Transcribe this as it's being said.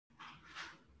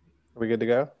Are we good to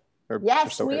go? Or we're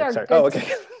Yes, still we recording? are Sorry. Oh, good.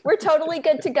 okay. We're totally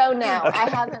good to go now. I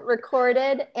Okay. haven't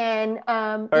recorded, and you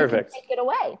can Perfect. take it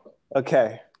away.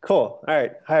 Okay, cool. All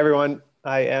right. Hi, everyone.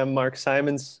 I am Marc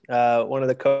Simons, one of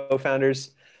the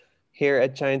co-founders here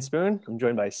at Giant Spoon. I'm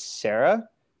joined by Sarah.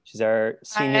 She's our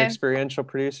senior Hi. experiential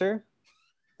producer,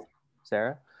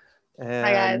 Sarah.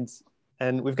 Hi And guys.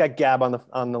 and we've got Gab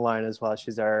on the line as well.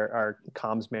 She's our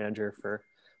comms manager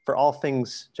for all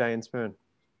things Giant Spoon.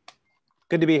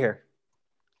 Good to be here.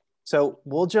 So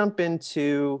we'll jump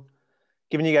into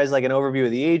giving you guys like an overview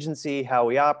of the agency, how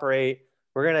we operate.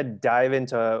 We're going to dive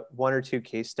into one or two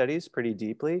case studies pretty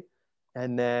deeply.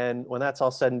 And then when that's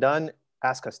all said and done,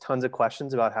 ask us tons of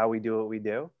questions about how we do what we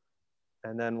do.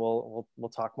 And then we'll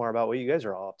talk more about what you guys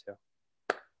are all up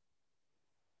to.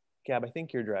 Gab, I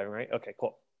think you're driving, right? Okay,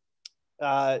 cool.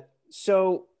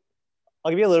 So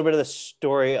I'll give you a little bit of the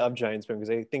story of Giant Spoon because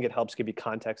I think it helps give you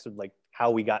context of like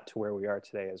how we got to where we are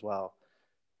today as well.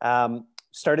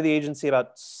 Started the agency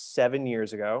about 7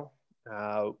 years ago.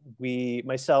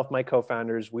 Myself, my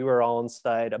co-founders, we were all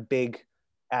inside a big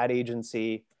ad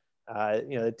agency,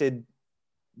 that did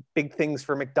big things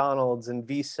for McDonald's and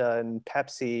Visa and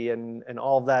Pepsi and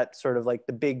all of that sort of like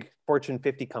the big Fortune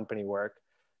 50 company work.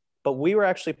 But we were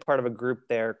actually part of a group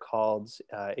there called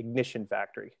Ignition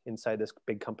Factory inside this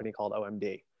big company called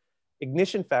OMD.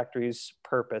 Ignition Factory's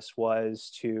purpose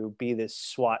was to be this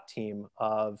SWAT team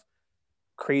of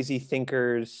crazy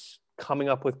thinkers coming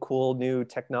up with cool new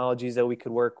technologies that we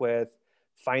could work with,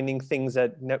 finding things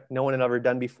that no one had ever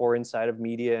done before inside of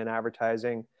media and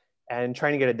advertising, and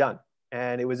trying to get it done.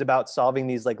 And it was about solving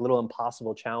these like little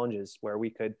impossible challenges where we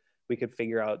could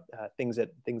figure out things that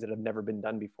have never been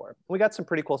done before. We got some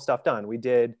pretty cool stuff done. We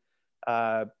did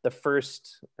the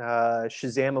first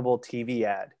Shazamable TV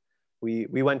ad. We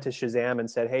went to Shazam and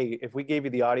said, hey, if we gave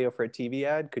you the audio for a TV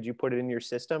ad, could you put it in your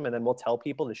system? And then we'll tell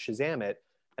people to Shazam it.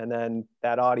 And then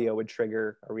that audio would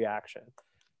trigger a reaction.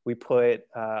 We put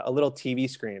a little TV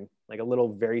screen, like a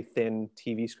little very thin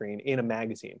TV screen in a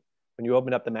magazine. When you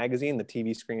opened up the magazine, the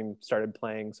TV screen started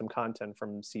playing some content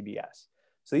from CBS.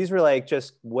 So these were like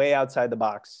just way outside the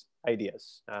box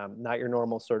ideas, not your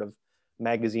normal sort of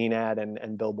magazine ad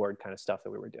and billboard kind of stuff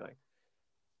that we were doing.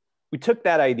 We took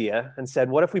that idea and said,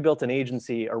 what if we built an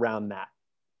agency around that?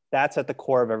 That's at the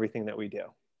core of everything that we do.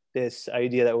 This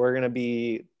idea that we're going to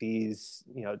be these,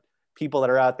 people that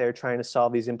are out there trying to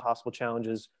solve these impossible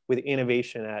challenges with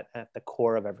innovation at the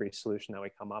core of every solution that we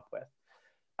come up with.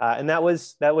 And that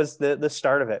was the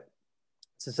start of it.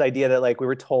 It's this idea that like we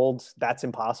were told that's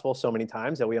impossible so many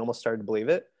times that we almost started to believe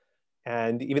it.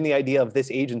 And even the idea of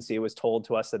this agency was told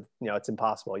to us that, it's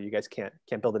impossible. You guys can't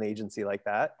build an agency like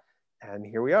that. And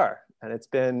here we are. And it's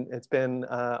been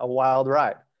a wild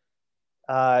ride.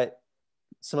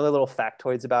 Some of the little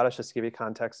factoids about us, just to give you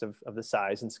context of the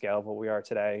size and scale of what we are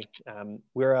today.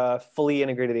 We're a fully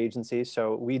integrated agency,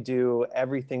 so we do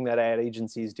everything that ad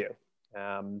agencies do.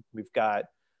 We've got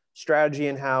strategy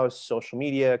in-house, social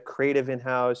media, creative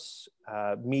in-house,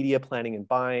 media planning and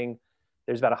buying.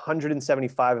 There's about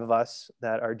 175 of us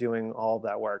that are doing all of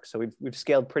that work. So we've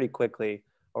scaled pretty quickly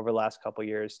over the last couple of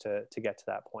years to get to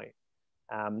that point.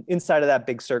 Inside of that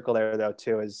big circle there, though,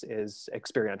 too, is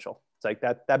experiential. It's like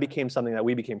that became something that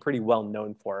we became pretty well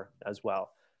known for as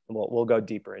well. And we'll go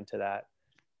deeper into that.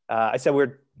 I said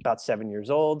we're about 7 years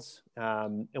old,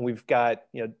 and we've got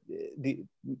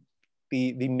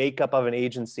the makeup of an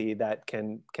agency that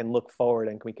can look forward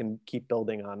and we can keep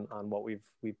building on what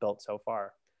we've built so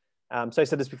far. So I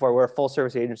said this before, we're a full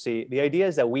service agency. The idea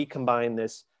is that we combine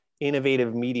this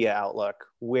innovative media outlook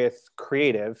with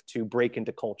creative to break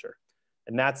into culture.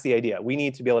 And that's the idea. We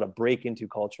need to be able to break into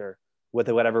culture with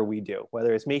whatever we do,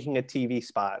 whether it's making a TV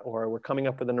spot or we're coming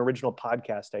up with an original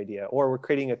podcast idea or we're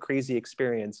creating a crazy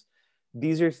experience.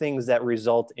 These are things that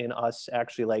result in us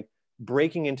actually like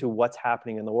breaking into what's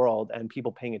happening in the world and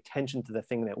people paying attention to the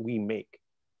thing that we make.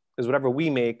 Because whatever we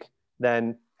make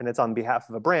then, and it's on behalf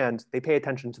of a brand, they pay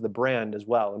attention to the brand as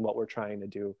well and what we're trying to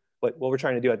do. What we're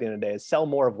trying to do at the end of the day is sell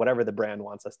more of whatever the brand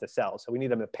wants us to sell. So we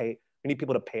need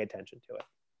people to pay attention to it.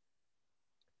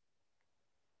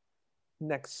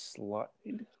 Next slide.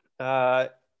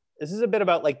 This is a bit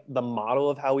about like the model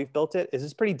of how we've built it. This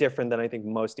is pretty different than I think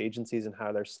most agencies and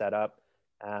how they're set up.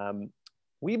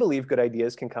 We believe good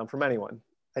ideas can come from anyone.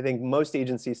 I think most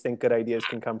agencies think good ideas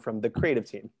can come from the creative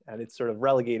team, and it's sort of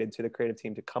relegated to the creative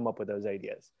team to come up with those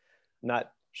ideas. I'm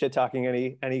not shit talking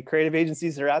any creative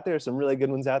agencies that are out there. Some really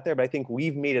good ones out there, but I think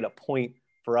we've made it a point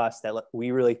for us that we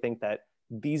really think that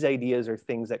these ideas are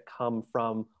things that come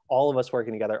from all of us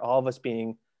working together, all of us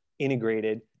being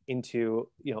integrated into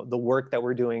the work that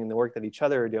we're doing and the work that each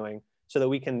other are doing so that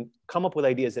we can come up with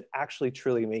ideas that actually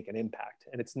truly make an impact.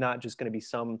 And it's not just going to be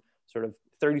some sort of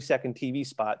 30-second TV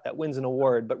spot that wins an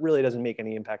award, but really doesn't make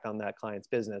any impact on that client's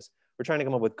business. We're trying to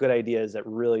come up with good ideas that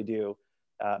really do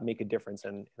make a difference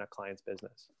in a client's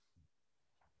business.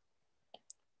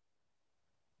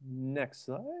 Next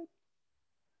slide.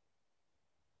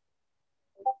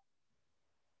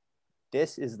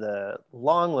 This is the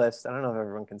long list. I don't know if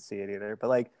everyone can see it either, but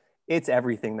like, it's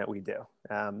everything that we do.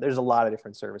 There's a lot of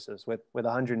different services. With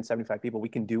 175 people, we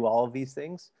can do all of these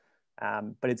things.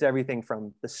 But it's everything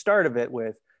from the start of it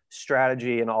with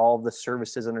strategy and all of the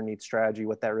services underneath strategy,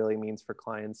 what that really means for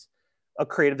clients. A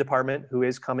creative department who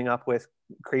is coming up with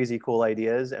crazy cool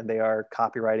ideas, and they are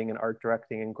copywriting and art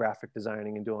directing and graphic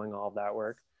designing and doing all of that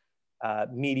work.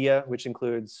 Media, which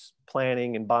includes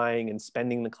planning and buying and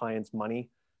spending the client's money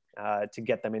to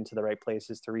get them into the right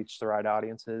places to reach the right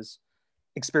audiences.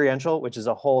 Experiential, which is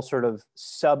a whole sort of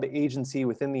sub-agency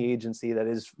within the agency that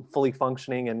is fully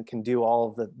functioning and can do all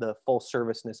of the full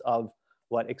serviceness of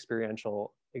what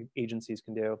experiential agencies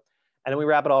can do. And then we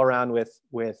wrap it all around with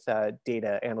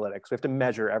data analytics. We have to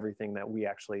measure everything that we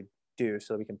actually do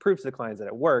so that we can prove to the clients that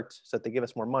it worked, so that they give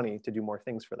us more money to do more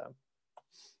things for them.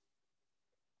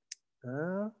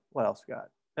 What else we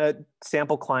got?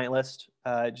 Sample client list,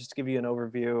 just to give you an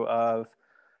overview of,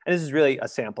 and this is really a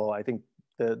sample. I think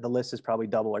the list is probably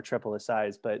double or triple the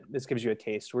size, but this gives you a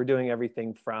taste. We're doing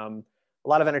everything from a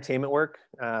lot of entertainment work.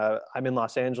 I'm in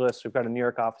Los Angeles. We've got a New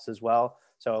York office as well.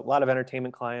 So a lot of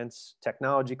entertainment clients,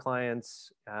 technology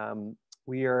clients.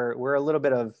 We're a little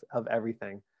bit of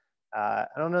everything. I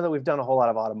don't know that we've done a whole lot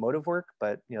of automotive work,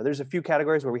 but there's a few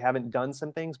categories where we haven't done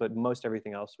some things, but most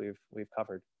everything else we've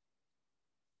covered.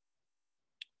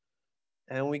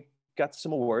 And we got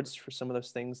some awards for some of those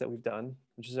things that we've done,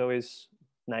 which is always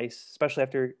nice, especially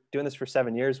after doing this for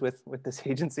 7 years with this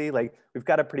agency. Like, we've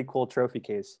got a pretty cool trophy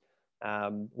case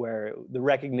where the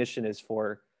recognition is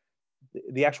for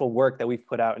the actual work that we've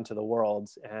put out into the world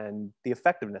and the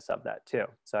effectiveness of that too.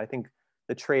 So I think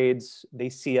the trades, they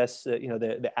see us,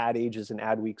 the ad ages and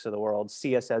ad weeks of the world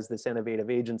see us as this innovative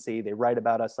agency. They write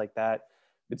about us like that.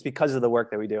 It's because of the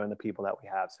work that we do and the people that we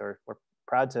have. So we're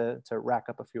proud to rack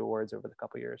up a few awards over the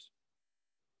couple of years.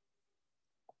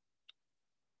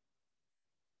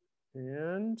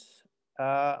 And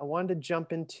I wanted to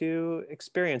jump into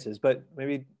experiences, but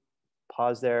maybe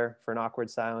pause there for an awkward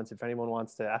silence if anyone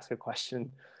wants to ask a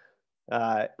question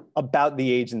about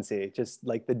the agency, just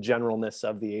like the generalness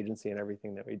of the agency and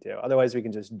everything that we do. Otherwise, we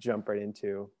can just jump right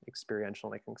into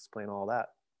experiential and I can explain all that.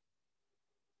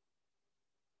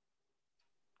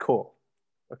 Cool.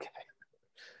 Okay.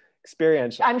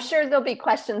 Experiential. I'm sure there'll be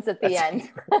questions at the end.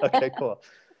 Okay, cool.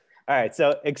 All right,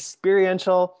 so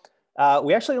experiential.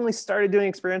 We actually only started doing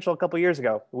experiential a couple of years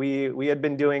ago. We had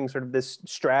been doing sort of this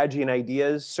strategy and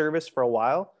ideas service for a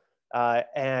while.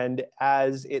 And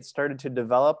as it started to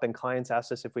develop and clients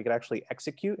asked us if we could actually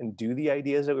execute and do the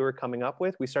ideas that we were coming up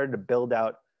with, we started to build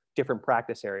out different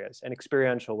practice areas. And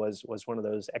experiential was one of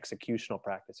those executional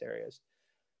practice areas.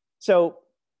 So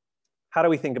how do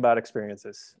we think about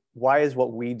experiences? Why is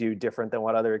what we do different than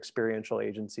what other experiential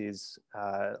agencies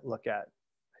look at?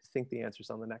 I think the answer is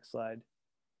on the next slide.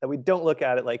 That we don't look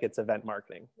at it like it's event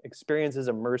marketing. Experiences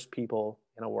immerse people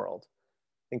in a world.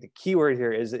 I think the key word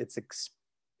here is it's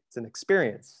an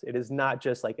experience. It is not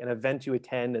just like an event you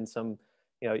attend and some,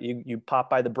 you pop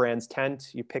by the brand's tent,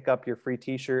 you pick up your free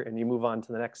t-shirt and you move on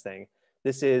to the next thing.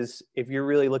 This is, if you're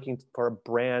really looking for a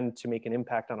brand to make an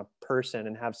impact on a person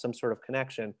and have some sort of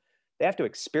connection, they have to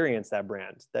experience that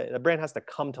brand. The brand has to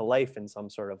come to life in some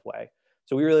sort of way.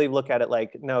 So we really look at it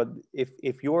like, no,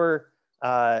 if you're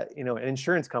an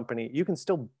insurance company, you can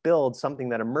still build something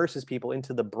that immerses people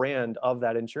into the brand of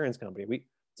that insurance company.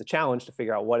 It's a challenge to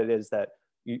figure out what it is that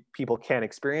people can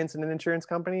experience in an insurance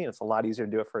company. It's a lot easier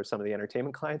to do it for some of the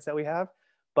entertainment clients that we have,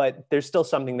 but there's still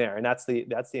something there. And that's the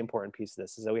important piece of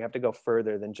this, is that we have to go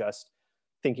further than just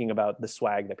thinking about the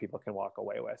swag that people can walk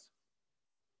away with.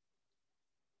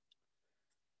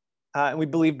 And we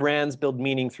believe brands build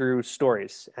meaning through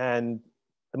stories. And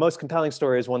the most compelling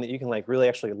story is one that you can really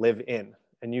actually live in,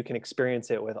 and you can experience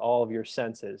it with all of your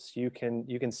senses. You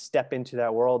can step into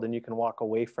that world and you can walk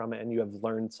away from it and you have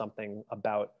learned something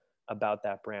about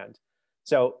that brand.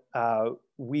 So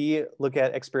we look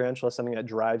at experiential as something that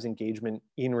drives engagement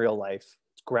in real life.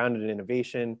 It's grounded in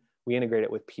innovation. We integrate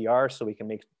it with PR so we can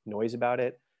make noise about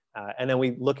it. And then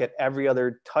we look at every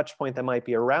other touch point that might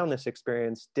be around this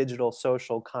experience, digital,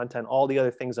 social, content, all the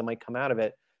other things that might come out of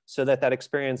it, so that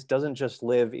experience doesn't just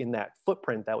live in that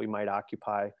footprint that we might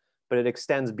occupy, but it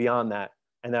extends beyond that.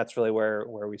 And that's really where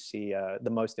we see the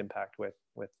most impact with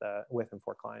and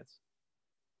for clients.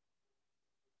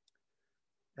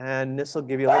 And this will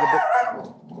give you a little bit,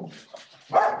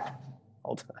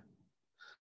 hold on.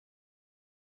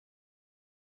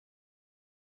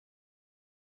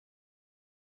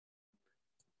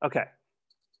 Okay,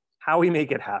 how we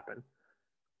make it happen.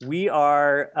 We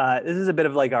are, this is a bit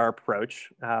of like our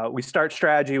approach. We start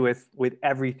strategy with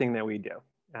everything that we do.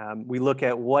 We look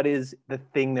at what is the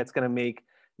thing that's gonna make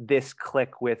this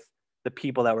click with the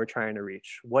people that we're trying to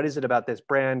reach. What is it about this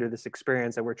brand or this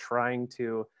experience that we're trying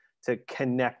to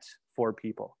connect for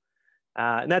people?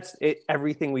 And that's it.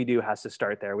 Everything we do has to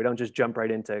start there. We don't just jump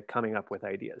right into coming up with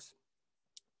ideas.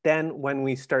 Then when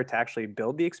we start to actually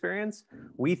build the experience,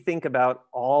 we think about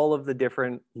all of the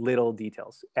different little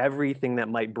details, everything that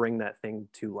might bring that thing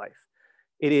to life.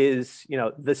 It is, you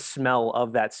know, the smell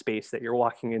of that space that you're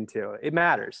walking into. It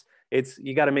matters.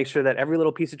 You got to make sure that every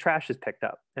little piece of trash is picked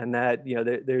up and that, you know,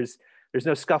 there's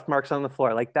no scuff marks on the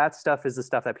floor. Like that stuff is the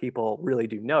stuff that people really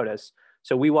do notice.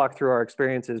 So we walk through our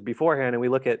experiences beforehand and we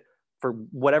look at for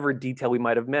whatever detail we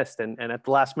might have missed. And at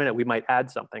the last minute, we might add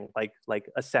something like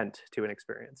a scent to an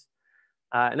experience.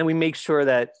 And then we make sure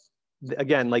that,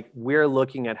 again, like we're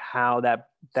looking at how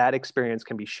that experience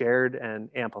can be shared and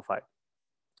amplified.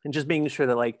 And just making sure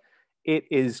that like it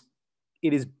is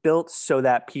built so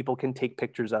that people can take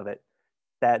pictures of it,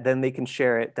 that then they can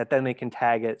share it, that then they can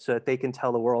tag it so that they can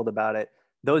tell the world about it.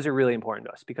 Those are really important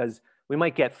to us because we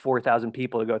might get 4,000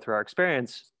 people to go through our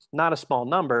experience, not a small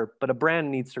number, but a brand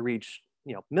needs to reach,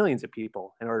 you know, millions of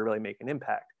people in order to really make an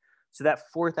impact. So that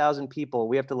 4,000 people,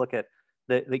 we have to look at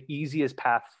the easiest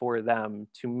path for them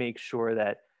to make sure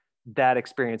that that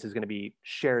experience is going to be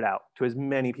shared out to as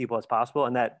many people as possible,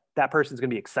 and that person's going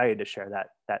to be excited to share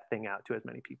that thing out to as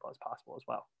many people as possible as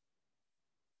well.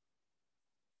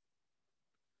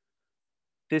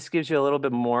 This gives you a little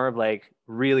bit more of like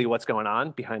really what's going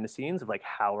on behind the scenes of like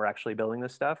how we're actually building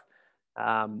this stuff.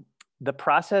 The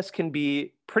process can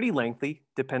be pretty lengthy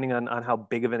depending on how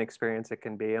big of an experience it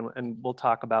can be. And we'll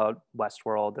talk about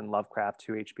Westworld and Lovecraft,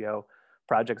 2 HBO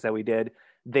projects that we did.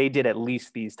 They did at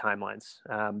least these timelines.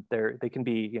 They can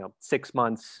be, you know, 6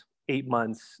 months, 8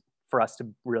 months for us to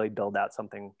really build out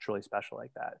something truly special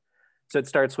like that. So it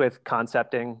starts with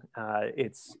concepting.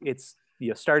 It's you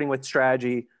know, starting with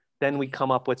strategy. Then we come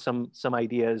up with some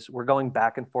ideas. We're going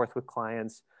back and forth with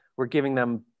clients. We're giving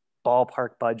them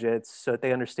ballpark budgets so that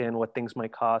they understand what things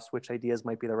might cost, which ideas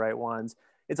might be the right ones.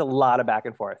 It's a lot of back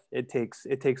and forth. It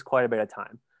takes quite a bit of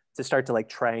time to start to like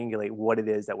triangulate what it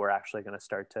is that we're actually going to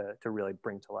start to really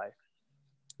bring to life.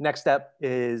 Next step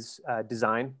is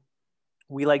design.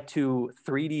 We like to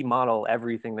 3D model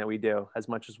everything that we do as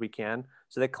much as we can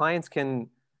so that clients can,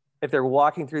 if they're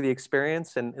walking through the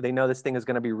experience and they know this thing is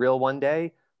going to be real one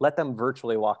day, let them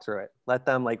virtually walk through it. Let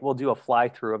them, like, we'll do a fly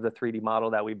through of the 3D model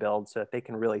that we build so that they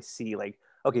can really see like,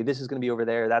 okay, this is going to be over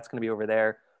there. That's going to be over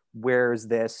there. Where's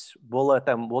this?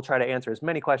 We'll try to answer as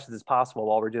many questions as possible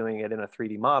while we're doing it in a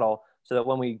 3D model so that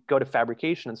when we go to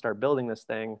fabrication and start building this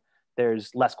thing,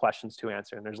 there's less questions to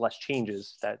answer and there's less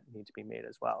changes that need to be made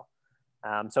as well.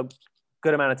 So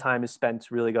good amount of time is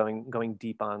spent really going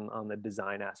deep on the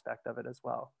design aspect of it as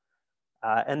well.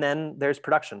 And then there's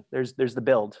production. There's the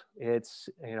build. It's,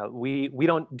 you know, we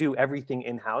don't do everything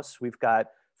in-house. We've got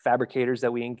fabricators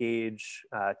that we engage,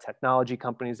 technology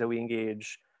companies that we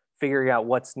engage. Figuring out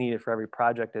what's needed for every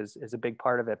project is a big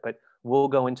part of it. But we'll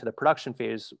go into the production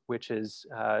phase, which is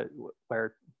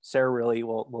where Sarah really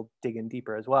will dig in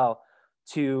deeper as well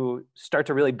to start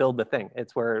to really build the thing.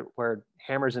 It's where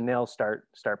hammers and nails start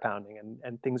pounding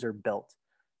and things are built.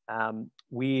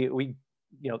 We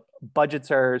you know, budgets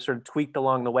are sort of tweaked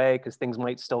along the way because things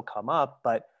might still come up,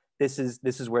 but this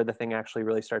is where the thing actually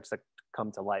really starts to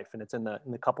come to life, and it's in the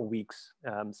couple weeks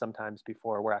sometimes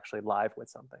before we're actually live with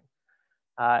something.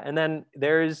 And then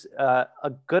there's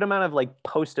a good amount of like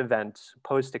post-event,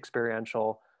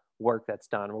 post-experiential work that's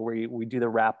done where we do the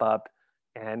wrap up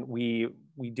and we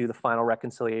do the final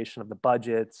reconciliation of the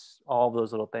budgets, all of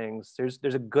those little things.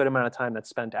 There's a good amount of time that's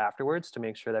spent afterwards to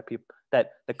make sure that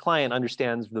the client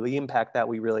understands the impact that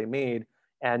we really made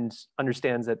and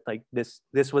understands that like this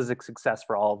was a success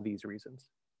for all of these reasons.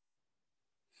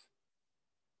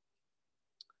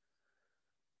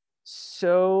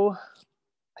 So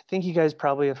I think you guys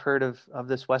probably have heard of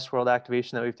this Westworld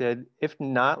activation that we did. If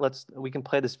not, we can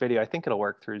play this video. I think it'll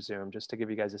work through Zoom just to give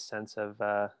you guys a sense of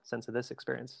this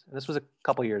experience. And this was a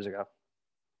couple years ago.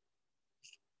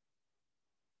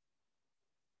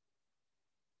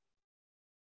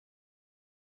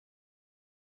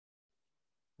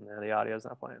 No, the audio's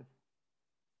not playing.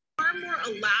 Far more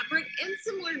elaborate and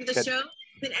similar to the show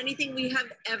than anything we have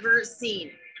ever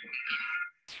seen.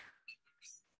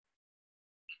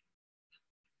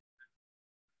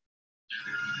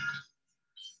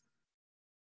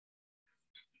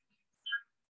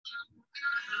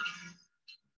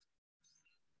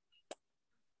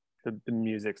 the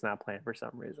music's not playing for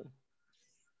some reason.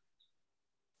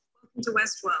 Welcome to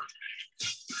Westworld.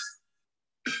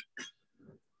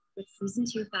 With season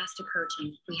 2 fast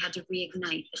approaching, we had to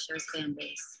reignite the show's fan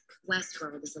base.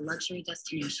 Westworld is a luxury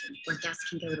destination where guests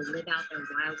can go to live out their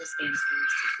wildest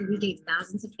fantasies. We gave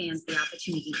thousands of fans the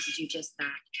opportunity to do just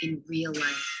that in real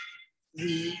life.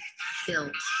 We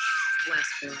built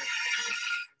Westworld.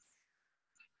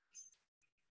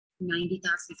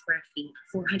 90,000 square feet,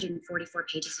 444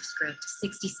 pages of script,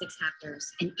 66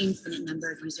 actors, an infinite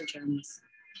number of user journeys,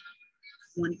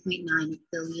 1.9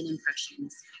 billion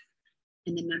impressions,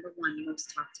 and the #1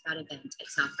 most talked about event at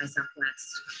South by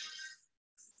Southwest.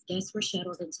 Guests were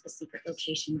shuttled into the secret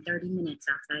location 30 minutes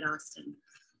outside Austin.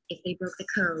 If they broke the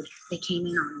code, they came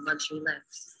in on a luxury lift,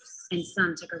 and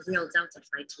some took a real Delta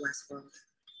flight to Westworld.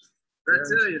 I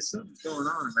tell you, something's going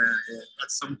on, man.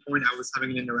 At some point, I was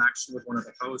having an interaction with one of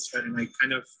the hosts, right, and I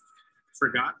kind of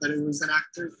forgot that it was an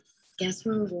actor. Guests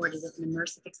were rewarded with an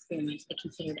immersive experience that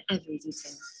considered every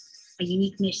detail. A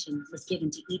unique mission was given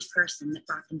to each person that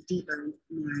brought them deeper into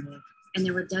the narrative, and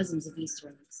there were dozens of Easter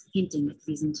eggs hinting at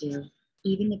season 2.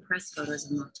 Even the press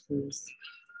photos unlocked clues.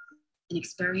 An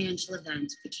experiential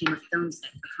event became a film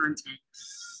set for content,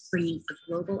 bringing a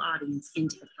global audience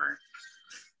into the park.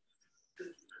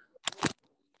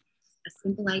 A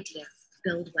simple idea,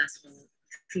 build Westworld,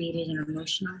 created an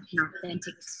emotional and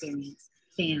authentic experience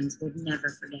fans would never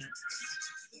forget.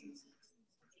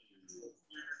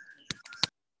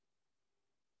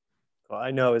 Well,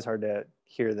 I know it's hard to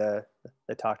hear the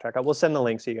talk track. We'll send the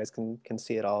link so you guys can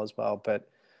see it all as well. But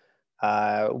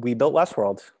we built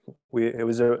Westworld. It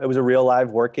was a real live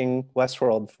working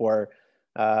Westworld for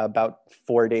about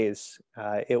 4 days.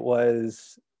 It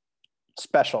was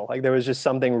special. Like there was just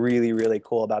something really, really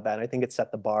cool about that. And I think it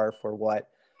set the bar for what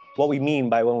we mean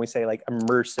by when we say like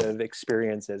immersive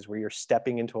experiences, where you're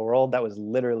stepping into a world. That was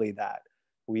literally that.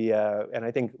 And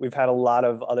I think we've had a lot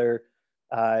of other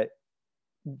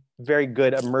very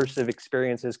good immersive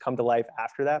experiences come to life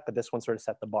after that, but this one sort of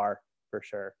set the bar for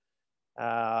sure.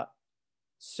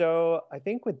 So I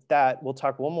think with that, we'll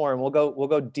talk one more, and we'll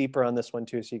go deeper on this one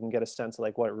too, so you can get a sense of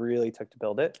like what it really took to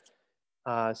build it.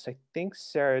 So I think,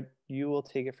 Sarah, you will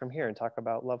take it from here and talk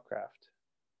about Lovecraft.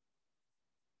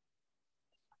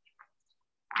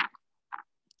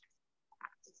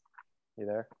 You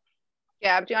there?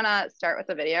 Yeah, do you want to start with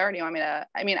the video, or do you want me to?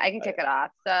 I mean, I can kick it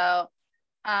off. So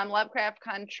Lovecraft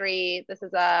Country, this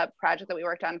is a project that we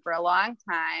worked on for a long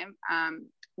time.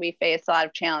 We faced a lot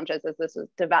of challenges as this was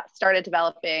started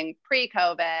developing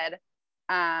pre-COVID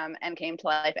and came to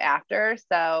life after.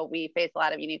 So we faced a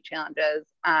lot of unique challenges,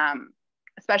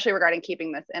 especially regarding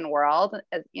keeping this in world,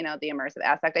 as you know, the immersive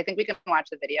aspect. I think we can watch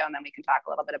the video and then we can talk a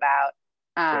little bit about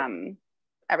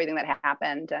everything that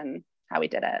happened and how we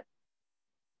did it.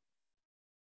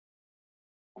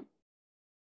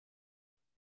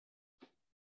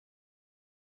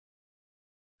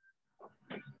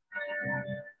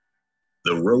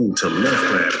 The road to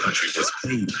Lovecraft Country was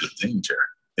paved with danger,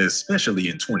 especially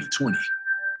in 2020.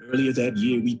 Earlier that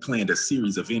year, we planned a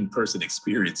series of in-person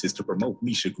experiences to promote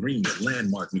Misha Green's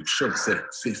landmark new show set in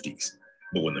the 50s.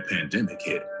 But when the pandemic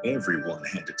hit, everyone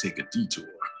had to take a detour.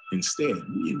 Instead,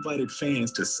 we invited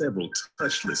fans to several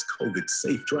touchless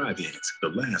COVID-safe drive-ins, the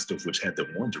last of which had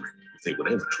them wondering if they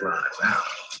would ever drive out.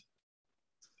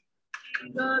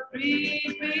 The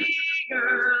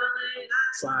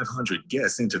 500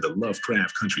 guests into the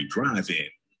Lovecraft Country drive-in,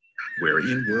 where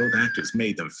in-world actors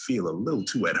made them feel a little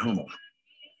too at home.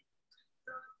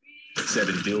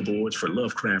 7 billboards for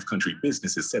Lovecraft Country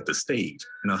businesses set the stage,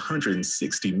 and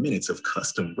 160 minutes of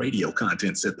custom radio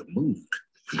content set the mood.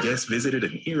 Guests visited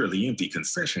an eerily empty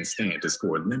concession stand to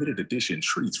score limited edition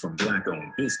treats from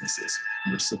Black-owned businesses,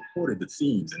 which supported the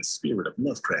themes and spirit of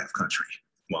Lovecraft Country.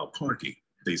 While parking,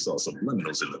 they saw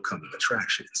subliminals in the coming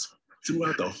attractions.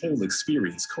 Throughout the whole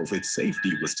experience, COVID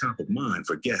safety was top of mind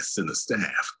for guests and the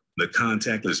staff. The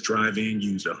contactless drive-in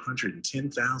used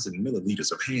 110,000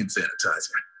 milliliters of hand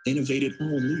sanitizer, innovated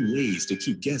all new ways to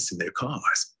keep guests in their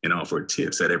cars, and offered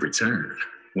tips at every turn.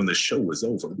 When the show was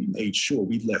over, we made sure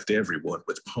we left everyone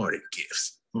with parting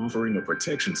gifts, offering a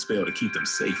protection spell to keep them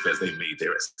safe as they made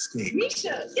their escape.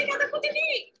 Misha, they gotta put it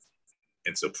in.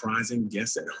 And surprising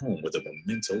guests at home with a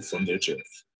memento from their journey.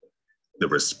 The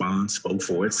response spoke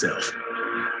for itself.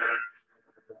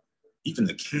 Even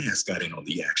the cast got in on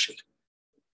the action.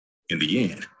 In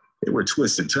the end, there were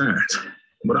twists and turns,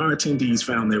 but our attendees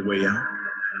found their way out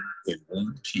in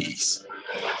one piece.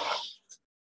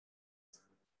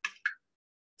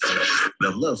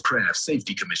 The Lovecraft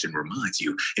Safety Commission reminds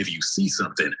you, if you see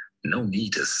something, no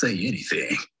need to say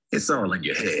anything. It's all in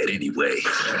your head anyway.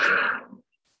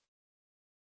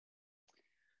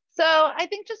 So I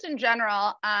think just in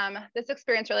general, this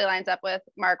experience really lines up with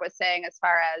Marc was saying as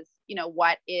far as, you know,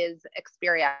 what is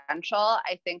experiential.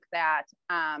 I think that,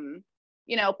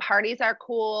 you know, parties are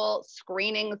cool,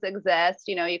 screenings exist,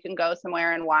 you know, you can go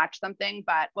somewhere and watch something,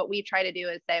 but what we try to do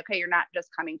is say, okay, you're not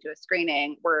just coming to a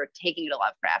screening, we're taking you to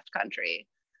Lovecraft country.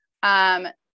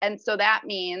 And so that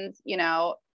means, you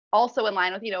know, also in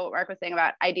line with, you know, what Marc was saying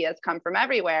about ideas come from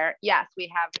everywhere. Yes,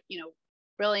 we have, you know,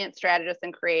 brilliant strategists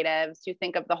and creatives who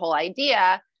think of the whole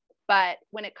idea, but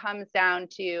when it comes down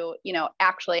to, you know,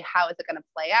 actually how is it going to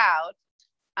play out,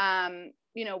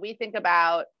 you know, we think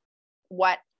about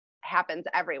what happens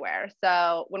everywhere.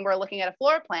 So when we're looking at a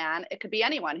floor plan, it could be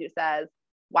anyone who says,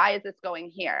 why is this going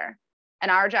here?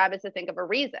 And our job is to think of a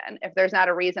reason. If there's not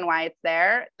a reason why it's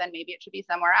there, then maybe it should be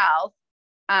somewhere else.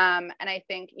 And I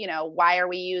think, you know, why are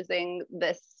we using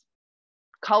this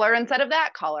color instead of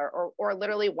that color, or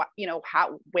literally what, you know,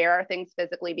 where are things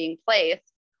physically being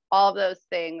placed? All of those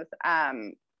things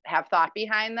have thought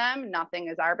behind them. Nothing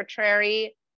is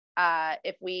arbitrary.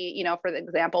 If we, you know, for the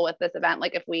example with this event,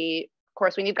 like if we, of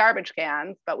course we need garbage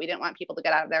cans, but we didn't want people to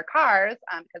get out of their cars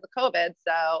because of COVID.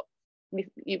 So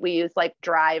we use like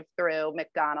drive-through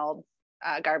McDonald's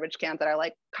garbage cans that are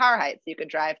like car height, so you could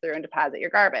drive through and deposit your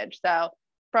garbage. So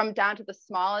from down to the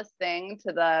smallest thing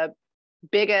to the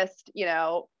biggest, you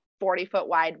know, 40-foot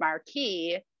wide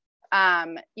marquee,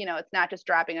 you know, it's not just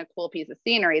dropping a cool piece of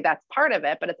scenery, that's part of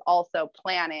it, but it's also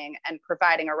planning and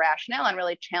providing a rationale and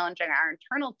really challenging our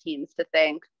internal teams to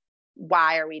think,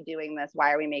 why are we doing this?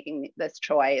 Why are we making this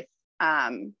choice?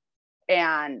 And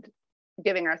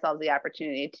giving ourselves the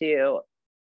opportunity to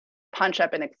punch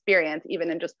up an experience,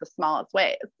 even in just the smallest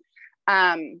ways.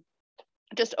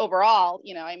 Just overall,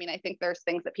 you know, I mean, I think there's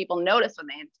things that people notice when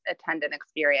they attend an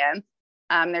experience.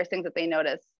 There's things that they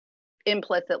notice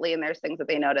implicitly, and there's things that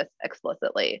they notice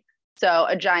explicitly. So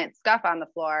a giant scuff on the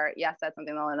floor, yes, that's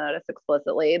something they'll notice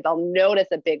explicitly. They'll notice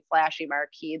a big flashy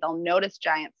marquee. They'll notice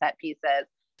giant set pieces.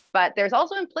 But there's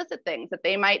also implicit things that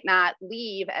they might not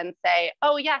leave and say,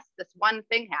 oh, yes, this one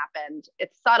thing happened.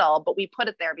 It's subtle, but we put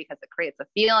it there because it creates a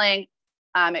feeling.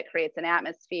 It creates an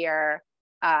atmosphere.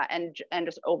 And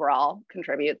just overall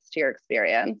contributes to your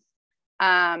experience.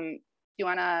 Do you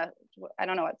want to, I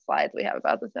don't know what slides we have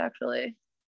about this actually.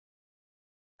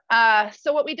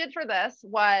 So what we did for this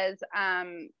was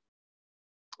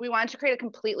we wanted to create a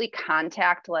completely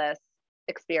contactless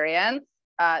experience.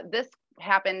 This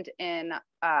happened in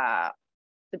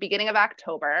the beginning of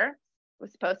October. It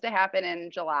was supposed to happen in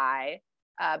July,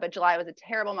 but July was a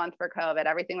terrible month for COVID.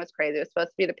 Everything was crazy. It was supposed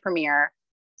to be the premiere.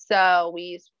 So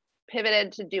we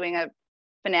pivoted to doing a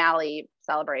finale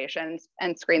celebration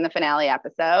and screen the finale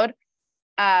episode.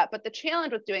 But the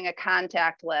challenge with doing a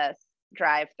contactless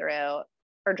drive-through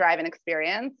or drive-in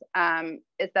experience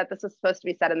is that this was supposed to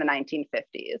be set in the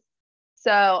 1950s.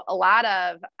 So a lot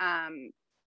of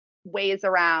ways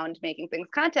around making things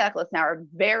contactless now are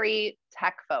very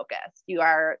tech focused. You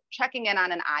are checking in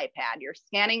on an iPad, you're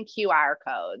scanning QR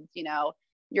codes, you know,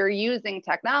 you're using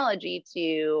technology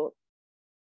to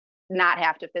not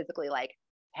have to physically like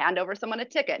hand over someone a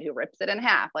ticket who rips it in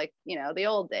half, like, you know, the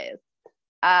old days.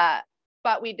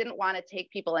 But we didn't want to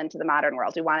take people into the modern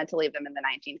world. We wanted to leave them in the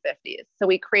 1950s. So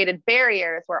we created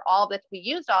barriers where we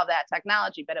used all of that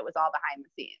technology, but it was all behind the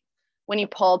scenes. When you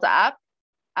pulled up,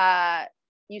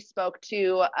 you spoke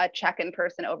to a check-in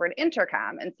person over an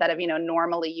intercom instead of, you know,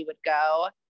 normally you would go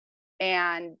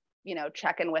and, you know,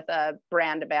 check in with a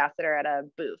brand ambassador at a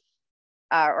booth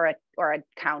or a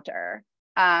counter.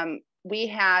 We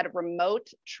had remote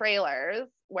trailers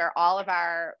where all of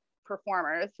our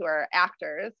performers who are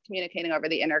actors communicating over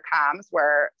the intercoms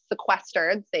were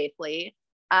sequestered safely,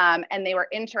 and they were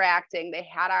interacting. They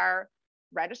had our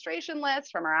registration list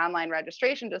from our online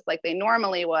registration just like they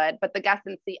normally would, but the guests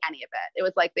didn't see any of it. It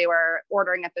was like they were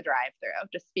ordering at the drive-thru,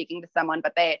 just speaking to someone,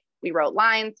 but we wrote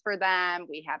lines for them.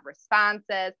 We had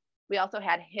responses. We also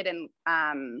had hidden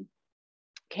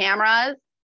cameras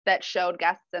that showed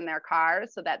guests in their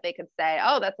cars so that they could say,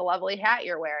 oh, that's a lovely hat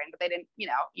you're wearing, but they didn't, you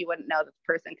know, you wouldn't know that the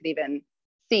person could even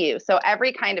see you. So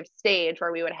every kind of stage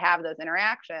where we would have those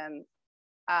interactions,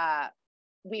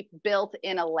 we built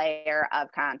in a layer of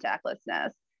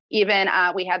contactlessness. Even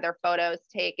we had their photos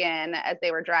taken as they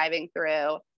were driving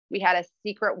through. We had a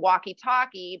secret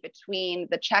walkie-talkie between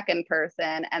the check-in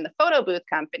person and the photo booth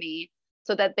company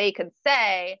so that they could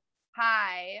say,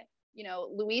 hi, you know,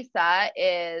 Louisa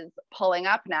is pulling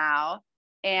up now,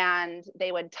 and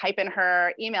they would type in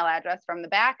her email address from the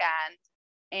back end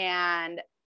and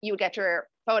you would get your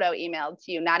photo emailed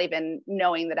to you, not even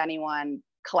knowing that anyone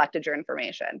collected your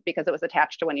information because it was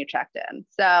attached to when you checked in.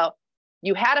 So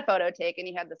you had a photo taken,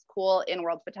 you had this cool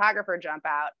in-world photographer jump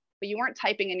out, but you weren't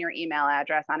typing in your email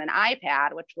address on an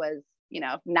iPad, which was,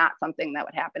 not something that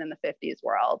would happen in the 50s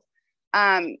world.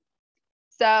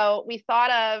 So we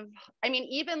thought of,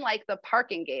 even like the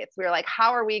parking gates, we were like,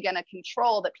 how are we going to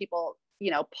control that people,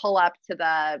 pull up to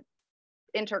the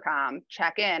intercom,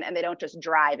 check in, and they don't just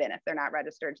drive in if they're not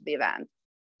registered to the event.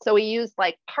 So we used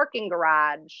like parking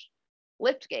garage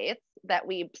lift gates that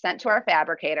we sent to our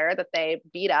fabricator that they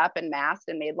beat up and masked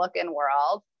and made look in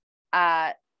world.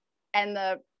 And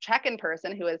the check-in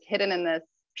person who was hidden in this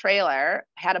trailer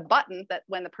had a button that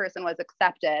when the person was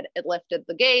accepted, it lifted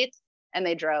the gate and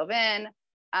they drove in.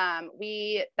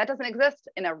 That doesn't exist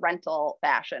in a rental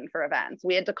fashion for events.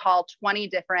 We had to call 20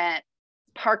 different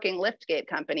parking liftgate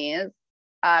companies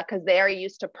because they are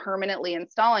used to permanently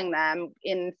installing them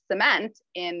in cement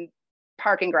in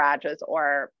parking garages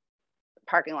or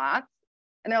parking lots.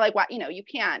 And they're like, well, you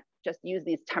can't just use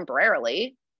these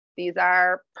temporarily. These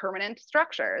are permanent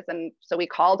structures. And so we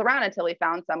called around until we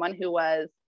found someone who was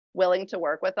willing to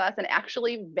work with us and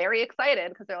actually very excited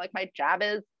because they're like, my job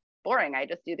is boring. I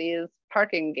just do these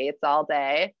parking gates all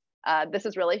day. This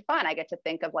is really fun. I get to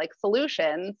think of like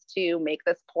solutions to make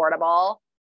this portable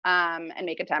and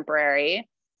make it temporary.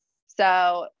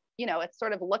 So, it's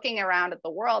sort of looking around at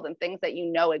the world and things that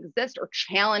exist or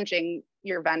challenging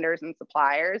your vendors and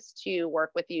suppliers to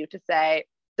work with you to say,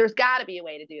 there's got to be a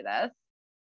way to do this.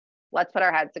 Let's put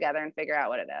our heads together and figure out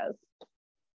what it is.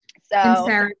 So, and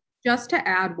Sarah, just to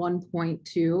add one point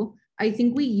too, I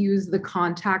think we use the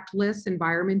contactless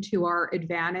environment to our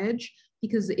advantage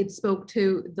because it spoke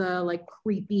to the like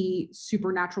creepy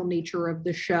supernatural nature of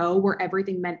the show where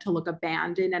everything meant to look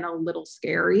abandoned and a little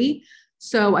scary.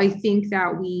 So I think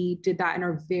that we did that in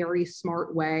a very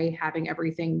smart way, having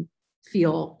everything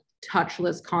feel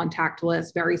touchless,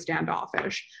 contactless, very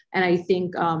standoffish. And I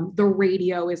think the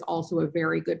radio is also a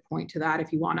very good point to that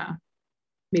if you want to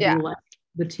maybe let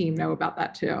the team know about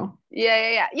that too.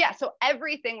 Yeah. So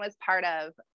everything was part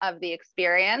of the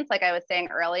experience. Like I was saying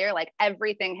earlier, like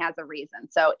everything has a reason.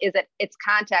 So it's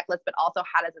contactless, but also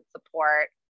how does it support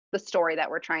the story that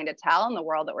we're trying to tell and the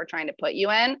world that we're trying to put you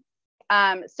in?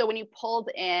 So when you pulled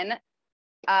in,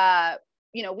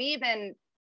 we even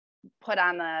put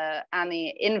on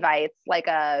the invites like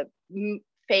a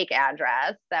fake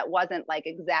address that wasn't like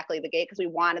exactly the gate because we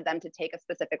wanted them to take a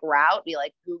specific route. We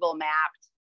like Google mapped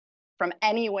from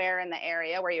anywhere in the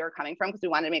area where you were coming from because we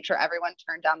wanted to make sure everyone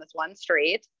turned down this one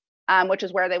street, which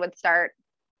is where they would start,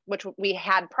 which we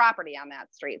had property on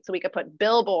that street. So we could put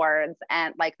billboards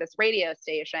and like this radio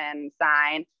station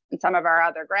sign and some of our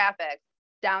other graphics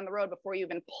down the road before you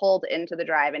even pulled into the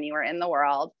drive and you were in the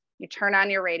world. You turn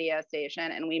on your radio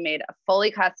station and we made a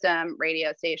fully custom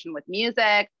radio station with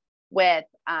music, with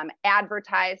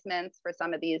advertisements for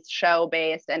some of these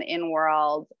show-based and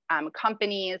in-world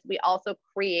companies. We also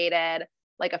created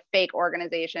like a fake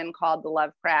organization called the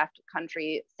Lovecraft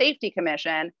Country Safety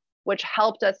Commission, which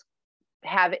helped us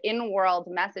have in-world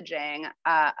messaging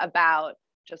about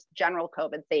just general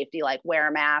COVID safety, like wear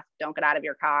a mask, don't get out of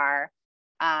your car.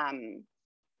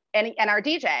 And our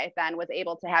DJ then was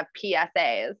able to have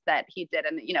PSAs that he did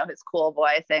in, his cool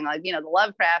voice saying like, the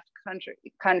Lovecraft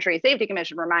Country Safety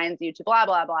Commission reminds you to blah,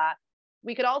 blah, blah.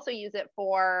 We could also use it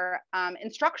for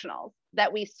instructionals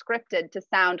that we scripted to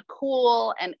sound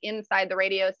cool and inside the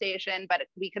radio station, but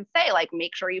we could say like,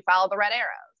 make sure you follow the red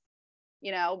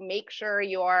arrows, make sure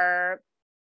you're,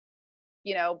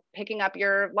 picking up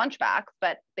your lunchbox,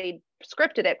 but they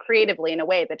scripted it creatively in a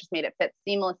way that just made it fit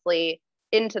seamlessly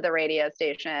into the radio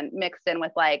station, mixed in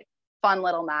with like fun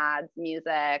little nods,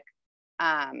 music.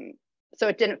 So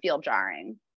it didn't feel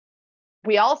jarring.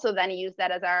 We also then used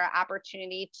that as our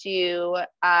opportunity to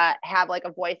have like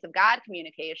a voice of God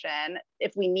communication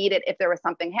if we needed, if there was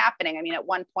something happening. I mean, at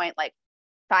one point, like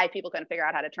 5 people couldn't figure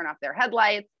out how to turn off their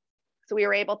headlights. So we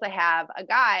were able to have a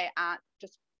guy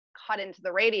just cut into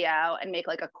the radio and make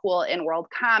like a cool in-world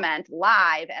comment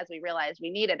live as we realized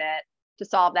we needed it to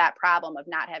solve that problem of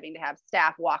not having to have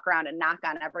staff walk around and knock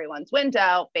on everyone's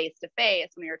window face to face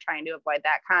when we were trying to avoid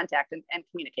that contact and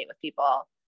communicate with people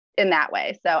in that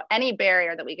way. So any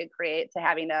barrier that we could create to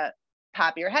having to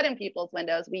pop your head in people's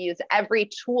windows, we used every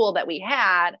tool that we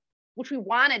had, which we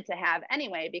wanted to have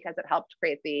anyway, because it helped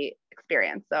create the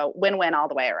experience. So win-win all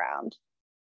the way around.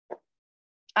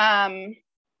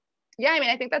 Yeah, I mean,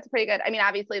 I think that's pretty good. I mean,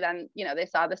 obviously then, they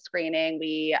saw the screening.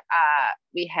 We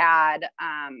had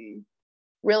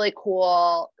really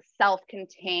cool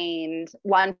self-contained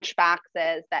lunch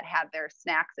boxes that had their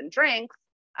snacks and drinks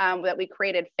that we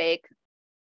created fake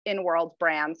in-world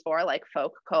brands for, like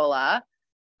Coca-Cola.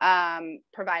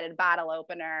 provided bottle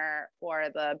opener for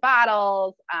the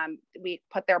bottles. We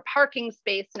put their parking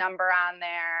space number on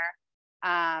there.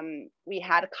 We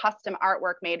had custom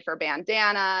artwork made for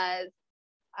bandanas,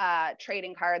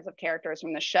 trading cards of characters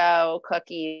from the show,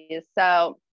 cookies.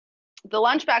 So the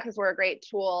lunchboxes were a great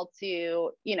tool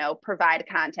to, you know, provide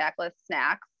contactless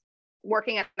snacks.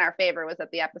 Working in our favor was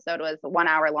that the episode was 1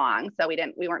 hour long. So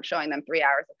we weren't showing them 3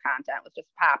 hours of content. It was just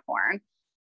popcorn.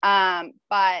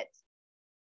 But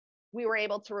we were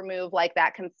able to remove like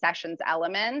that concessions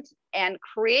element and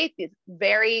create this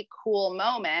very cool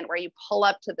moment where you pull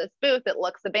up to this booth that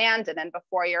looks abandoned, and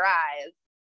before your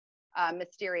eyes,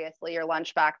 mysteriously your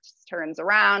lunchbox turns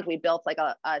around. We built like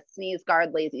a sneeze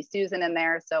guard Lazy Susan in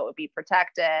there so it would be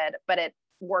protected, but it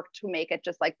worked to make it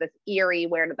just like this eerie,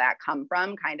 where did that come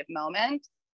from kind of moment.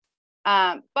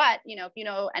 But, you know, if you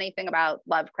know anything about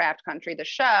Lovecraft Country, the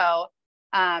show,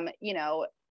 you know,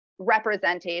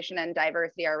 representation and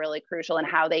diversity are really crucial in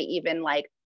how they even like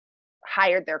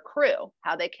hired their crew,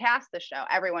 how they cast the show,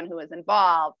 everyone who was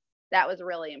involved. That was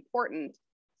really important.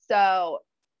 So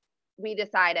we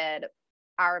decided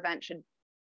our event should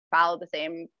follow the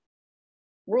same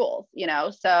rules, you know.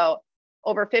 So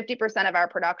over 50% of our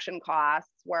production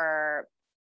costs were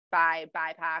by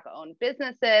BIPOC owned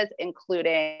businesses,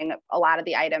 including a lot of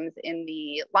the items in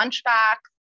the lunchbox,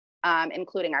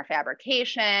 including our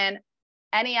fabrication.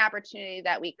 Any opportunity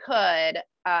that we could,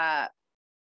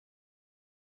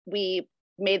 we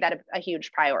made that a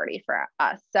huge priority for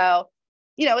us. So,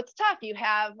 you know, it's tough. You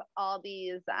have all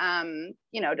these,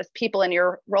 you know, just people in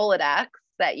your Rolodex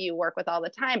that you work with all the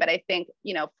time. But I think,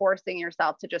 you know, forcing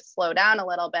yourself to just slow down a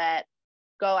little bit,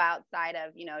 go outside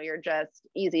of, you know, you're just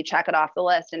easy, check it off the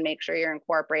list and make sure you're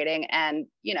incorporating and,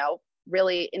 you know,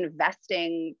 really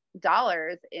investing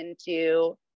dollars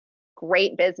into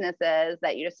great businesses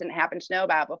that you just didn't happen to know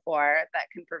about before that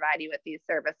can provide you with these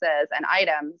services and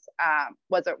items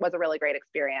was a really great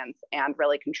experience and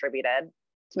really contributed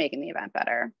to making the event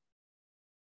better.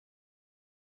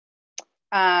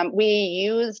 We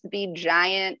used the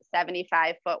giant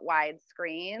 75-foot wide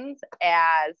screens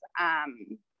as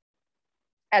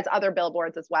other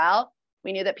billboards as well.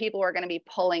 We knew that people were going to be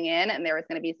pulling in and there was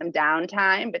going to be some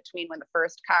downtime between when the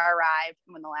first car arrived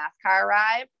and when the last car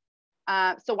arrived.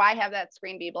 So why have that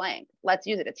screen be blank? Let's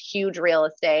use it. It's huge real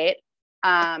estate.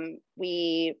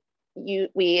 We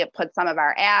put some of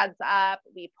our ads up.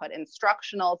 We put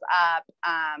instructionals up.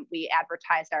 We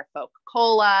advertised our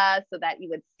Coca-Cola so that you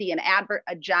would see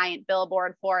a giant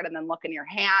billboard for it and then look in your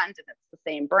hand and it's the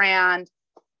same brand.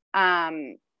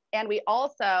 And we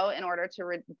also, in order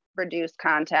to reduce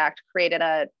contact, created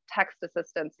a text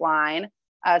assistance line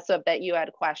so that you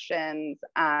had questions,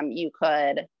 you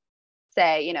could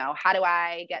say, you know, how do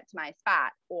I get to my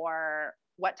spot? Or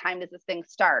what time does this thing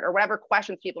start? Or whatever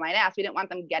questions people might ask. We didn't want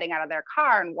them getting out of their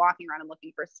car and walking around and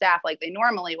looking for staff like they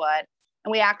normally would.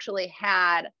 And we actually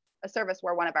had a service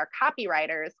where one of our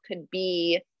copywriters could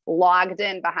be logged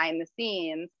in behind the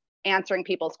scenes, answering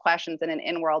people's questions in an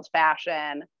in-world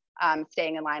fashion,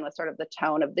 staying in line with sort of the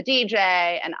tone of the DJ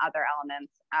and other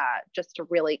elements, just to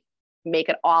really make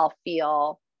it all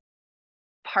feel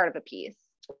part of a piece.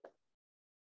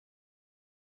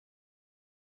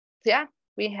 So yeah,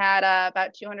 we had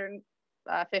about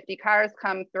 250 cars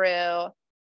come through.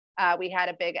 We had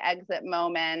a big exit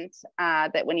moment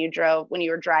that when you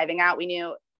were driving out, we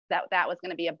knew that that was going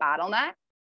to be a bottleneck.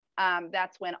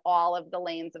 That's when all of the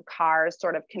lanes of cars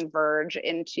sort of converge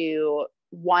into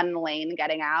one lane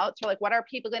getting out. So like, what are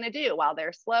people going to do while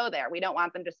they're slow there? We don't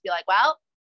want them just to be like, well,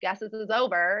 guess this is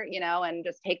over, you know, and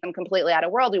just take them completely out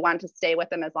of world. We wanted to stay with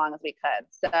them as long as we could.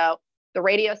 So the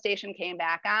radio station came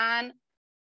back on.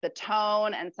 The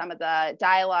tone and some of the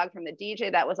dialogue from the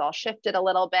DJ, that was all shifted a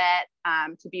little bit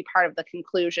to be part of the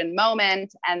conclusion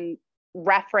moment and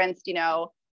referenced, you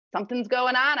know, something's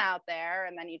going on out there.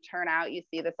 And then you turn out, you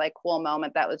see this like cool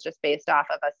moment that was just based off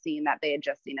of a scene that they had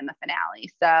just seen in the finale.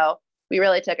 So we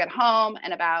really took it home.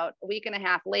 And about a week and a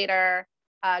half later,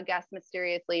 guests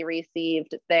mysteriously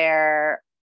received their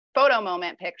photo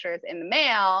moment pictures in the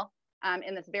mail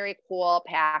in this very cool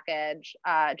package,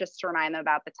 just to remind them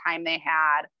about the time they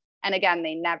had. And again,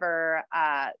 they never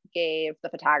gave the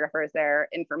photographers their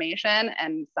information,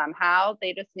 and somehow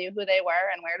they just knew who they were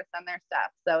and where to send their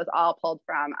stuff. So it was all pulled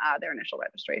from their initial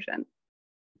registration.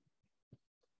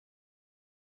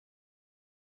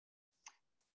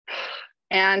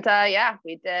 And yeah,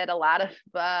 we did a lot of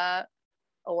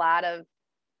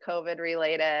COVID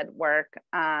related work.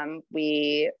 I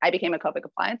became a COVID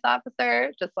compliance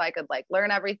officer just so I could like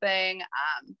learn everything.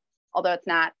 Although it's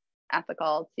not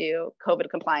ethical to COVID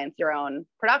compliance your own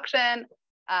production,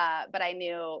 but I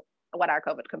knew what our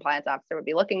COVID compliance officer would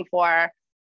be looking for.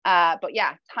 But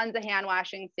yeah, tons of hand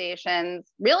washing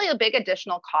stations, really a big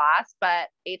additional cost, but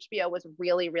HBO was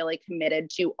really, really committed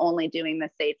to only doing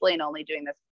this safely and only doing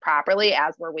this properly,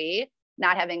 as were we,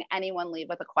 not having anyone leave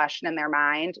with a question in their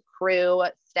mind, crew,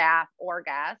 staff, or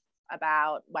guests,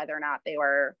 about whether or not they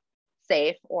were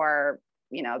safe, or,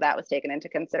 you know, that was taken into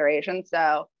consideration.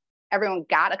 So everyone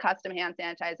got a custom hand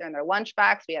sanitizer in their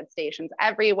lunchbox. We had stations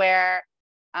everywhere.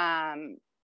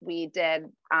 We did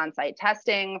on-site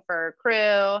testing for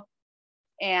crew,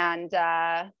 and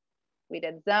we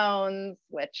did zones,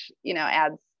 which, you know,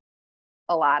 adds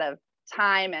a lot of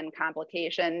time and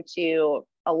complication to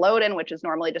a load-in, which is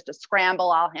normally just a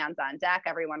scramble, all hands on deck,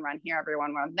 everyone run here,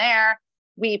 everyone run there.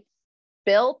 We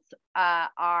built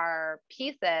our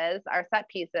pieces, our set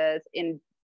pieces, in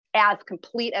as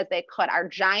complete as they could. Our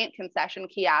giant concession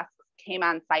kiosks came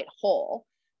on site whole.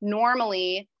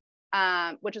 Normally,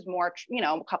 which is more, you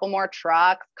know, a couple more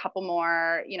trucks, couple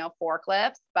more, you know,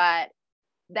 forklifts, but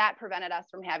that prevented us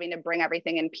from having to bring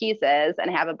everything in pieces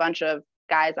and have a bunch of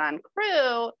guys on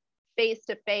crew face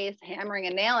to face hammering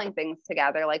and nailing things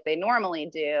together like they normally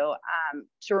do.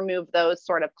 To remove those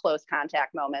sort of close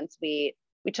contact moments, we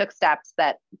took steps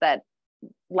that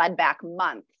led back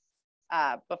months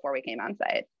before we came on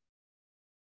site.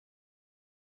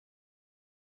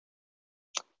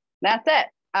 That's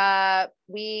it.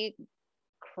 We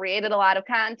created a lot of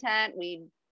content. We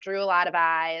drew a lot of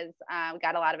eyes. We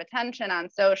got a lot of attention on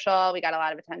social. We got a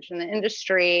lot of attention in the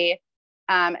industry.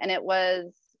 And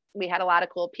we had a lot of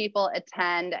cool people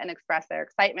attend and express their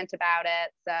excitement about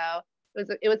it. So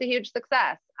it was a huge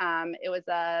success. It was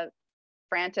a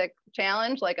frantic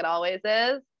challenge, like it always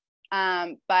is.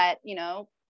 But, you know,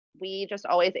 we just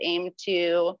always aim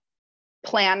to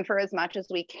plan for as much as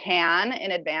we can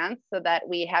in advance so that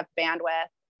we have bandwidth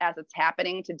as it's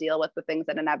happening to deal with the things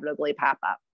that inevitably pop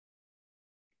up.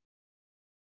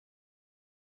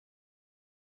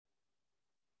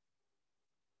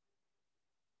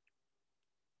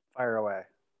 Fire away.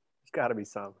 There's got to be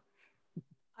some.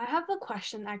 I have a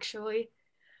question actually,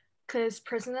 because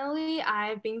personally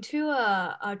I've been to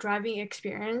a driving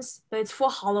experience, but it's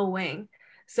for Halloween.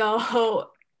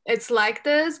 So it's like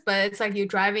this, but it's like you're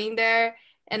driving there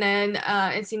and then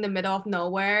it's in the middle of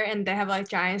nowhere and they have like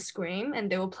giant screen and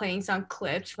they were playing some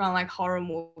clips from like horror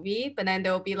movie, but then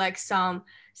there will be like some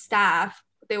staff,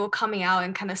 they were coming out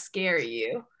and kind of scare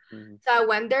you. Mm-hmm. So I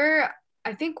wonder,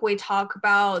 I think you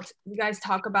guys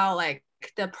talk about like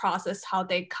the process, how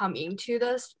they come into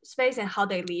the space and how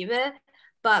they leave it.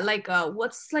 But like,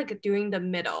 what's like during the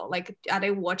middle? Like, are they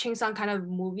watching some kind of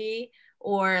movie,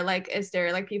 or like, is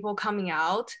there like people coming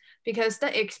out? Because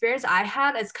the experience I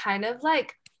had is kind of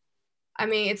like, I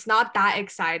mean, it's not that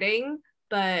exciting,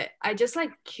 but I just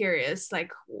like curious,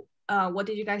 like, what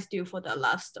did you guys do for the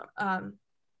last,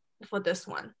 for this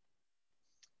one?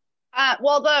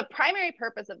 Well, the primary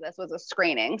purpose of this was a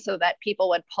screening so that people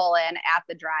would pull in at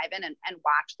the drive-in and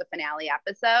watch the finale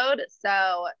episode.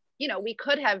 So, you know, we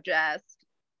could have just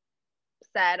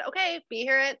said, okay, be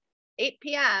here at 8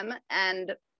 p.m.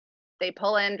 and they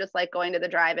pull in just like going to the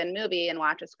drive-in movie and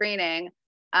watch a screening.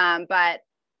 But,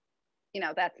 you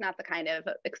know, that's not the kind of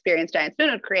experience Giant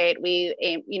Spoon would create. We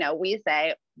aim, you know, we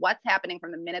say what's happening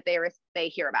from the minute they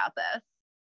hear about this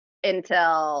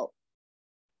until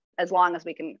as long as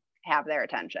we can have their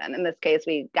attention. In this case,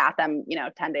 we got them, you know,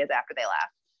 10 days after they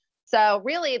left. So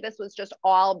really, this was just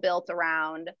all built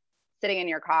around sitting in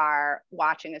your car,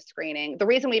 watching a screening. The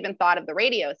reason we even thought of the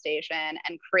radio station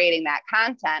and creating that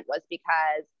content was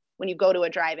because when you go to a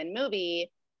drive-in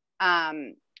movie,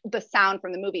 the sound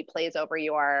from the movie plays over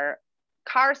your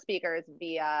car speakers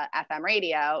via FM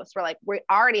radio. So we're like, we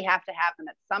already have to have them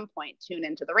at some point tune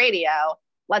into the radio.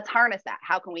 Let's harness that.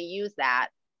 How can we use that?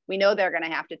 We know they're going to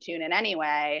have to tune in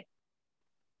anyway.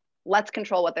 Let's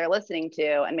control what they're listening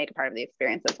to and make it part of the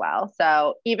experience as well.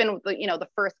 So even the, you know, the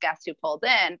first guest who pulled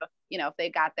in, you know, if they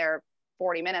got there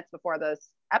 40 minutes before those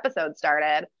episodes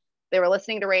started, they were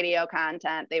listening to radio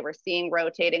content. They were seeing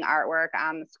rotating artwork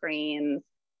on the screens.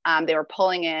 They were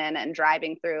pulling in and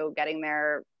driving through, getting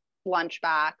their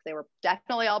lunchbox. They were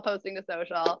definitely all posting to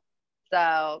social.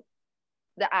 So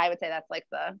I would say that's like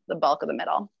the bulk of the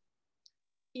middle.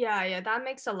 Yeah, that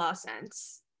makes a lot of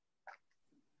sense.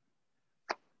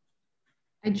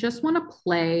 I just want to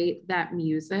play that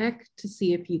music to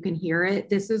see if you can hear it.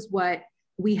 This is what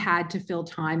we had to fill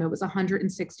time. It was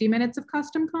 160 minutes of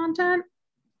custom content.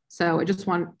 So I just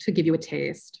want to give you a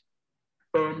taste.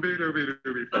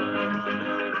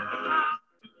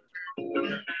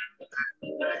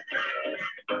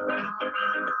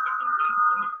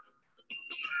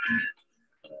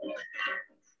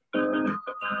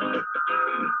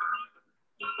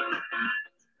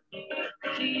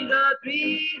 She's a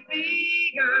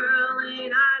 3-3 girl,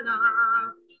 and I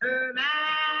love her man.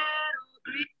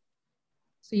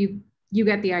 So you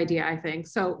get the idea, I think.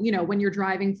 So, you know, when you're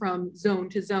driving from zone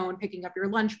to zone, picking up your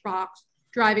lunchbox,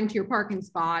 driving to your parking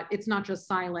spot, it's not just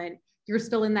silent. You're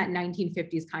still in that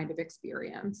 1950s kind of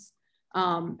experience.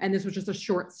 And this was just a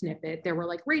short snippet. There were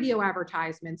like radio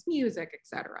advertisements, music,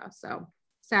 etc. So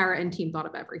Sarah and team thought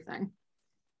of everything.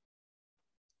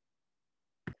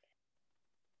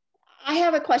 I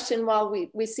have a question while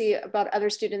we see about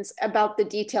other students about the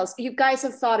details. You guys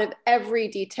have thought of every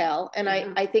detail. And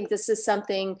I think this is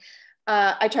something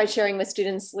I try sharing with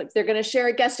students. If they're going to share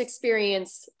a guest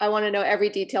experience, I want to know every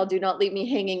detail. Do not leave me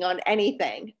hanging on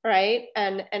anything, right?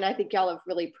 And I think y'all have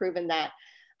really proven that.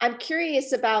 I'm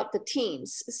curious about the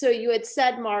teams. So you had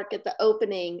said, Marc, at the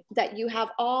opening that you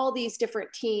have all these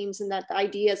different teams and that the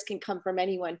ideas can come from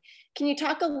anyone. Can you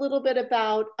talk a little bit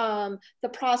about the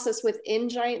process within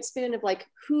Giant Spoon of like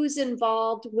who's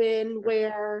involved, when,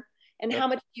 where, and how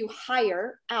much you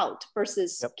hire out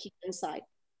versus keep inside?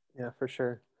 Yeah, for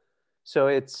sure. So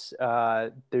it's,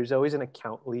 there's always an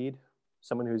account lead,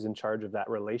 someone who's in charge of that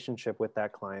relationship with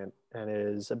that client. And it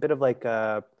is a bit of like,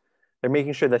 they're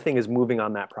making sure the thing is moving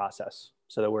on that process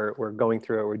so that we're going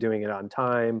through it, we're doing it on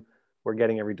time, we're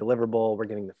getting every deliverable, we're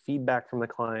getting the feedback from the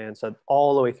client. So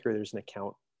all the way through, there's an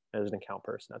account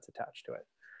person that's attached to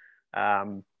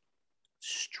it.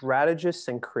 Strategists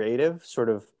and creative sort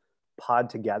of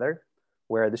pod together,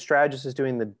 where the strategist is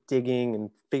doing the digging and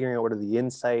figuring out what are the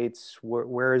insights,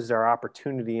 where is our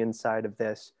opportunity inside of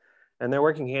this. And they're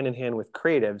working hand in hand with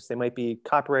creatives. They might be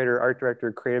copywriter, art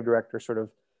director, creative director, sort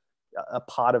of a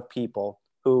pod of people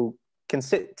who can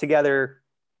sit together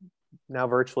now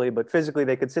virtually, but physically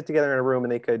they could sit together in a room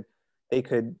and they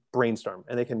could brainstorm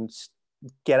and they can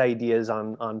get ideas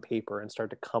on paper and start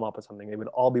to come up with something. They would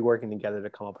all be working together to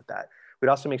come up with that. We'd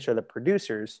also make sure that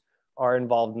producers are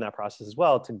involved in that process as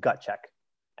well to gut check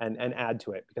and add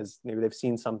to it, because maybe they've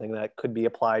seen something that could be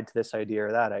applied to this idea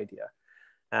or that idea.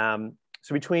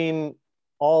 So between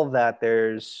all of that,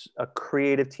 there's a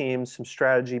creative team, some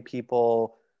strategy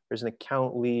people, there's an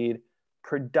account lead.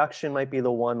 Production might be the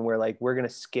one where like we're going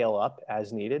to scale up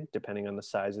as needed, depending on the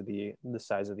size of the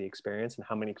experience and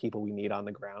how many people we need on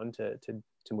the ground to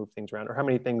move things around, or how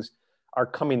many things are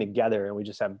coming together and we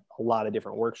just have a lot of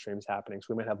different work streams happening. So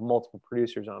we might have multiple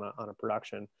producers on a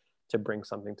production to bring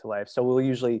something to life. So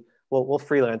we'll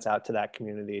freelance out to that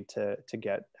community to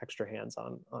get extra hands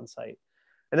on site.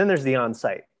 And then there's the on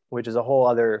site, which is a whole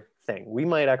other thing. We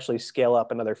might actually scale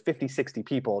up another 50, 60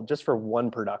 people just for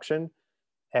one production.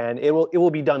 And it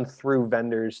will be done through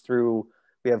vendors,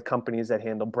 we have companies that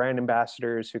handle brand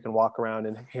ambassadors who can walk around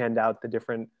and hand out the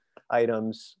different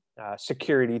items,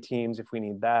 security teams if we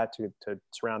need that to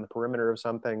surround the perimeter of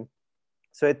something.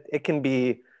 So it can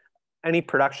be, any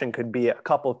production could be a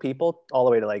couple of people all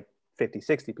the way to like 50,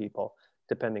 60 people,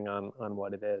 depending on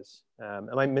what it is. Am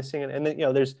I missing it? And then, you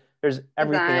know, there's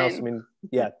everything else. I mean,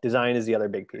 yeah, design is the other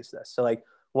big piece of this. So like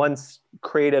once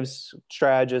creatives,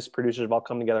 strategists, producers have all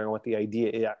come together on what the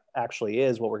idea actually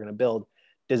is, what we're going to build,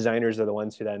 designers are the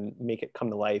ones who then make it come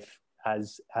to life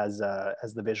as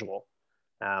the visual.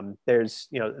 There's,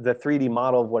 you know, the 3D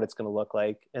model of what it's going to look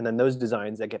like, and then those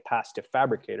designs that get passed to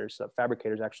fabricators, so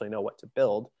fabricators actually know what to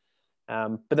build.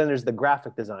 But then there's the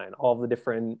graphic design, all the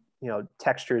different, you know,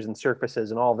 textures and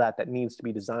surfaces and all of that needs to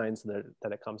be designed so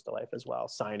that it comes to life as well.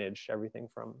 Signage, everything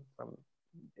from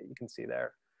you can see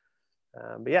there.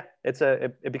 But yeah,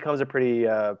 it becomes a pretty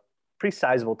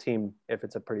sizable team if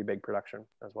it's a pretty big production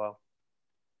as well.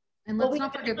 And let's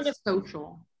not forget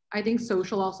social. I think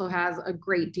social also has a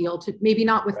great deal to, maybe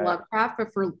not with Lovecraft,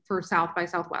 but for South by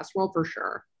Southwest World for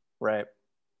sure. Right.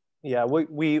 Yeah,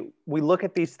 we look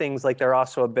at these things like they're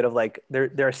also a bit of like,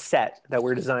 they're a set that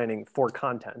we're designing for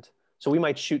content. So we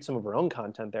might shoot some of our own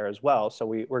content there as well. So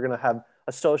we're going to have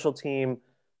a social team,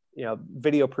 you know,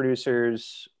 video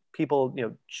producers, people, you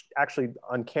know, actually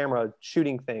on camera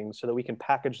shooting things so that we can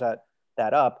package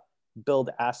that up, build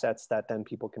assets that then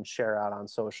people can share out on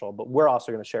social. But we're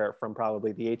also going to share it from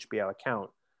probably the HBO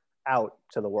account out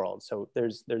to the world. So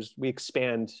we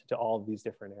expand to all of these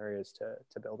different areas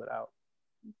to build it out.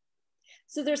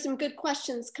 So there's some good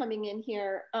questions coming in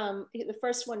here. The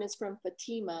first one is from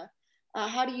Fatima.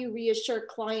 How do you reassure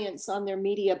clients on their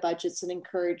media budgets and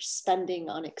encourage spending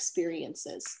on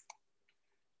experiences?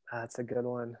 That's a good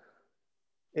one.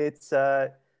 It's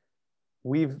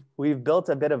we've built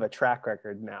a bit of a track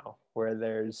record now where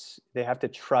they have to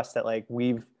trust that like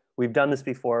we've done this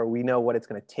before. We know what it's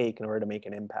going to take in order to make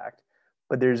an impact,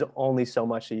 but there's only so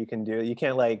much that you can do. You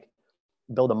can't like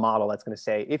build a model that's going to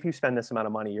say, if you spend this amount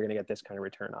of money, you're going to get this kind of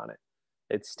return on it.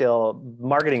 it's still,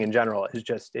 marketing in general is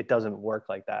just, it doesn't work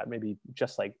like that. Maybe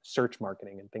just like search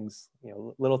marketing and things,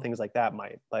 little things like that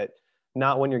might, but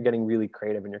not when you're getting really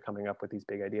creative and you're coming up with these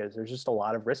big ideas. There's just a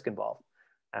lot of risk involved.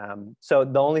 So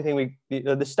the only thing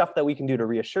the stuff that we can do to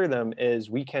reassure them is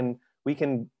we can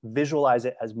visualize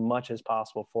it as much as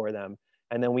possible for them.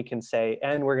 And then we can say,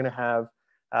 and we're going to have,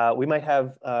 we might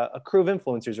have a crew of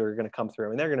influencers who are going to come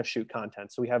through and they're going to shoot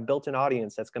content. So we have built-in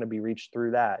audience that's going to be reached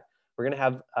through that. We're going to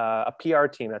have a PR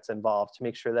team that's involved to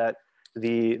make sure that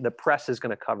the press is going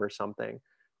to cover something.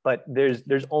 But there's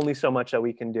only so much that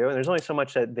we can do, and there's only so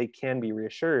much that they can be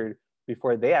reassured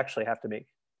before they actually have to make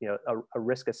a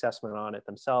risk assessment on it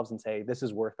themselves and say, this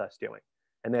is worth us doing.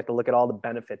 And they have to look at all the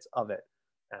benefits of it.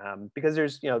 Because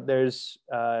there's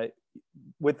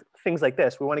with things like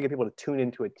this, we want to get people to tune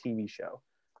into a TV show.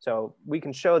 So we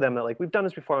can show them that, like, we've done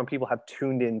this before when people have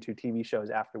tuned into TV shows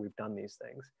after we've done these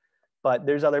things. But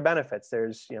there's other benefits.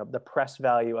 There's the press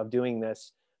value of doing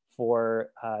this for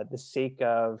the sake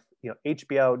of,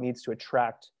 HBO needs to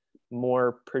attract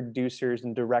more producers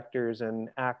and directors and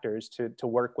actors to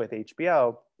work with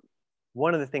HBO.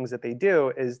 One of the things that they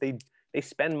do is they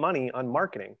spend money on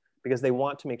marketing because they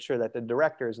want to make sure that the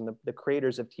directors and the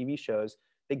creators of TV shows,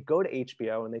 they go to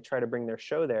HBO and they try to bring their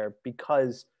show there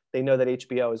because they know that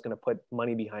HBO is going to put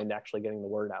money behind actually getting the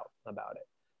word out about it.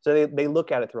 So they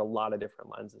look at it through a lot of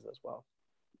different lenses as well.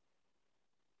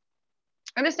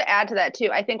 And just to add to that too,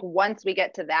 I think once we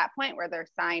get to that point where they're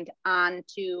signed on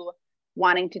to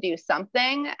wanting to do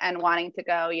something and wanting to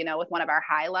go, with one of our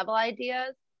high level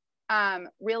ideas,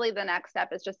 really the next step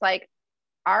is just like,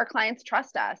 our clients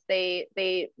trust us.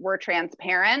 We're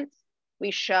transparent.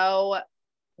 We show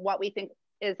what we think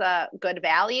is a good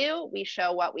value. We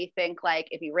show what we think, like,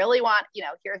 if you really want,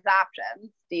 here's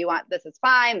options. Do you want, this is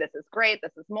fine, this is great,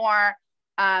 this is more.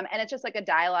 And it's just like a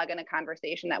dialogue and a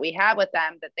conversation that we have with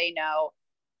them, that they know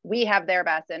we have their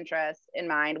best interests in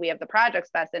mind. We have the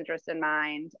project's best interest in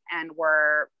mind, and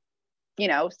we're,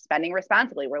 spending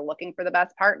responsibly. We're looking for the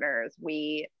best partners.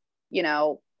 We,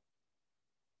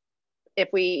 if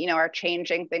we, are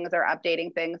changing things or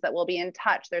updating things, that we'll be in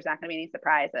touch. There's not going to be any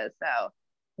surprises. So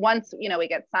once, we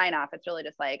get sign off, it's really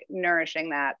just like nourishing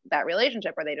that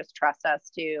relationship where they just trust us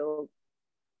to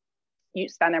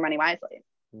spend their money wisely.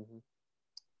 Mm-hmm.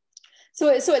 So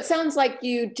it sounds like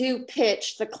you do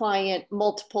pitch the client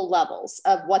multiple levels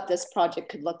of what this project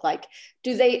could look like.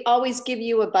 Do they always give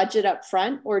you a budget up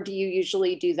front, or do you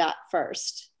usually do that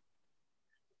first?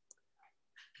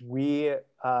 We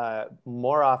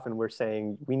more often we're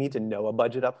saying we need to know a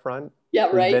budget up front. Yeah,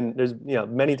 right. There's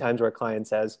many times where a client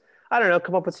says, I don't know,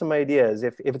 come up with some ideas.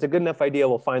 If it's a good enough idea,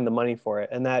 we'll find the money for it.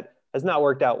 And that has not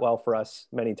worked out well for us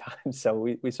many times.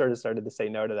 So we sort of started to say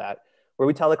no to that, where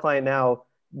we tell the client now,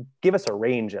 give us a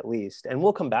range at least, and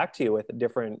we'll come back to you with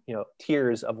different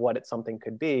tiers of what something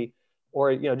could be,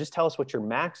 or just tell us what your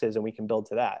max is and we can build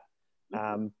to that.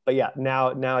 But yeah,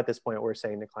 now at this point we're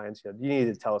saying to clients, you need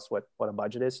to tell us what a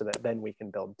budget is so that then we can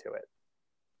build to it.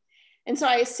 And so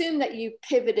I assume that you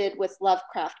pivoted with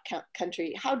Lovecraft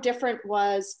Country. How different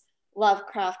was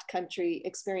Lovecraft Country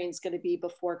experience going to be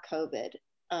before COVID?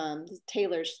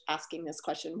 Taylor's asking this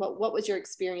question. What was your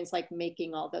experience like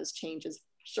making all those changes?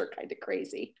 Sure, kind of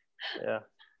crazy. Yeah.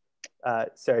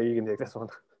 Sarah, you can take this one.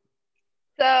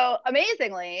 So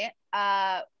amazingly,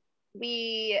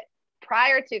 we,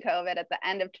 prior to COVID at the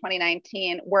end of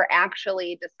 2019, we're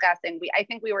actually discussing, I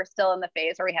think we were still in the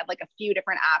phase where we had like a few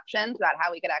different options about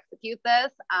how we could execute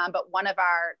this. But one of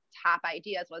our top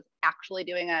ideas was actually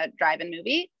doing a drive-in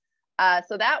movie.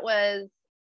 So that was,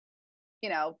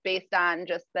 based on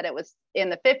just that it was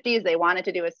in the 50s, they wanted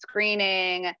to do a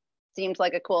screening, seemed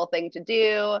like a cool thing to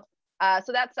do.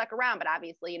 So that stuck around, but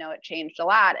obviously, it changed a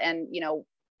lot. And,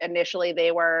 initially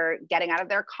they were getting out of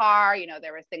their car,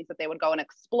 there was things that they would go and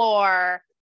explore.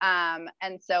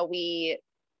 And so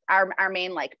our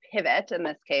main like pivot in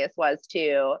this case was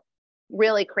to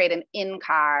really create an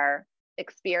in-car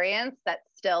experience that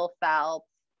still felt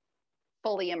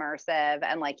fully immersive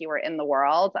and like you were in the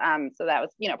world. So that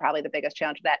was, probably the biggest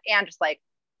challenge of that. And just like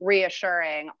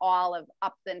reassuring all of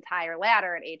up the entire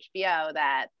ladder at HBO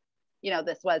that,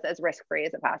 this was as risk-free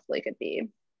as it possibly could be.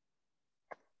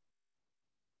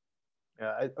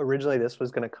 Yeah, originally this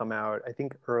was going to come out, I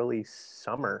think, early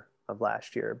summer of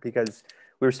last year, because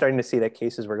we were starting to see that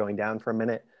cases were going down for a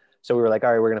minute. So we were like,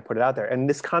 all right, we're going to put it out there. And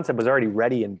this concept was already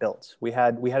ready and built. We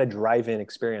had a drive-in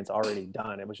experience already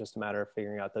done. It was just a matter of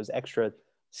figuring out those extra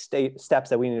steps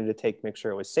that we needed to take to make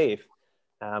sure it was safe.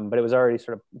 But it was already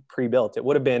sort of pre-built. It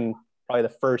would have been probably the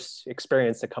first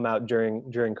experience to come out during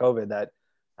COVID that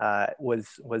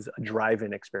was a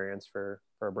drive-in experience for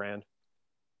a brand.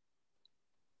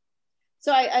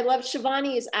 So I love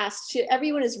Shivani is asked to,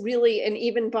 everyone is really, and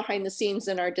even behind the scenes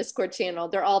in our Discord channel,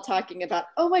 they're all talking about,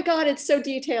 oh my God, it's so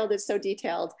detailed, it's so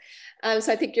detailed.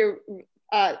 So I think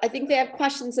I think they have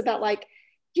questions about like,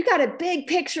 you got a big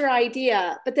picture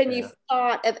idea, but then you've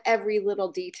thought of every little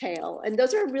detail. And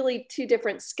those are really two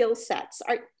different skill sets.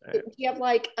 Do you have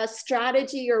like a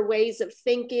strategy or ways of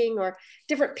thinking or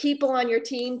different people on your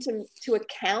team to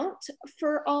account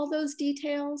for all those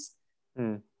details?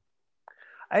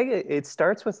 It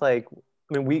starts with like,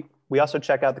 I mean, we also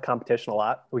check out the competition a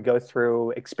lot. We go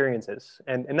through experiences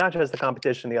and not just the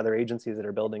competition, the other agencies that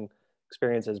are building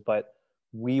experiences, but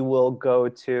we will go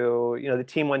to, the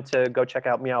team went to go check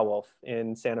out Meow Wolf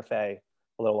in Santa Fe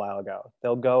a little while ago.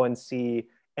 They'll go and see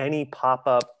any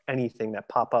pop-up, anything that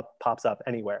pops up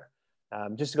anywhere,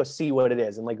 just to go see what it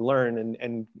is and like learn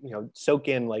and soak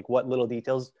in like what little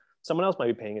details someone else might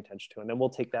be paying attention to, and then we'll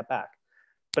take that back.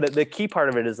 But the key part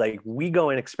of it is like we go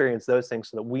and experience those things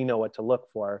so that we know what to look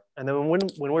for. And then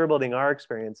when we're building our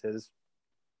experiences,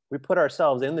 we put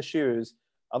ourselves in the shoes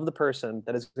of the person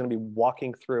that is going to be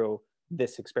walking through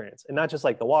this experience. And not just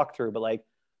like the walkthrough, but like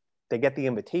they get the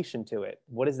invitation to it.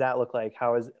 What does that look like?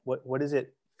 What does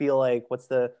it feel like?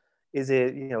 Does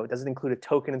it include a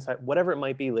token inside? Whatever it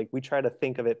might be, like we try to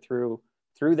think of it through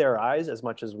their eyes as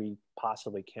much as we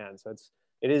possibly can. So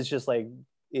it is just like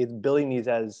it's building these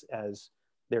as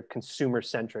their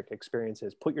consumer-centric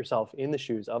experiences. Put yourself in the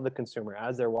shoes of the consumer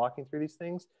as they're walking through these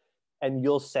things, and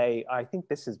you'll say, I think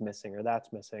this is missing or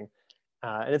that's missing.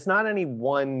 And it's not any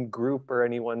one group or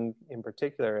anyone in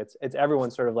particular. It's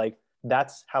everyone sort of like,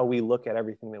 that's how we look at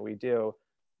everything that we do.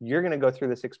 You're gonna go through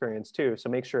this experience too, so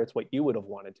make sure it's what you would have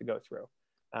wanted to go through.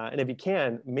 And if you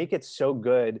can, make it so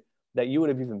good that you would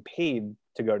have even paid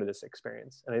to go to this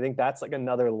experience. And I think that's like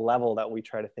another level that we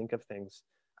try to think of things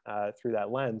through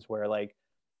that lens, where like,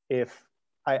 if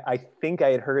I think I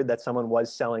had heard that someone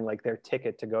was selling like their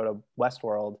ticket to go to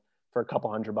Westworld for a couple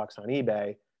 $100 on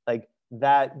eBay, like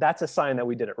that's a sign that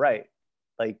we did it right.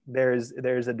 Like there's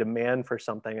a demand for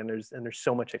something, and there's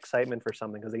so much excitement for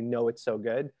something because they know it's so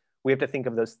good. We have to think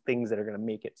of those things that are going to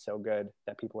make it so good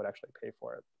that people would actually pay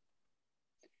for it.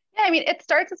 Yeah, I mean, it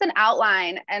starts as an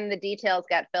outline and the details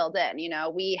get filled in.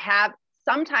 We have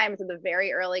sometimes in the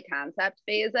very early concept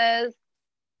phases,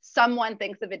 someone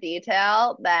thinks of a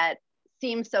detail that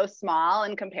seems so small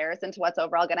in comparison to what's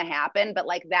overall going to happen, but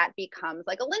like that becomes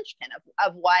like a linchpin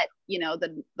of what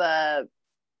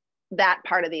that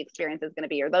part of the experience is going to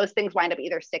be, or those things wind up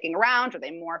either sticking around or they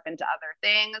morph into other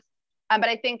things. But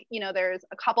I think there's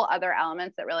a couple other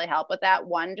elements that really help with that.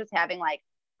 One, just having like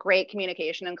great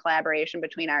communication and collaboration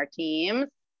between our teams,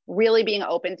 really being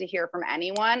open to hear from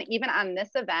anyone. Even on this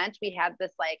event, we had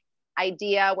this like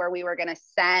idea where we were going to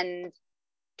send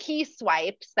key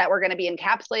swipes that were going to be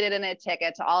encapsulated in a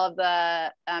ticket to all of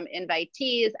the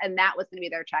invitees, and that was going to be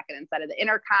their check-in inside of the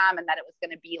intercom, and that it was going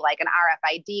to be like an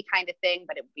RFID kind of thing,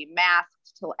 but it would be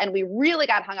masked. And we really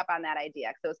got hung up on that idea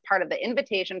because it was part of the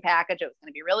invitation package. It was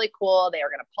going to be really cool. They were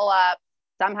going to pull up,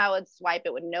 somehow it'd swipe,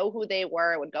 it would know who they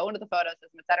were, it would go into the photo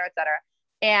system, et cetera, et cetera.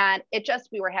 And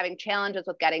we were having challenges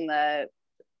with getting the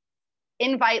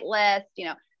invite list,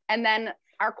 and then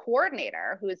our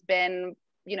coordinator, who's been,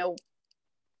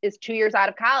 is 2 years out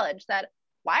of college, said,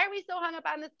 why are we so hung up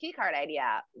on this key card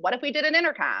idea? What if we did an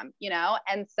intercom,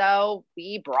 And so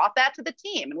we brought that to the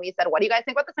team and we said, what do you guys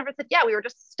think about this? And everyone said, yeah, we were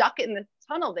just stuck in this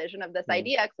tunnel vision of this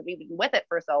idea because we've been with it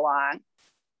for so long.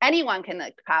 Anyone can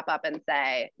like pop up and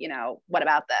say, what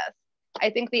about this? I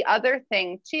think the other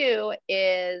thing too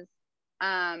is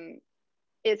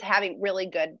having really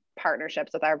good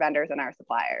partnerships with our vendors and our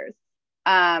suppliers.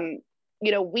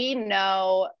 We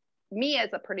know, me as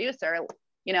a producer,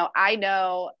 I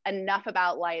know enough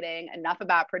about lighting, enough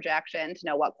about projection to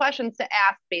know what questions to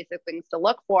ask, basic things to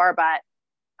look for, but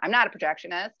I'm not a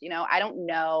projectionist. I don't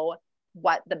know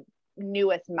what the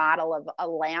newest model of a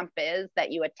lamp is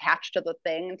that you attach to the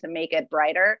thing to make it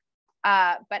brighter.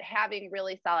 But having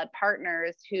really solid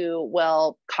partners who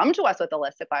will come to us with a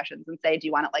list of questions and say, do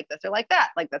you want it like this or like that,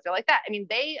 like this or like that? I mean,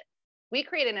 we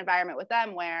create an environment with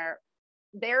them where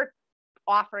they're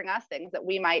offering us things that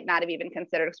we might not have even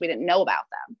considered because we didn't know about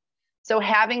them. So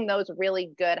having those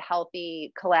really good,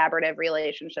 healthy, collaborative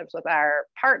relationships with our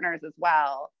partners as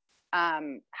well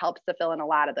helps to fill in a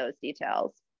lot of those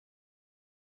details.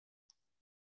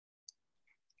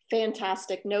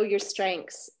 Fantastic. Know your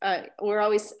strengths. I'm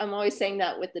always saying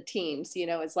that with the teams,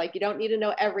 it's like, you don't need to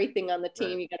know everything on the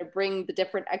team. You got to bring the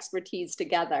different expertise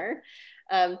together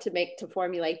to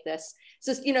formulate this.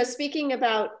 So, speaking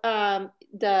about and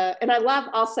I love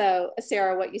also,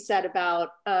 Sarah, what you said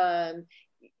about,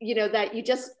 you know, that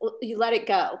you let it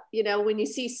go. You know, when you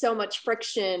see so much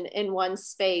friction in one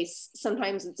space,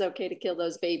 sometimes it's okay to kill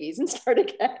those babies and start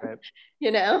again. Right.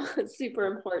 You know, it's super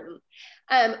important.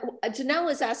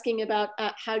 Janelle is asking about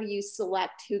how do you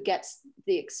select who gets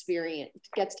to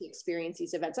experience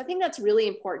these events. I think that's really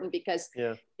important because,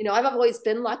 you know, I've always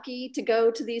been lucky to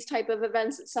go to these type of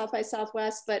events at South by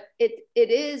Southwest, but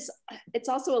it's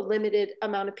also a limited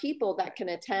amount of people that can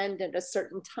attend at a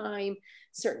certain time,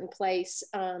 certain place.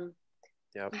 How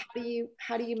do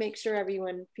you make sure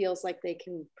everyone feels like they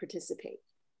can participate?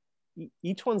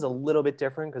 Each one's a little bit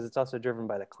different because it's also driven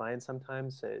by the client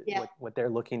sometimes, what they're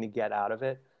looking to get out of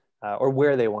it, or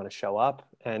where they want to show up,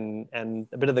 and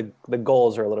a bit of the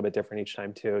goals are a little bit different each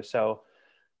time too. So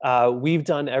we've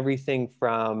done everything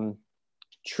from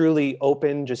truly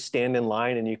open, just stand in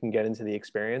line and you can get into the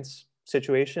experience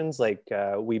situations, like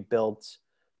we built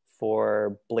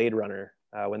for Blade Runner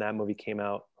when that movie came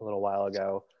out a little while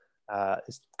ago.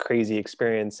 This crazy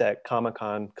experience at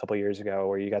Comic-Con a couple years ago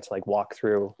where you got to like walk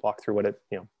through what it,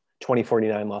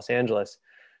 2049 Los Angeles.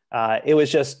 It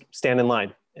was just stand in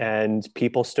line, and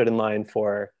people stood in line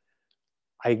for,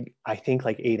 I think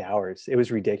like 8 hours. It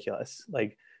was ridiculous.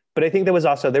 But I think there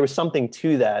was something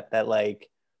to that like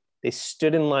they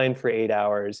stood in line for 8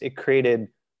 hours. It created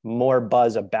more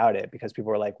buzz about it because people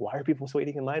were like, why are people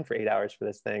waiting in line for 8 hours for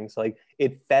this thing? So like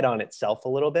it fed on itself a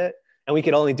little bit. And we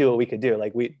could only do what we could do.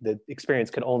 Like the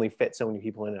experience could only fit so many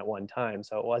people in at one time.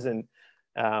 So it wasn't,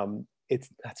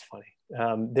 that's funny.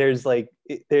 There's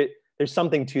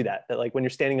something to that like when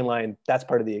you're standing in line, that's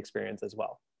part of the experience as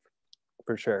well,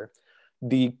 for sure.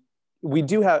 We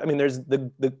do have, there's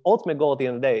the ultimate goal at the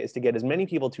end of the day is to get as many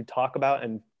people to talk about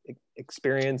and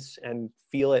experience and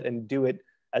feel it and do it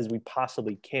as we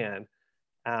possibly can.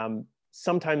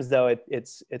 Sometimes though,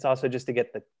 it's also just to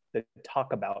get the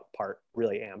talk about part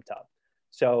really amped up.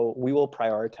 So we will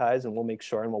prioritize and we'll make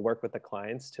sure, and we'll work with the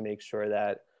clients to make sure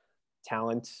that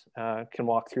talent can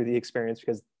walk through the experience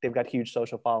because they've got huge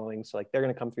social followings. So like they're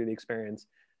going to come through the experience.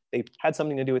 They've had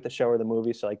something to do with the show or the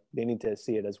movie. So like they need to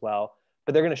see it as well,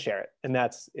 but they're going to share it. And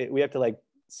that's it. We have to like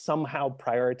somehow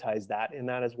prioritize that in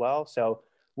that as well. So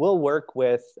we'll work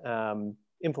with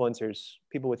influencers,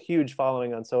 people with huge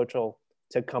following on social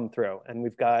to come through. And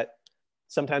we've got,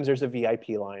 sometimes there's a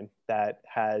VIP line that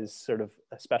has sort of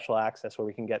a special access where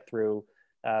we can get through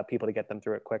people to get them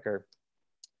through it quicker.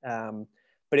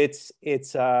 But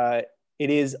it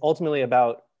is ultimately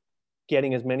about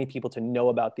getting as many people to know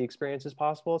about the experience as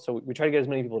possible. So we try to get as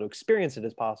many people to experience it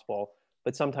as possible,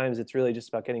 but sometimes it's really just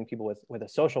about getting people with a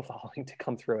social following to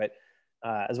come through it,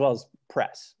 as well as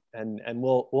press. And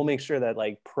we'll make sure that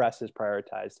like press is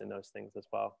prioritized in those things as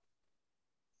well.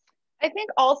 I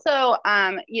think also,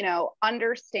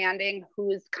 understanding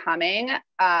who's coming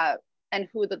and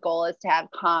who the goal is to have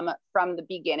come from the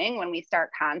beginning when we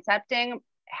start concepting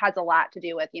has a lot to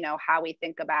do with, how we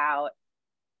think about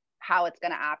how it's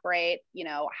going to operate.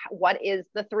 What is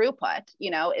the throughput?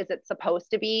 Is it supposed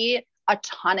to be a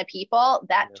ton of people?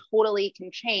 That totally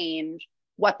can change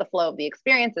what the flow of the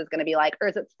experience is going to be like. Or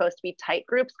is it supposed to be tight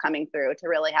groups coming through to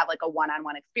really have like a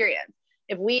one-on-one experience?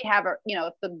 If we have,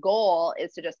 if the goal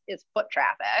is foot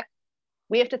traffic,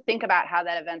 we have to think about how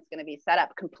that event's going to be set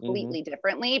up completely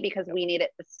differently because we need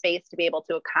the space to be able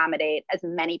to accommodate as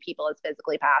many people as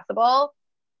physically possible.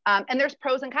 And there's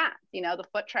pros and cons. The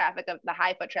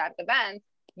high foot traffic events,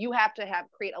 you have to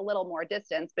create a little more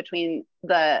distance between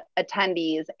the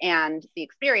attendees and the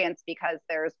experience because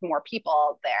there's more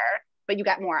people there, but you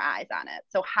got more eyes on it.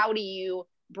 So how do you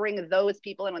bring those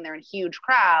people in when they're in huge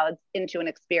crowds into an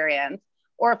experience?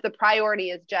 Or if the priority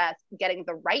is just getting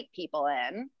the right people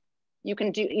in, you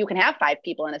can have 5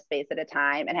 people in a space at a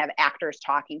time and have actors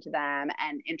talking to them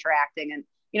and interacting. And,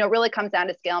 it really comes down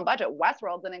to scale and budget.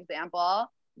 Westworld's an example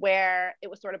where it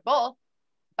was sort of both,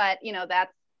 but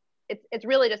it's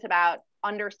really just about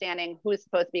understanding who's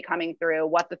supposed to be coming through,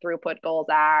 what the throughput goals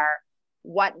are,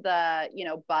 what the,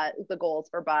 the goals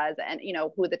for buzz and,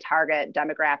 who the target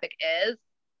demographic is.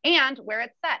 And where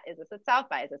it's set. Is this at South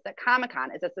by? Is this at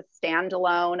Comic-Con? Is this a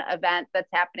standalone event that's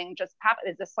happening just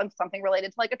is this something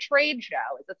related to like a trade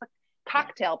show? Is this a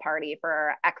cocktail party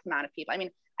for X amount of people?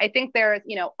 I think there's,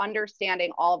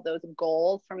 understanding all of those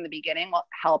goals from the beginning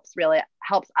helps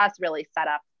us really set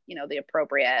up, the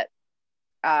appropriate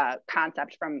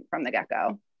concept from the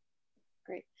get-go.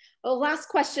 Great. Well, last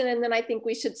question, and then I think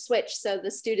we should switch so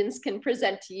the students can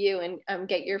present to you and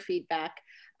get your feedback.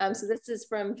 So this is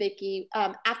from Vicky.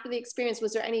 After the experience,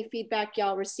 was there any feedback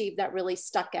y'all received that really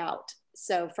stuck out?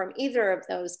 So from either of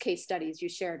those case studies you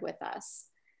shared with us,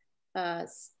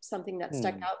 something that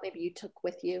stuck out, maybe you took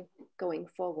with you going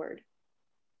forward.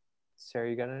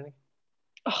 Sarah, you got any?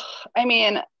 I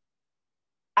mean,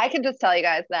 I can just tell you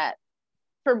guys that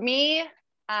for me,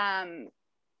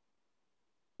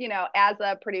 you know, as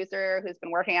a producer who's been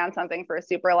working on something for a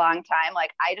super long time, like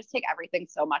I just take everything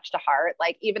so much to heart.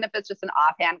 Like, even if it's just an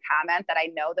offhand comment that I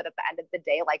know that at the end of the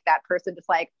day, like that person just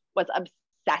like was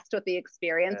obsessed with the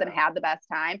experience and had the best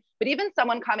time. But even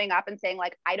someone coming up and saying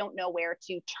like, I don't know where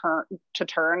to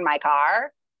turn my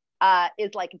car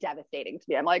is like devastating to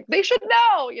me. I'm like, they should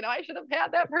know, you know, I should have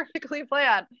had that perfectly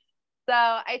planned. So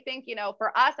I think, you know,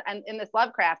 for us, and in this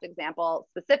Lovecraft example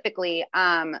specifically,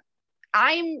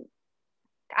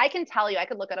 I can tell you, I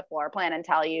could look at a floor plan and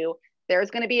tell you there's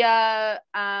going to be a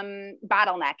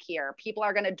bottleneck here. People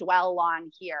are going to dwell long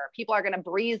here. People are going to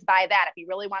breeze by that. If you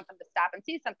really want them to stop and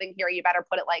see something here, you better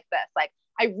put it like this. Like,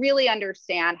 I really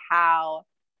understand how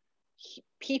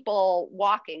people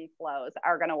walking flows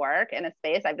are going to work in a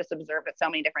space. I've just observed it so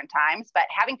many different times, but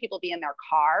having people be in their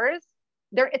cars,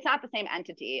 it's not the same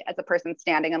entity as a person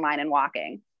standing in line and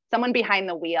walking. Someone behind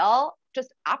the wheel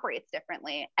just operates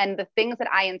differently. And the things that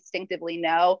I instinctively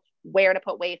know, where to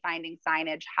put wayfinding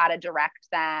signage, how to direct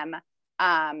them,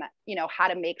 you know, how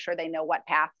to make sure they know what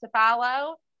path to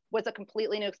follow, was a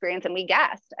completely new experience, and we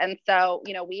guessed. And so,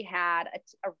 you know, we had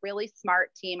a really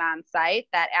smart team on site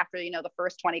that after, you know, the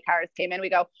first 20 cars came in, we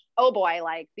go, oh boy,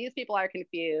 like these people are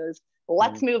confused.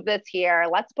 Let's move this here.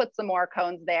 Let's put some more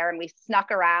cones there. And we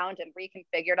snuck around and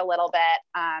reconfigured a little bit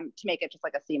to make it just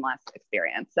like a seamless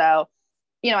experience. So,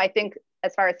 you know, I think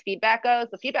as far as feedback goes,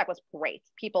 the feedback was great.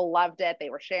 People loved it. They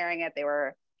were sharing it. They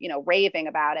were, you know, raving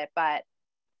about it. But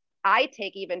I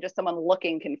take even just someone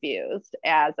looking confused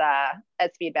as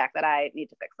feedback that I need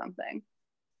to fix something.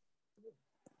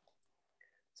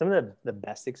 Some of the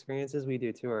best experiences we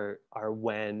do too are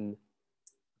when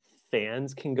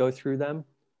fans can go through them.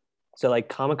 So like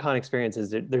Comic-Con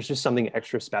experiences, there's just something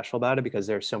extra special about it because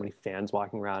there's so many fans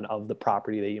walking around of the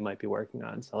property that you might be working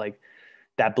on. So like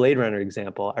that Blade Runner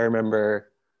example, I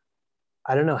remember,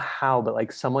 I don't know how, but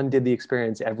like someone did the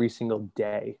experience every single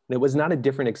day. And it was not a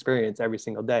different experience every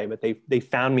single day, but they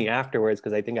found me afterwards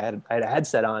because I think I had a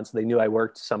headset on, so they knew I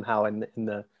worked somehow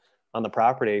on the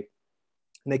property.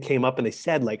 And they came up and they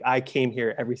said like, I came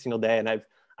here every single day, and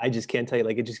I just can't tell you,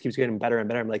 like it just keeps getting better and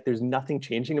better. I'm like, there's nothing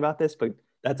changing about this, but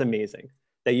that's amazing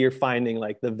that you're finding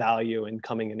like the value in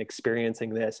coming and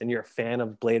experiencing this, and you're a fan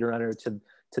of Blade Runner to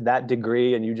that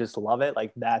degree, and you just love it.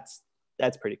 Like that's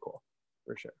pretty cool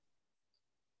for sure.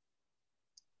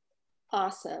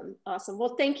 Awesome.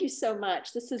 Well, thank you so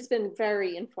much. This has been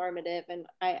very informative, and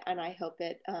I hope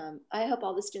I hope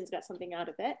all the students got something out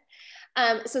of it.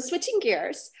 So switching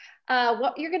gears,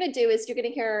 what you're going to do is you're going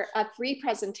to hear 3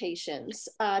 presentations.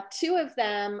 2 of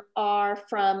them are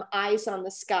from Eyes on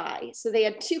the Sky. So they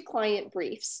had 2 client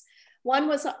briefs. One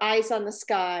was Eyes on the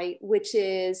Sky, which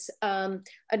is a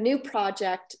new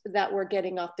project that we're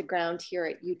getting off the ground here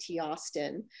at UT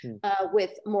Austin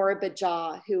with Maura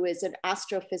Bajah, who is an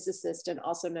astrophysicist and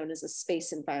also known as a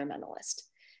space environmentalist.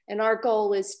 And our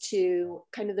goal is to,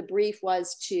 the brief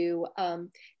was to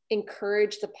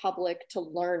encourage the public to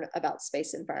learn about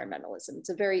space environmentalism. It's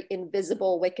a very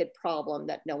invisible, wicked problem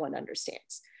that no one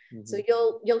understands. So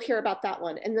you'll hear about that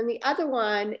one. And then the other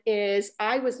one is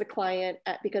I was the client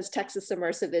because Texas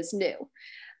Immersive is new.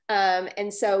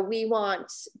 And so we wanted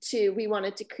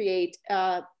to create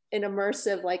an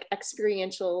immersive, like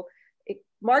experiential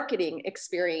marketing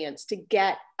experience to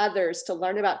get others to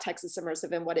learn about Texas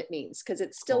Immersive and what it means, because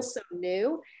it's still so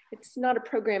new. It's not a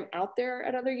program out there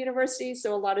at other universities.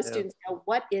 So a lot of students go,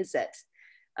 what is it?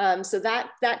 So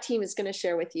that team is going to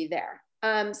share with you there.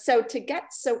 So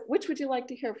which would you like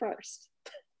to hear first?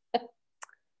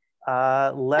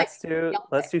 Let's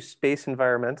do space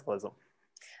environmentalism.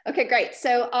 Okay, great.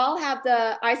 So I'll have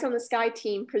the Eyes on the Sky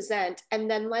team present, and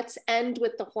then let's end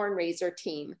with the Hornraiser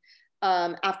team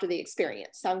after the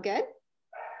experience. Sound good?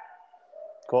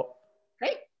 Cool.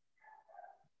 Great.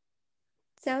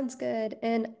 Sounds good.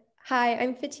 And hi,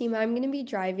 I'm Fatima. I'm going to be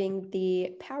driving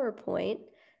the PowerPoint.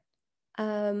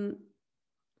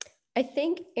 I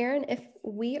think, Erin, if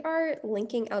we are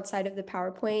linking outside of the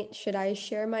PowerPoint, should I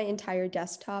share my entire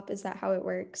desktop? Is that how it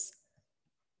works?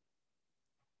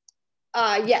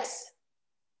 Yes.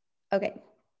 Okay.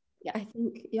 Yeah. I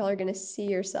think y'all are going to see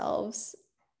yourselves.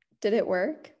 Did it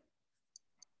work?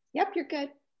 Yep, you're good.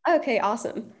 Okay,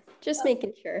 awesome. Just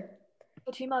making sure.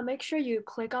 Fatima, make sure you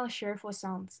click on share for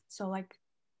sounds. So like.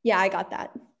 Yeah, I got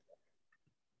that.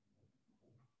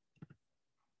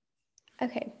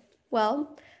 Okay,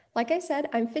 well, like I said,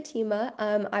 I'm Fatima.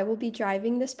 I will be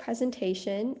driving this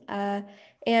presentation.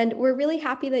 And we're really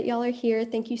happy that y'all are here.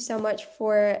 Thank you so much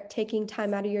for taking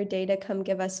time out of your day to come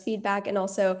give us feedback. And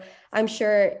also, I'm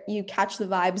sure you catch the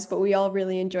vibes, but we all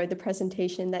really enjoyed the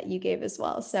presentation that you gave as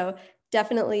well. So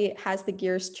definitely has the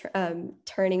gears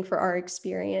turning for our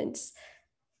experience.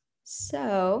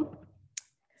 So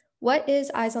what is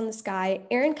Eyes on the Sky?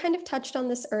 Aaron kind of touched on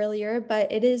this earlier,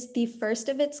 but it is the first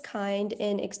of its kind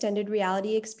in extended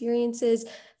reality experiences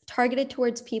targeted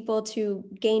towards people to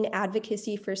gain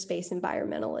advocacy for space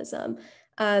environmentalism.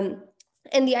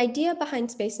 And the idea behind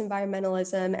space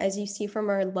environmentalism, as you see from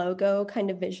our logo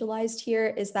kind of visualized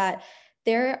here, is that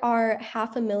there are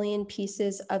 500,000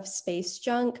 pieces of space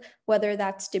junk, whether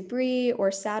that's debris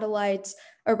or satellites,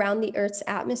 around the Earth's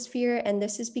atmosphere, and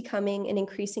this is becoming an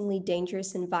increasingly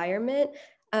dangerous environment.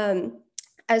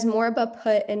 As Moraba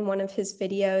put in one of his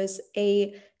videos,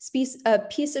 a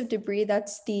piece of debris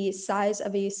that's the size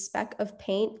of a speck of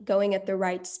paint going at the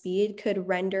right speed could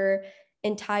render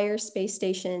entire space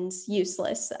stations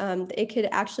useless. It could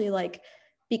actually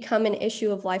become an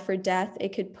issue of life or death.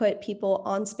 It could put people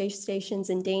on space stations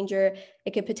in danger.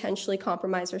 It could potentially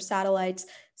compromise our satellites.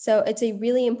 So it's a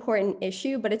really important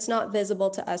issue, but it's not visible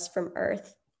to us from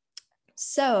Earth.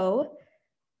 So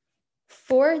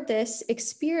for this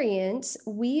experience,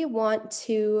 we want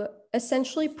to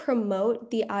essentially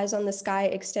promote the Eyes on the Sky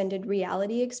extended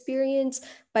reality experience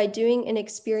by doing an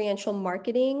experiential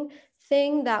marketing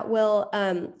thing that will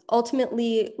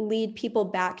ultimately lead people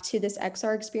back to this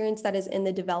XR experience that is in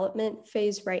the development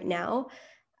phase right now.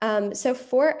 So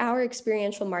for our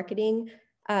experiential marketing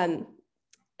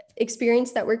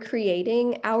experience that we're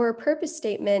creating, our purpose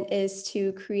statement is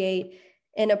to create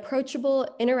an approachable,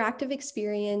 interactive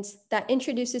experience that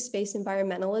introduces space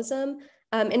environmentalism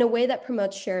in a way that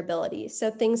promotes shareability.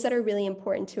 So things that are really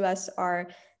important to us are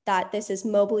that this is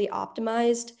mobily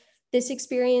optimized. This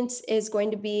experience is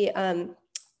going to be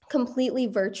completely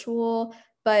virtual,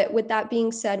 but with that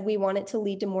being said, we want it to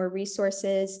lead to more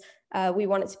resources. We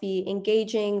want it to be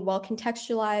engaging, well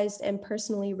contextualized, and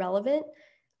personally relevant.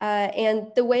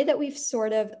 And the way that we've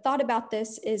sort of thought about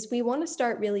this is we want to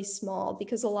start really small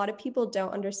because a lot of people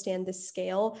don't understand the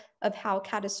scale of how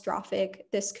catastrophic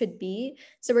this could be.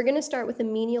 So we're going to start with a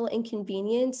menial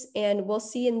inconvenience, and we'll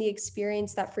see in the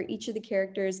experience that for each of the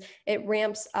characters, it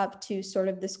ramps up to sort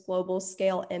of this global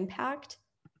scale impact.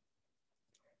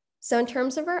 So in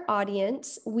terms of our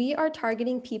audience, we are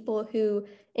targeting people who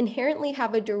inherently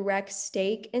have a direct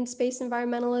stake in space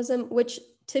environmentalism, which,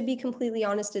 to be completely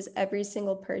honest, is every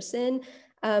single person.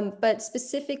 But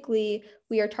specifically,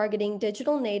 we are targeting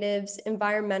digital natives,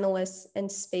 environmentalists, and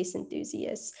space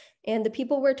enthusiasts. And the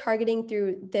people we're targeting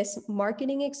through this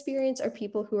marketing experience are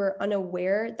people who are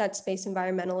unaware that space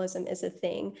environmentalism is a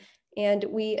thing. And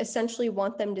we essentially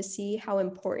want them to see how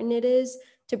important it is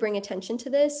to bring attention to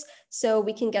this so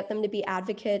we can get them to be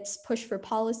advocates, push for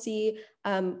policy,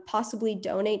 possibly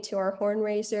donate to our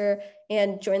Hornraiser,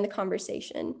 and join the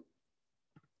conversation.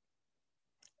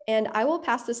 And I will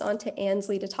pass this on to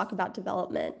Ansley to talk about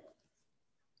development.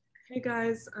 Hey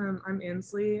guys, I'm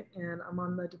Ansley and I'm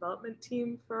on the development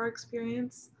team for our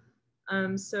experience.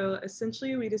 So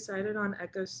essentially we decided on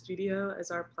Echo Studio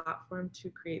as our platform to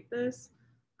create this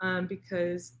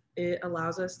because it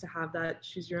allows us to have that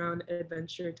choose your own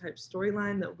adventure type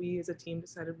storyline that we as a team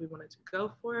decided we wanted to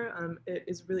go for. It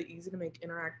is really easy to make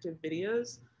interactive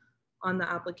videos on the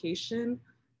application.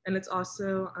 And it's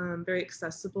also very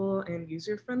accessible and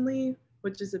user-friendly,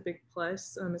 which is a big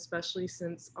plus, especially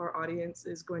since our audience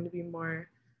is going to be more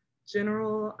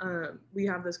general. We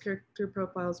have those character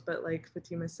profiles, but like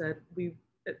Fatima said,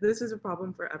 this is a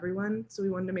problem for everyone. So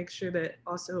we wanted to make sure that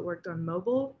also it worked on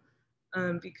mobile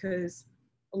because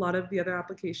a lot of the other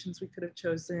applications we could have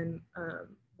chosen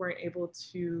weren't able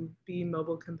to be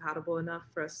mobile compatible enough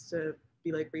for us to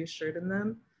be like reassured in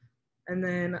them. And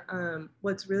then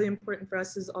what's really important for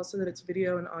us is also that it's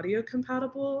video and audio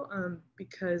compatible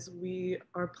because we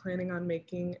are planning on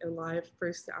making a live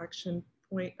first action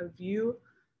point of view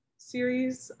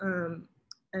series.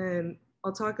 And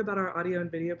I'll talk about our audio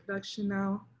and video production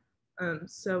now.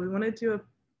 So we want to do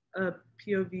a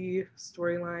POV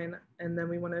storyline, and then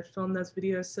we want to film those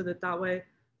videos so that way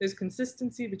there's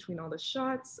consistency between all the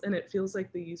shots and it feels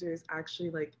like the user is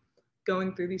actually like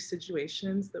going through these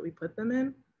situations that we put them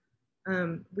in.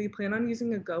 We plan on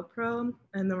using a GoPro,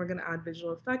 and then we're going to add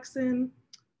visual effects in.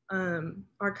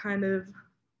 Our kind of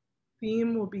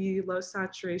theme will be low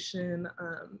saturation,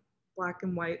 black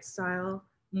and white style.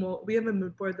 We have a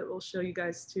mood board that we'll show you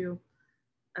guys too.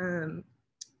 We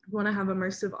want to have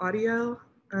immersive audio,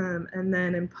 and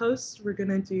then in post, we're going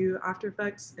to do After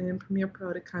Effects and Premiere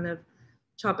Pro to kind of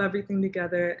chop everything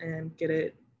together and get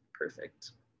it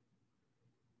perfect.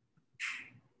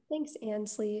 Thanks,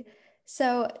 Ansley.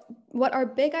 So what our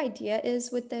big idea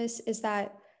is with this is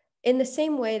that in the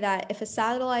same way that if a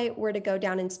satellite were to go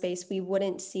down in space, we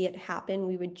wouldn't see it happen.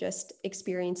 We would just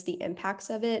experience the impacts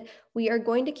of it. We are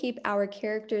going to keep our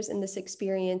characters in this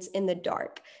experience in the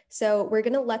dark. So we're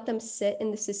going to let them sit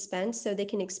in the suspense so they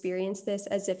can experience this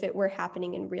as if it were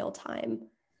happening in real time.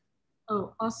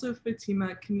 Oh, also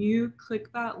Fatima, can you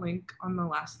click that link on the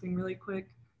last thing really quick?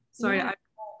 Sorry, Yeah.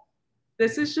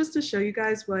 This is just to show you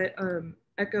guys what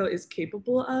Echo is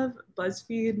capable of.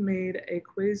 BuzzFeed made a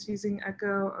quiz using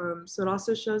Echo. So it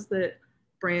also shows that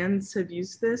brands have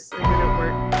used this and that it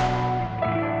worked.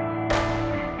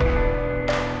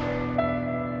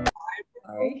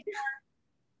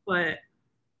 But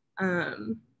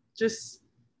just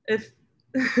if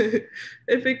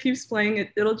if it keeps playing,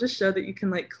 it'll just show that you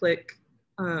can like click.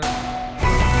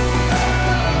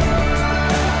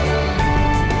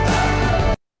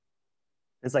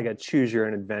 It's like a choose your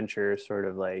own adventure sort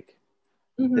of like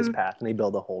this path, and they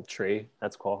build a whole tree.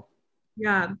 That's cool.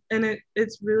 Yeah, and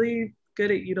it's really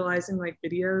good at utilizing like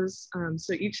videos.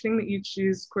 So each thing that you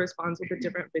choose corresponds with a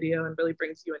different video and really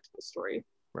brings you into the story.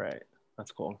 Right,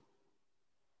 that's cool.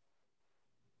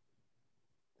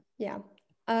 Yeah.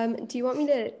 Do you want me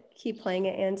to keep playing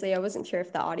it, Ansley? I wasn't sure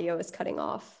if the audio was cutting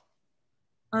off.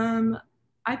 I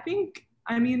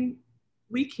mean,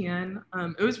 we can.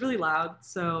 It was really loud,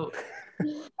 so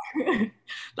that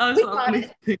was the only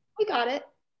thing. We got it.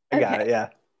 I got it, yeah.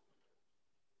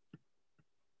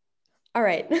 All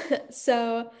right,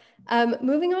 so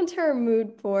moving on to our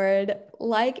mood board,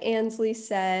 like Ansley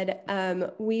said,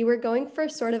 we were going for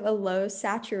sort of a low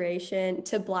saturation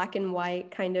to black and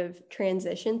white kind of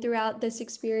transition throughout this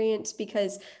experience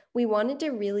because we wanted to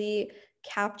really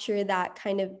capture that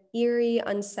kind of eerie,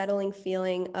 unsettling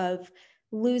feeling of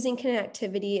losing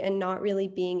connectivity and not really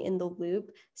being in the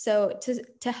loop. So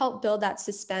to help build that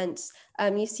suspense,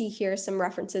 you see here some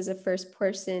references of first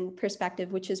person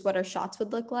perspective, which is what our shots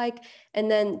would look like. And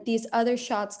then these other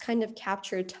shots kind of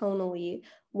capture tonally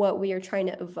what we are trying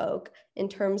to evoke in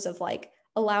terms of like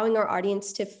allowing our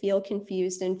audience to feel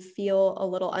confused and feel a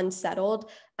little unsettled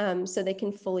so they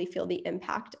can fully feel the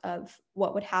impact of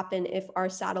what would happen if our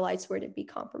satellites were to be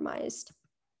compromised.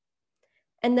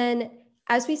 And then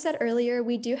as we said earlier,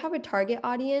 we do have a target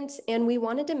audience, and we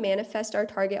wanted to manifest our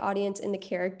target audience in the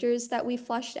characters that we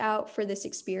fleshed out for this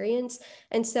experience.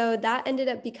 And so that ended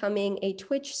up becoming a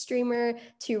Twitch streamer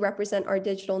to represent our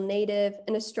digital native,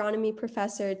 an astronomy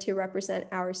professor to represent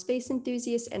our space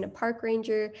enthusiast, and a park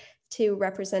ranger to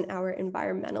represent our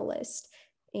environmentalist.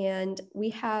 And we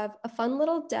have a fun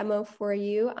little demo for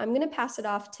you. I'm going to pass it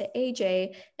off to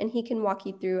AJ, and he can walk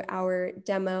you through our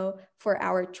demo for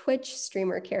our Twitch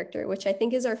streamer character, which I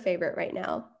think is our favorite right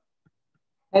now.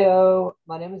 Heyo,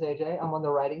 my name is AJ. I'm on the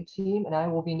writing team, and I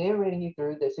will be narrating you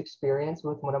through this experience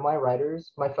with one of my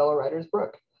writers, my fellow writers,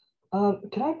 Brooke.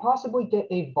 Can I possibly get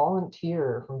a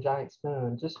volunteer from Giant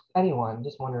Spoon? Just anyone,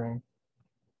 just wondering.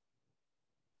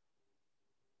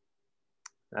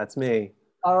 That's me.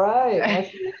 All right, nice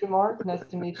to meet you, Mark. Nice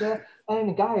to meet you.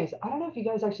 And guys, I don't know if you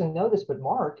guys actually know this, but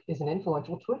Mark is an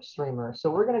influential Twitch streamer. So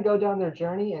we're gonna go down their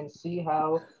journey and see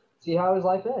how his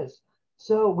life is.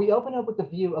 So we open up with the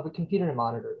view of a computer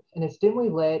monitor, and it's dimly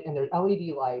lit, and there's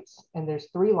LED lights, and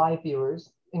there's 3 live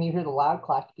viewers, and you hear the loud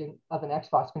clacking of an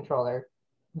Xbox controller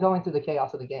going through the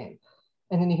chaos of the game.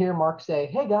 And then you hear Mark say,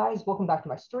 "Hey guys, welcome back to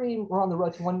my stream. We're on the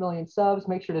road to 1 million subs.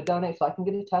 Make sure to donate so I can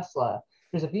get a Tesla."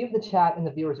 There's a view of the chat, and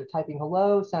the viewers are typing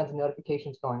hello, sounds and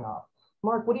notifications going off.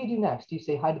 Mark, what do you do next? Do you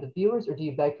say hi to the viewers, or do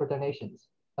you beg for donations?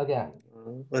 Again.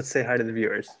 Let's say hi to the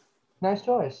viewers. Nice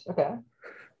choice. Okay.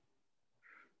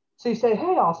 So you say,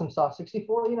 "Hey, Awesome Sauce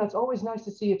 64, you know, it's always nice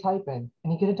to see you typing,"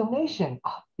 and you get a donation.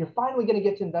 Oh, you're finally going to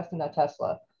get to invest in that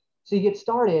Tesla. So you get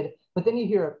started, but then you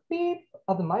hear a beep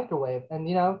of the microwave, and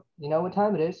you know what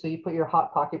time it is. So you put your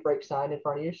Hot Pocket break sign in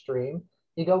front of your stream.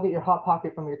 You go get your Hot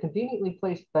Pocket from your conveniently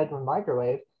placed bedroom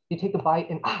microwave. You take a bite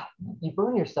and you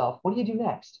burn yourself. What do you do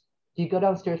next? Do you go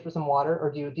downstairs for some water,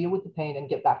 or do you deal with the pain and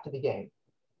get back to the game?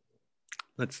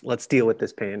 Let's deal with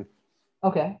this pain.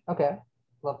 Okay.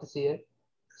 Love to see it.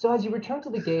 So as you return to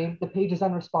the game, the page is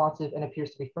unresponsive and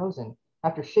appears to be frozen.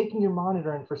 After shaking your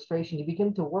monitor in frustration, you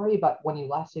begin to worry about when you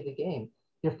last saved the game.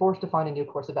 You're forced to find a new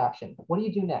course of action. What do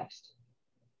you do next?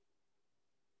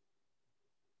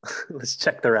 Let's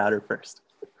check the router first.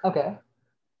 Okay.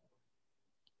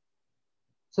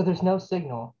 So there's no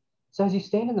signal. So as you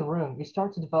stand in the room, you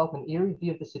start to develop an eerie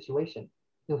view of the situation.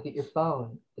 You look at your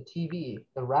phone, the TV,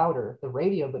 the router, the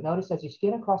radio, but notice as you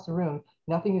scan across the room,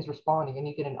 nothing is responding and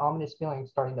you get an ominous feeling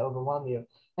starting to overwhelm you.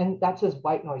 And that says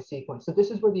white noise sequence. So this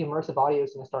is where the immersive audio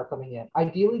is going to start coming in.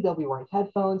 Ideally, they'll be wearing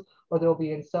headphones or they'll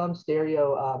be in some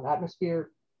stereo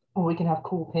atmosphere, and we can have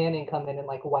cool panning come in and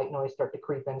like white noise start to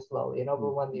creep in slowly and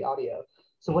overwhelm the audio.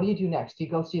 So what do you do next? Do you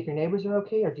go see if your neighbors are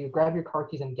okay, or do you grab your car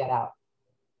keys and get out?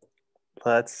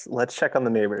 Let's check on the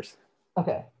neighbors.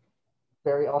 Okay,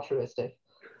 very altruistic.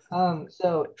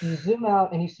 So you zoom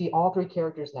out and you see all three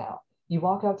characters now. You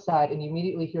walk outside and you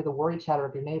immediately hear the worried chatter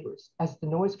of your neighbors. As the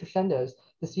noise crescendos,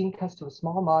 the scene cuts to a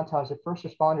small montage of first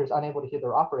responders unable to hear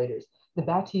their operators. Then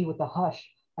back to you with a hush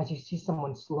as you see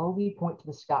someone slowly point to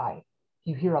the sky.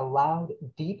 You hear a loud,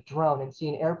 deep drone and see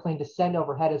an airplane descend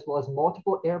overhead as well as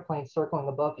multiple airplanes circling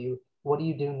above you. What do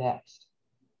you do next?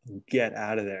 Get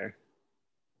out of there.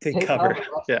 Take cover.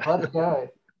 Let's go.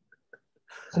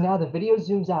 So now the video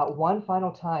zooms out one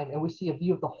final time and we see a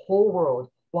view of the whole world,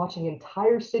 watching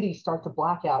entire cities start to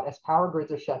black out as power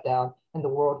grids are shut down and the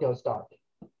world goes dark.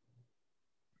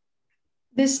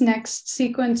 This next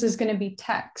sequence is going to be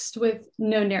text with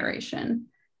no narration.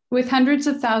 With hundreds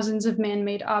of thousands of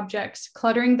man-made objects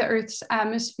cluttering the Earth's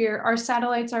atmosphere, our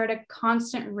satellites are at a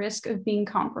constant risk of being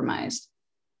compromised.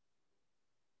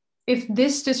 If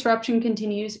this disruption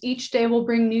continues, each day will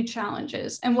bring new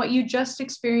challenges, and what you just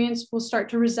experienced will start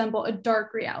to resemble a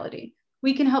dark reality.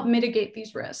 We can help mitigate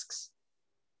these risks.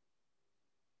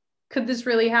 Could this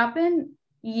really happen?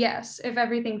 Yes, if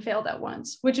everything failed at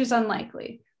once, which is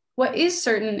unlikely. What is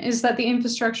certain is that the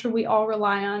infrastructure we all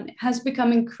rely on has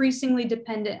become increasingly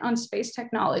dependent on space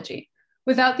technology.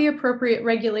 Without the appropriate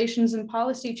regulations and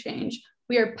policy change,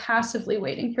 we are passively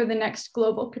waiting for the next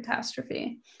global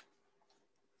catastrophe.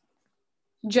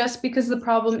 Just because the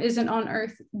problem isn't on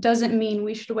Earth doesn't mean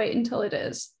we should wait until it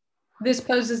is. This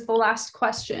poses the last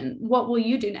question: what will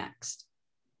you do next?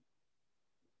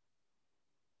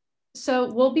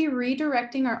 So we'll be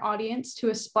redirecting our audience to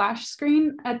a splash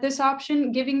screen at this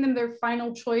option, giving them their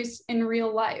final choice in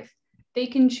real life. They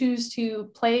can choose to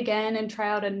play again and try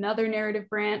out another narrative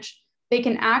branch. They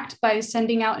can act by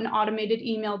sending out an automated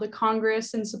email to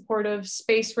Congress in support of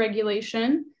space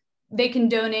regulation. They can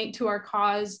donate to our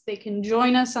cause. They can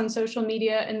join us on social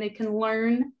media, and they can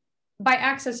learn by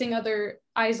accessing other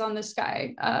Eyes on the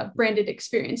Sky branded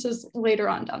experiences later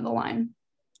on down the line.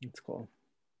 That's cool.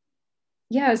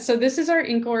 Yeah, so this is our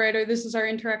Inkle Writer. This is our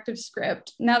interactive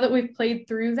script. Now that we've played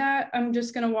through that, I'm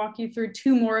just going to walk you through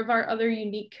two more of our other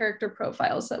unique character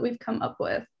profiles that we've come up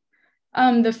with.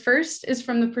 The first is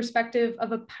from the perspective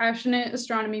of a passionate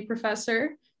astronomy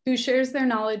professor who shares their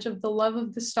knowledge of the love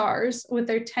of the stars with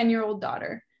their 10-year-old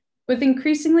daughter. With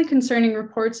increasingly concerning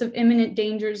reports of imminent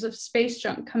dangers of space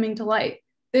junk coming to light,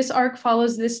 this arc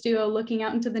follows this duo looking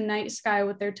out into the night sky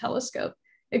with their telescope,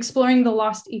 exploring the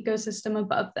lost ecosystem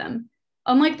above them.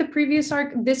 Unlike the previous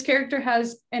arc, this character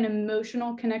has an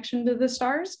emotional connection to the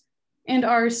stars, and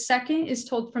our second is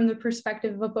told from the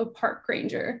perspective of a park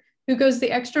ranger who goes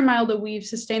the extra mile to weave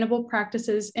sustainable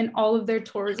practices in all of their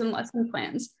tours and lesson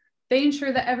plans. They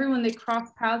ensure that everyone they cross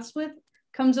paths with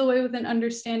comes away with an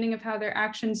understanding of how their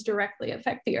actions directly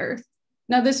affect the Earth.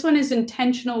 Now, this one is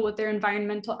intentional with their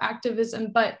environmental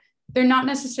activism, but they're not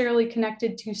necessarily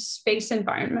connected to space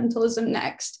environmentalism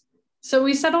next. So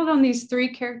we settled on these three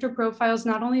character profiles,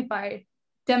 not only by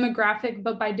demographic,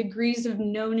 but by degrees of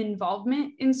known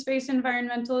involvement in space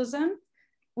environmentalism.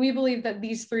 We believe that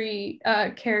these three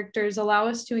characters allow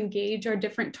us to engage our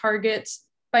different targets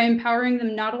by empowering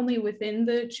them not only within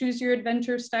the choose your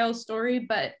adventure style story,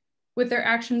 but with their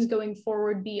actions going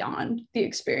forward beyond the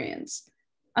experience.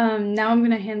 Now I'm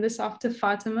going to hand this off to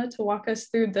Fatima to walk us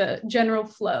through the general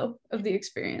flow of the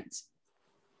experience.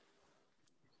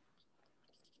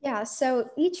 Yeah, so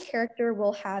each character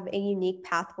will have a unique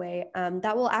pathway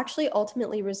that will actually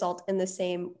ultimately result in the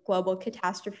same global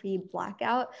catastrophe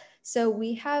blackout. So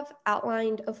we have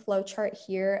outlined a flowchart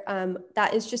here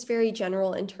that is just very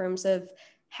general in terms of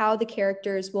how the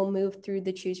characters will move through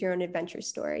the choose your own adventure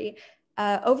story.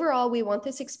 Overall, we want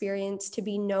this experience to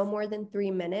be no more than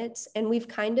 3 minutes, and we've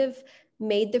kind of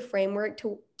made the framework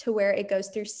to where it goes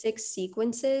through 6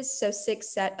 sequences, so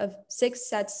 6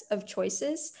 sets of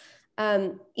choices.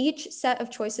 Each set of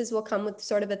choices will come with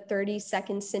sort of a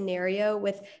 30-second scenario,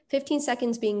 with 15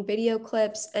 seconds being video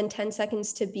clips and 10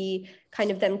 seconds to be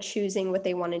kind of them choosing what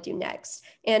they want to do next.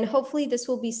 And hopefully this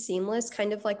will be seamless,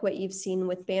 kind of like what you've seen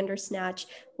with Bandersnatch,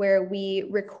 where we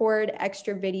record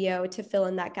extra video to fill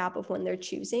in that gap of when they're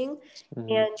choosing.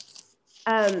 And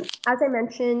as I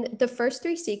mentioned, the first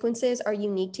 3 sequences are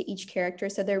unique to each character,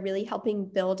 so they're really helping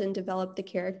build and develop the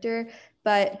character.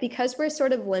 But because we're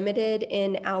sort of limited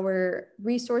in our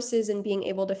resources and being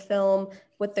able to film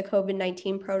with the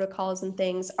COVID-19 protocols and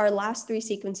things, our last 3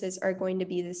 sequences are going to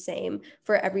be the same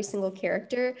for every single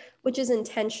character, which is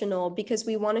intentional because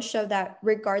we want to show that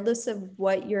regardless of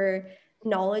what your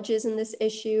knowledge is in this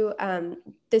issue,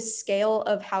 the scale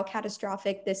of how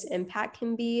catastrophic this impact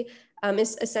can be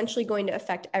is essentially going to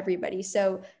affect everybody.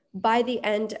 So by the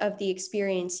end of the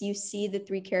experience, you see the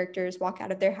 3 characters walk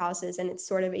out of their houses, and it's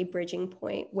sort of a bridging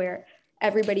point where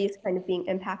everybody is kind of being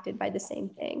impacted by the same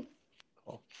thing.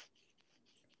 Cool.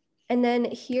 And then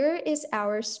here is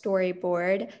our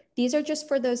storyboard. These are just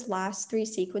for those last 3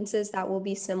 sequences that will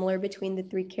be similar between the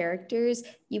 3 characters.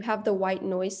 You have the white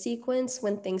noise sequence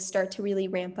when things start to really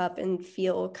ramp up and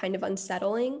feel kind of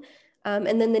unsettling.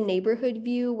 And then the neighborhood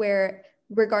view where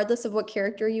regardless of what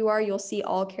character you are, you'll see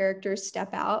all characters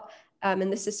step out.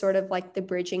 And this is sort of like the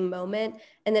bridging moment.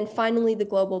 And then finally, the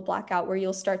global blackout where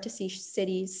you'll start to see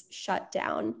cities shut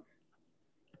down.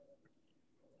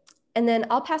 And then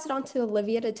I'll pass it on to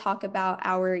Olivia to talk about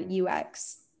our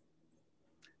UX.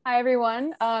 Hi,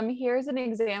 everyone. Here's an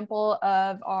example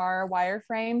of our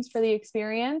wireframes for the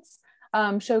experience,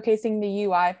 showcasing the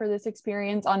UI for this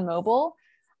experience on mobile.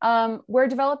 We're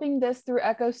developing this through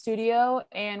Echo Studio,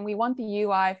 and we want the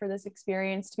UI for this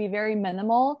experience to be very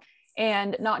minimal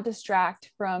and not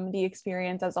distract from the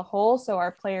experience as a whole. So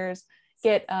our players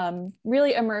get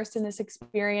really immersed in this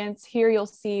experience. Here you'll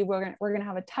see we're gonna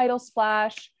have a title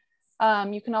splash.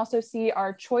 You can also see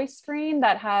our choice screen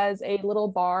that has a little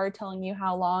bar telling you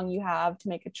how long you have to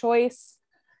make a choice.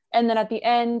 And then at the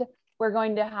end, we're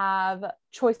going to have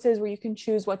choices where you can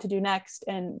choose what to do next.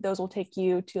 And those will take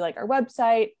you to like our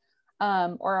website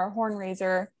or our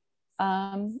Hornraiser.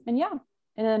 And yeah,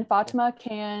 and then Fatima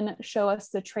can show us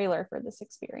the trailer for this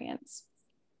experience.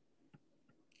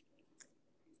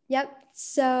 Yep,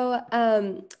 so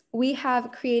we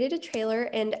have created a trailer,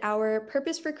 and our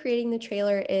purpose for creating the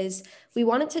trailer is we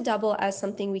want it to double as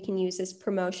something we can use as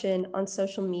promotion on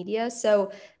social media.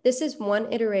 So this is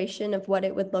one iteration of what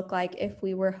it would look like if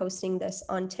we were hosting this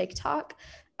on TikTok.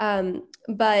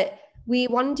 But we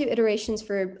want to do iterations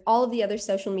for all of the other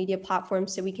social media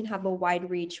platforms so we can have a wide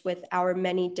reach with our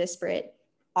many disparate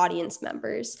audience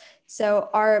members. So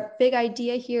our big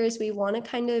idea here is we want to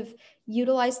kind of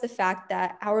utilize the fact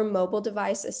that our mobile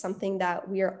device is something that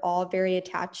we are all very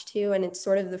attached to, and it's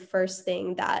sort of the first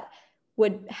thing that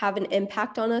would have an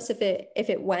impact on us if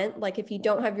it went. Like if you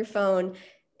don't have your phone,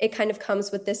 it kind of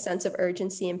comes with this sense of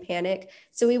urgency and panic.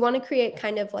 So we want to create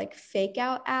kind of like fake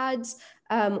out ads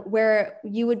where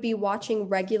you would be watching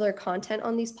regular content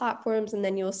on these platforms, and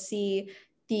then you'll see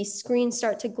the screen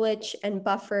start to glitch and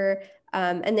buffer,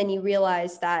 and then you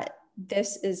realize that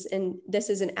this is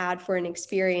an ad for an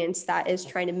experience that is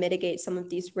trying to mitigate some of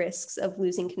these risks of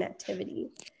losing connectivity.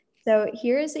 So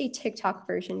here is a TikTok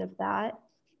version of that.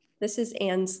 This is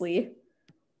Ansley.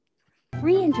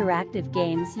 Free interactive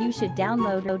games you should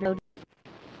download.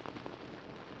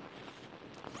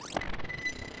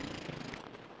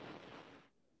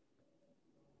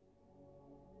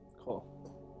 Cool.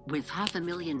 With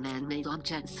 500,000 man-made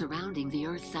objects surrounding the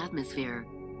Earth's atmosphere,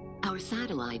 our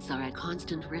satellites are at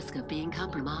constant risk of being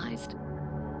compromised.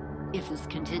 If this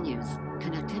continues,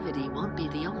 connectivity won't be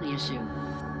the only issue.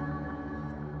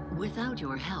 Without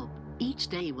your help, each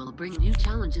day will bring new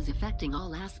challenges affecting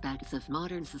all aspects of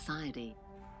modern society.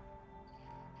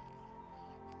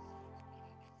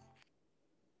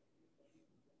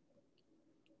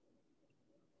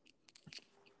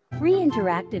 Free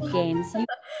interactive games.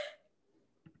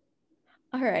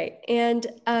 All right, and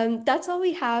that's all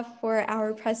we have for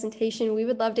our presentation. We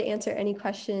would love to answer any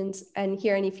questions and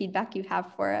hear any feedback you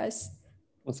have for us.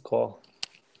 That's cool.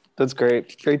 That's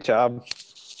great. Great job.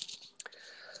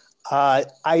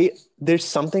 There's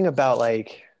something about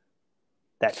like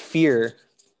that fear,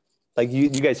 like you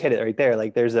guys hit it right there.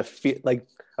 Like there's a fear, like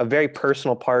a very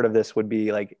personal part of this would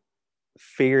be like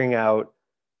figuring out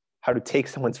how to take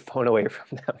someone's phone away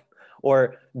from them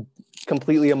or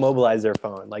completely immobilize their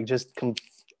phone. Like just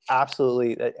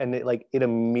absolutely, and it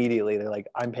immediately, they're like,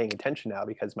 I'm paying attention now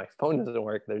because my phone doesn't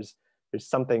work. There's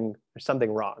something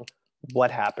wrong. What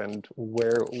happened?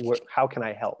 Where, how can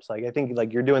I help? So like, I think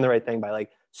like you're doing the right thing by like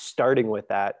starting with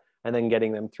that and then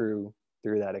getting them through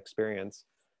that experience.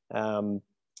 I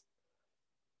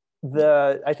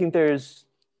think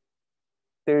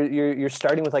you're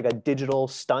starting with like a digital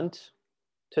stunt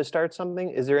to start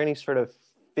something. Is there any sort of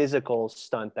physical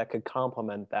stunt that could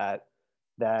complement that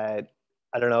I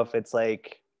don't know if it's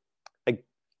like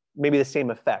maybe the same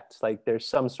effect, like there's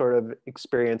some sort of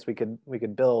experience we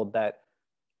could build that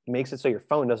makes it so your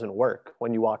phone doesn't work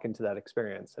when you walk into that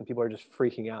experience, and people are just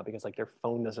freaking out because like their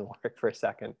phone doesn't work for a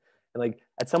second. And like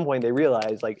at some point they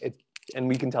realize like it, and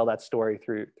we can tell that story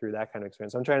through that kind of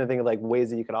experience. So I'm trying to think of like ways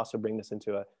that you could also bring this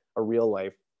into a real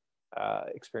life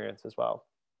experience as well.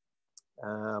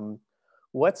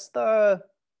 What's the,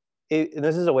 and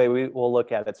this is a way we'll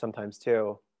look at it sometimes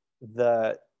too,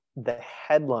 the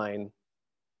headline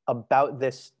about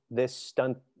this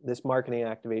stunt, this marketing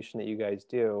activation that you guys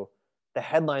do, the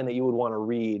headline that you would want to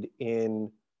read in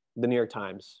the New York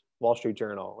Times, Wall Street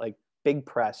Journal, like big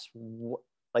press,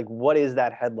 like what is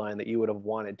that headline that you would have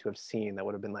wanted to have seen that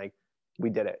would have been like, we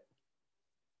did it?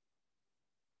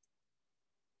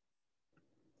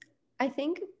 I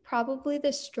think probably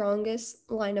the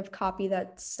strongest line of copy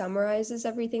that summarizes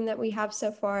everything that we have so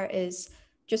far is,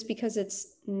 just because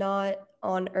it's not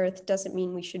on Earth doesn't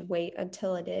mean we should wait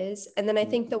until it is. And then I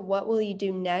think the what will you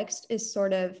do next is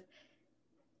sort of,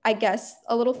 I guess,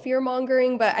 a little fear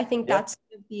mongering, but I think that's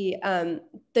the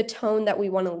tone that we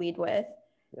want to lead with.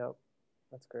 Yep,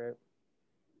 that's great.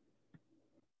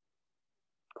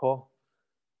 Cool.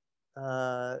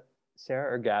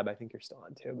 Sarah or Gab, I think you're still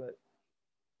on too, but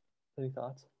any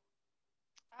thoughts?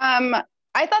 I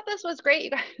thought this was great.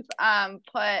 You guys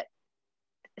put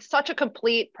such a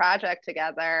complete project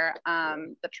together.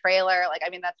 The trailer, like, I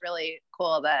mean, that's really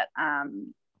cool that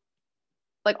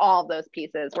like all of those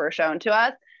pieces were shown to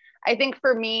us. I think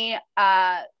for me,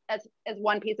 as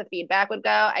one piece of feedback would go,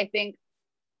 I think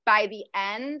by the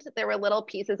end, there were little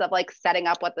pieces of like setting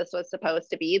up what this was supposed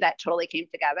to be that totally came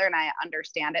together, and I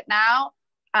understand it now.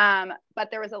 But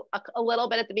there was a little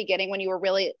bit at the beginning when you were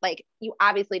really like, you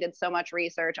obviously did so much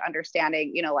research,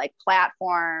 understanding, you know, like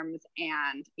platforms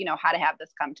and, you know, how to have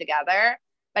this come together.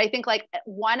 But I think like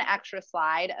one extra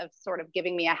slide of sort of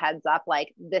giving me a heads up,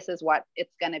 like this is what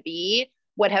it's going to be,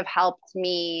 would have helped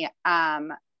me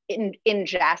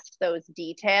ingest those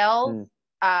details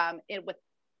with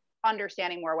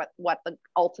understanding more what the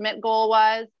ultimate goal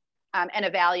was, and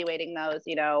evaluating those,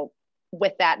 you know,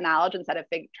 with that knowledge instead of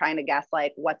trying to guess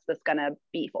like what's this gonna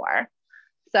be for.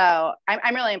 So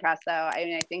I'm really impressed though. I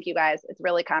mean, I think you guys, it's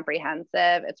really comprehensive.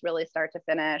 It's really start to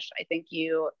finish. I think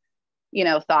you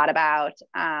know, thought about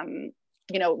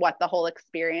you know, what the whole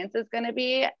experience is going to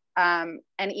be, and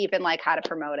even like how to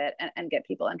promote it and get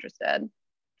people interested.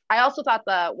 I also thought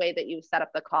the way that you set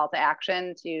up the call to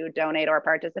action to donate or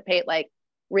participate, like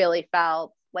really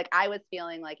felt like I was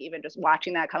feeling like, even just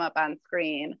watching that come up on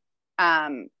screen,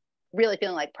 really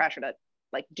feeling like pressure to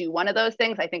like do one of those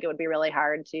things. I think it would be really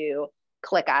hard to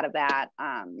click out of that.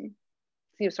 So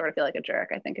you sort of feel like a jerk,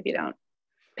 I think, if you don't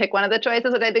pick one of the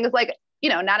choices, which I think is like, you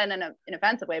know, not in an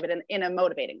offensive way, but in a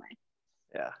motivating way.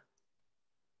 Yeah.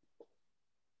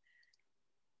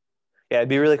 Yeah, it'd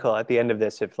be really cool at the end of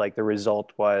this if like the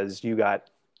result was you got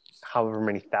however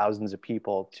many thousands of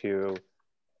people to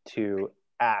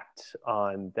act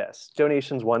on this.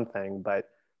 Donation's one thing, but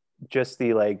just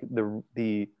the like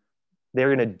the they're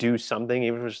going to do something,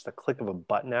 even if it's just a click of a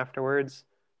button afterwards,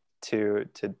 to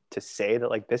say that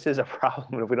like this is a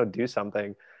problem, and if we don't do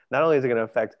something, not only is it going to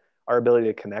affect our ability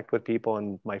to connect with people,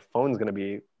 and my phone's going to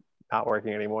be not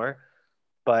working anymore,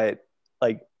 but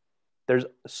like there's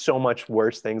so much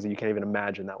worse things that you can't even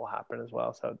imagine that will happen as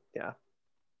well. So yeah,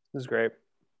 this is great.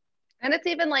 And it's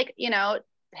even like, you know,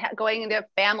 going into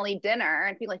family dinner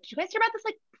and being like, did you guys hear about this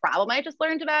like problem I just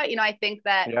learned about? You know, I think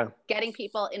that getting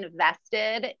people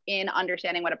invested in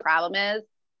understanding what a problem is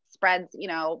spreads, you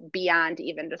know, beyond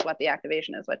even just what the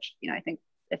activation is, which, you know, I think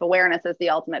if awareness is the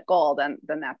ultimate goal, then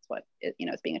that's what you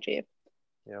know is being achieved.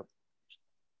 Yep.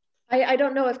 I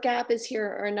don't know if Gap is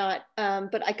here or not,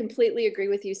 but I completely agree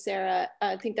with you, Sarah.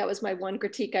 I think that was my one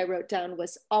critique I wrote down,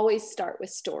 was always start with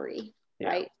story,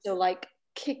 right? So like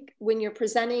when you're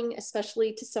presenting,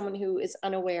 especially to someone who is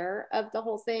unaware of the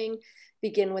whole thing,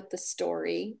 begin with the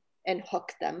story and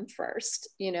hook them first,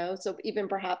 you know? So even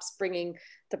perhaps bringing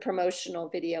the promotional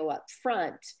video up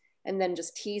front and then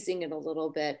just teasing it a little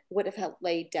bit would have helped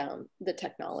lay down the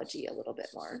technology a little bit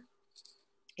more.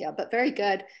 Yeah, but very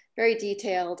good, very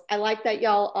detailed. I like that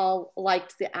y'all all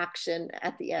liked the action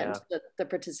at the end, the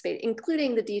participate,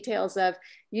 including the details of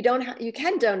you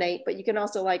can donate, but you can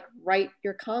also like write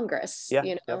your Congress,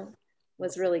 you know,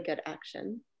 was really good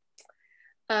action.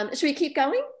 Should we keep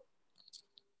going?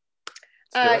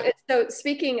 So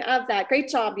speaking of that, great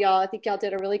job, y'all. I think y'all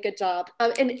did a really good job.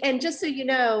 And just so you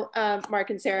know, Mark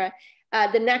and Sarah,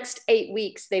 the next 8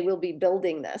 weeks, they will be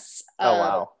building this. Oh,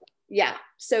 wow. Yeah,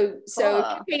 so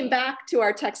if you came back to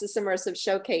our Texas Immersive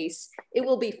Showcase, it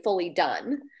will be fully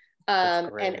done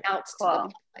and out to the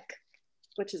public,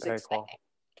 which is exciting. Cool.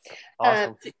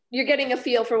 Awesome. You're getting a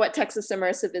feel for what Texas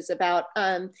Immersive is about.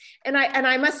 And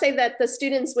I must say that the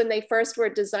students, when they first were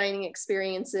designing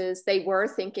experiences, they were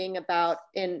thinking about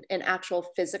an actual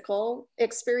physical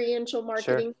experiential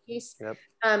marketing piece. Yep.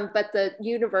 But the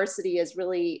university has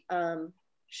really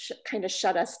kind of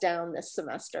shut us down this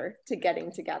semester to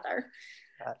getting together.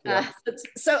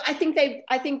 So I think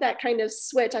that kind of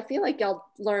switch, I feel like y'all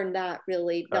learned that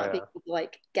really not being able to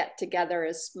like get together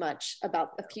as much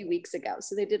about a few weeks ago.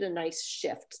 So they did a nice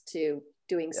shift to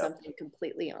doing something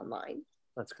completely online.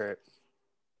 That's great.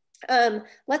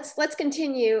 Let's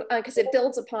continue because it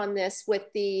builds upon this with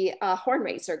the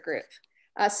Hornraiser group.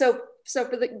 So for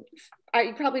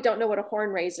you probably don't know what a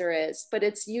Hornraiser is, but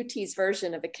it's UT's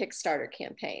version of a Kickstarter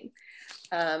campaign.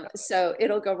 So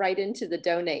it'll go right into the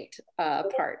donate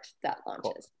part that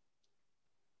launches.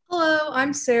 Hello,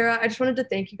 I'm Sarah. I just wanted to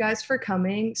thank you guys for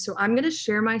coming. So I'm going to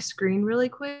share my screen really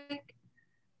quick.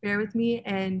 Bear with me.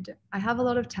 And I have a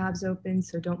lot of tabs open,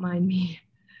 so don't mind me.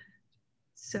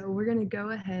 So we're going to go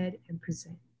ahead and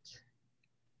present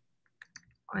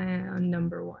on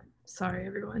number 1. Sorry,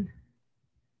 everyone.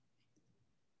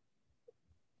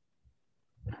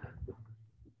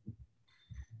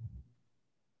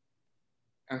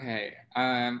 Okay,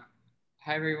 hi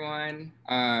everyone.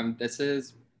 This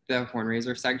is the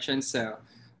Hornraiser section. So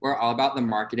we're all about the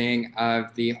marketing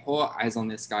of the whole Eyes on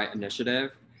the Sky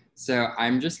initiative. So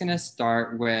I'm just gonna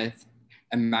start with,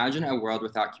 imagine a world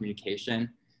without communication.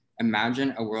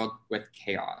 Imagine a world with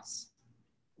chaos.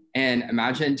 And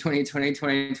imagine 2020,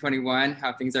 2021,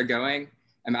 how things are going.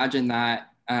 Imagine that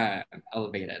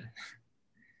elevated.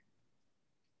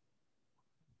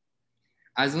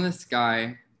 Eyes on the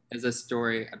Sky is a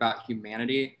story about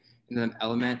humanity and the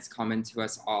elements common to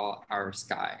us all, our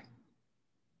sky.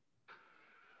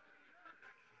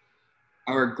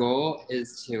 Our goal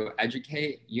is to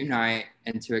educate, unite,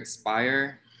 and to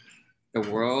inspire the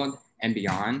world and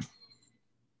beyond.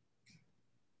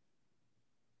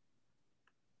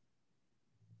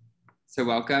 So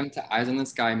welcome to Eyes on the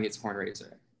Sky meets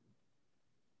Hornraiser.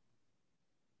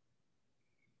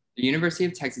 The University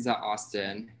of Texas at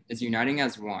Austin is uniting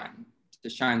as one to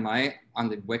shine light on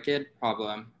the wicked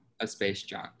problem of space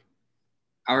junk.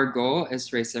 Our goal is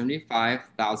to raise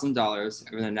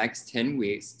 $75,000 over the next 10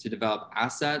 weeks to develop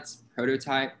assets,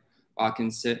 prototype, while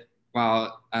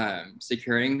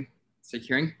securing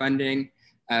funding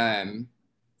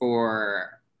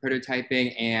for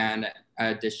prototyping and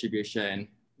distribution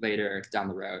later down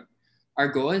the road. Our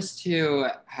goal is to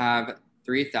have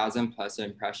 3,000 plus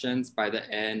impressions by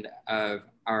the end of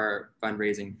our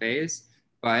fundraising phase,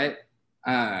 but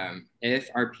if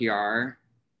our PR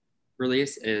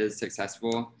release is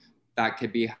successful, that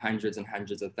could be hundreds and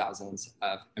hundreds of thousands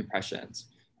of impressions.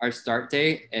 Our start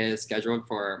date is scheduled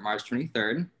for March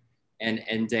 23rd and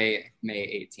end date May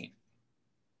 18th.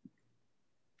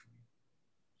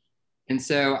 And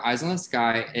so Eyes on the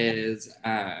Sky is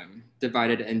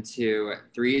divided into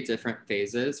 3 different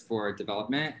phases for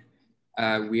development.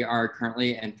 We are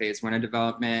currently in phase 1 of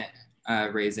development,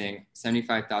 raising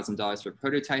 $75,000 for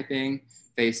prototyping.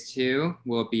 Phase 2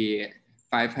 will be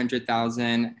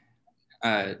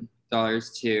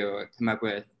 $500,000 to come up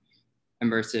with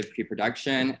immersive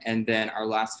pre-production. And then our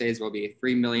last phase will be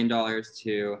 $3 million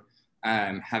to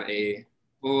have a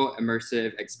full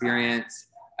immersive experience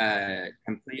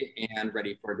complete and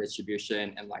ready for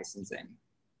distribution and licensing.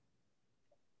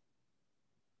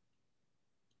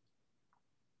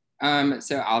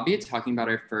 So I'll be talking about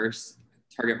our first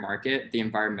target market, the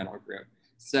environmental group.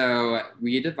 So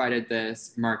we divided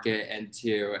this market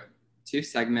into 2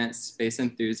 segments: space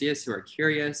enthusiasts who are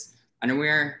curious,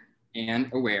 unaware,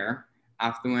 and aware,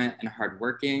 affluent, and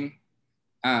hardworking.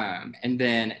 And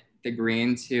then the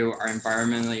Greens who are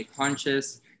environmentally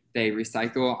conscious. They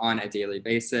recycle on a daily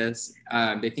basis.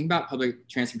 They think about public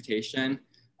transportation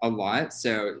a lot.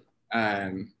 So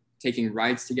taking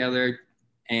rides together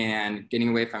and getting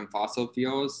away from fossil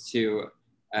fuels to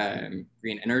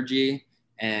green energy.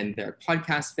 And they're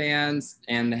podcast fans,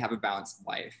 and they have a balanced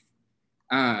life.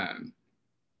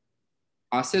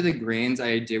 Also, the Greens,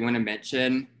 I do want to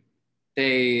mention,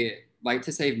 they like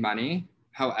to save money.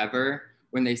 However,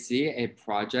 when they see a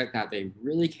project that they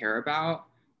really care about,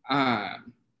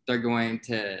 they're going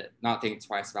to not think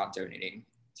twice about donating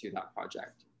to that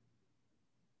project.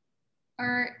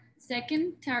 Our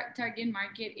second target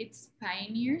market, it's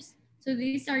pioneers. So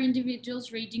these are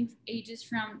individuals ranging ages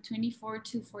from 24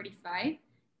 to 45.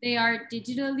 They are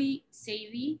digitally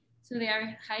savvy, so they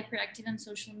are hyperactive on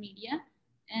social media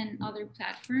and other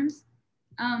platforms.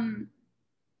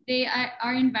 They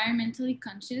are environmentally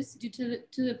conscious due to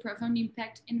the profound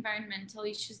impact environmental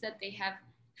issues that they have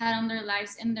had on their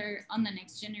lives and on the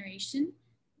next generation.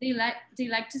 They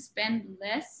like to spend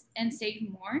less and save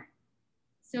more.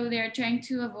 So they're trying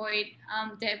to avoid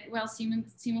debt while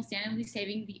simultaneously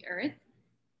saving the earth.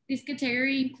 This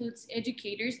category includes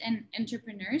educators and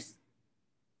entrepreneurs,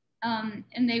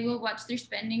 and they will watch their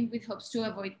spending with hopes to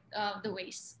avoid the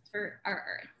waste for our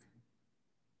earth.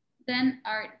 Then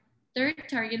our third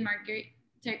target market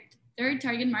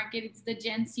is the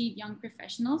Gen Z young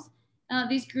professionals.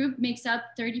 This group makes up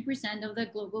 30% of the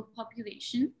global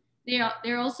population.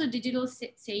 They're also digital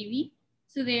savvy,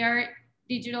 so they are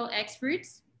digital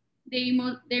experts. They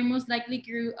most likely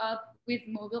grew up with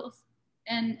mobiles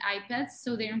and iPads,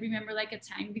 so they don't remember like a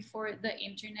time before the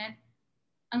internet,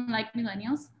 unlike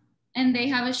millennials. And they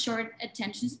have a short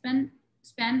attention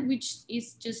span, which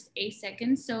is just 8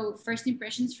 seconds. So first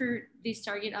impressions for this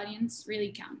target audience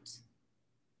really count.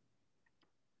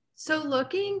 So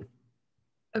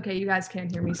okay, you guys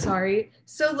can't hear me, sorry.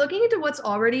 So looking into what's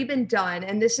already been done,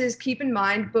 and this is, keep in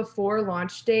mind, before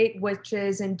launch date, which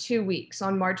is in 2 weeks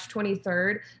on March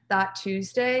 23rd, that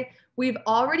Tuesday, we've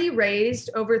already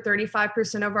raised over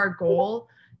 35% of our goal,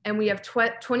 and we have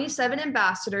 27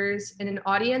 ambassadors and an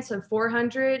audience of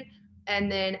 400,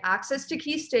 and then access to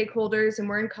key stakeholders, and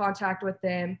we're in contact with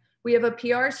them. We have a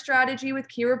PR strategy with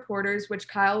key reporters, which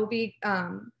Kyle will be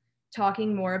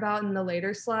talking more about in the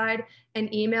later slide,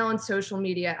 and email and social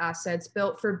media assets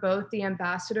built for both the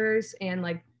ambassadors and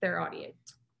like their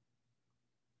audience.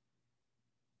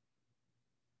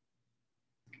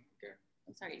 Okay.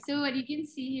 I'm sorry. So what you can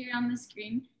see here on the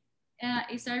screen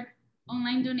is our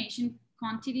online donation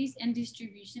quantities and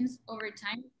distributions over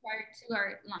time prior to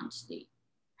our launch date.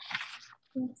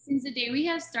 Since the day we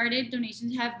have started,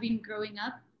 donations have been going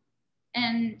up.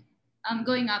 And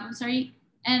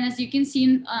as you can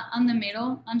see on the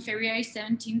middle, on February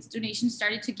 17th, donations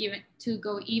started to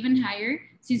go even higher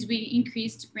since we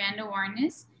increased brand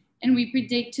awareness, and we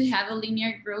predict to have a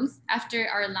linear growth after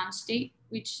our launch date,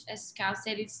 which, as Kyle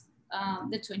said, is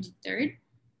the 23rd.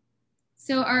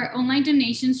 So our online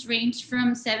donations range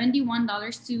from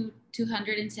 $71 to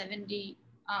 $271.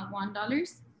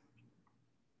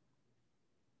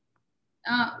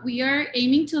 We are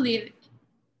aiming to leave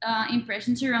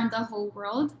impressions around the whole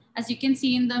world. As you can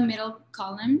see in the middle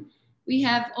column, we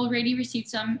have already received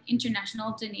some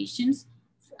international donations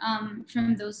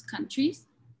from those countries.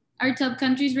 Our top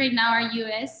countries right now are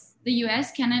the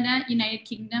US, Canada, United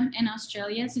Kingdom, and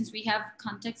Australia, since we have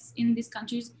contacts in these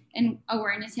countries and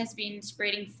awareness has been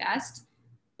spreading fast.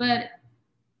 But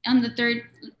on the third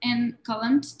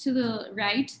column to the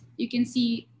right, you can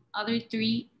see other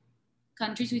 3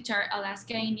 countries, which are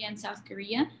Alaska, India, and South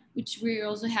Korea, which we're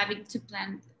also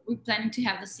we're planning to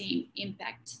have the same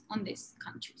impact on these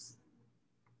countries.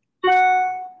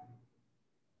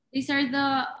 These are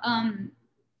the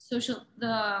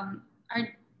our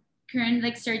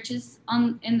current searches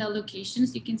in the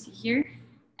locations you can see here.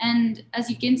 And as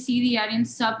you can see, the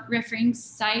audience sub-referring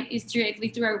site is directly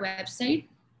through our website,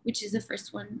 which is the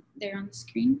first one there on the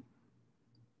screen.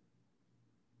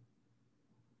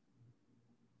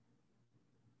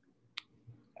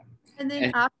 And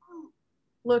then after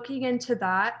looking into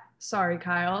that, sorry,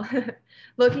 Kyle,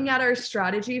 looking at our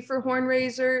strategy for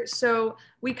Hornraiser, so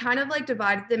we kind of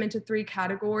divided them into 3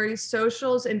 categories: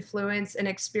 socials, influence, and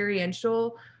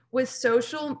experiential. With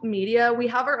social media, we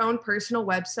have our own personal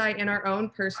website and our own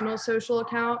personal social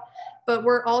account, but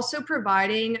we're also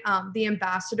providing the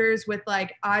ambassadors with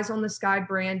Eyes on the Sky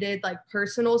branded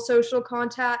personal social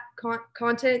content,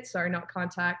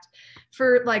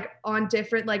 for on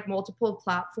different multiple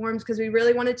platforms, because we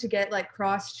really wanted to get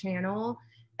cross-channel.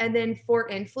 And then for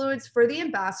influence, for the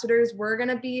ambassadors, we're going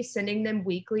to be sending them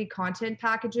weekly content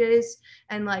packages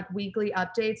and weekly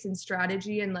updates and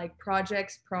strategy and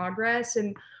projects progress.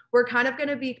 And we're kind of going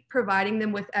to be providing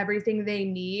them with everything they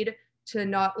need to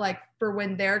not for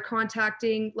when they're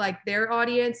contacting their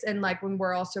audience and when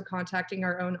we're also contacting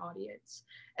our own audience.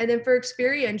 And then for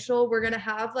experiential, we're going to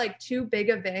have 2 big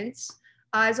events: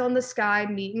 Eyes on the Sky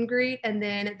meet and greet, and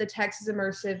then the Texas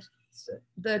Immersive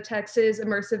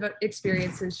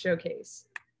Experiences showcase.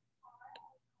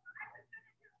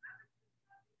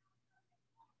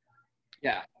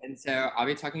 Yeah, and so I'll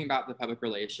be talking about the public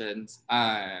relations.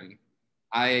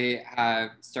 I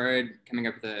have started coming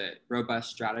up with a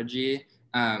robust strategy.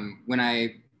 When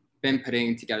I've been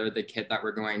putting together the kit that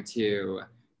we're going to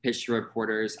pitch to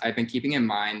reporters, I've been keeping in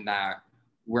mind that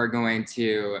we're going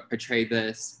to portray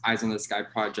this Eyes on the Sky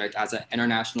project as an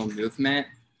international movement,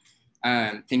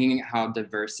 thinking how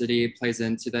diversity plays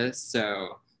into this.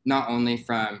 So not only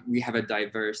we have a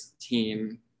diverse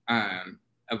team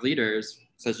of leaders,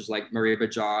 such as Maria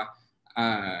Bajaw,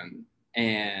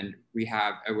 and we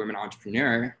have a women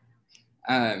entrepreneur.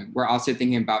 We're also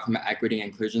thinking about from an equity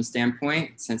and inclusion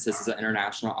standpoint, since this is an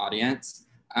international audience,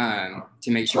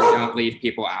 to make sure we don't leave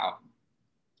people out.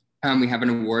 We have an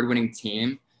award-winning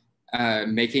team,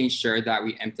 making sure that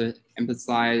we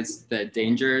emphasize the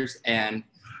dangers, and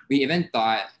we even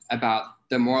thought about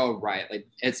the moral right. Like,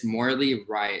 it's morally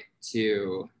right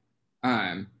to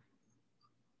put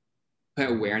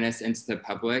awareness into the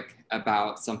public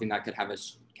about something that could have a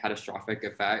catastrophic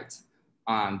effect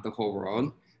on the whole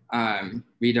world.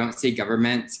 We don't see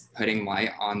governments putting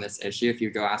light on this issue. If you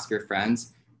go ask your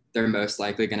friends, they're most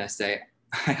likely gonna say,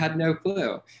 I had no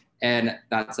clue. And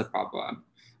that's a problem.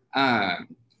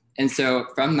 And so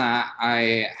from that,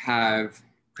 I have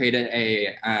created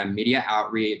a media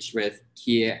outreach with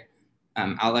key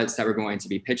outlets that we're going to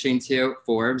be pitching to: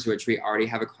 Forbes, which we already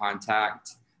have a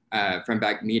contact from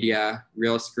Beck Media,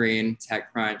 Real Screen,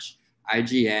 TechCrunch,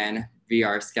 IGN,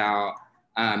 VR Scout,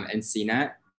 and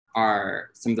CNET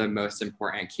are some of the most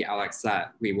important key outlets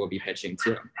that we will be pitching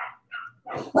to.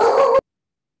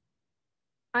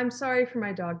 I'm sorry for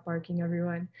my dog barking,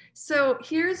 everyone. So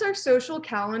here's our social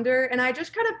calendar, and I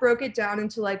just kind of broke it down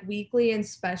into like weekly and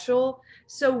special.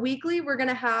 So weekly, we're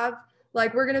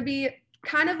gonna be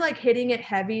kind of like hitting it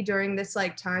heavy during this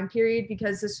like time period,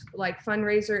 because this like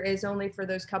fundraiser is only for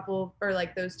those couple or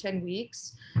like those 10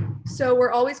 weeks. So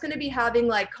we're always gonna be having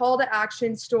like call to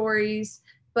action stories.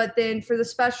 But then for the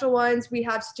special ones, we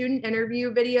have student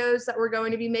interview videos that we're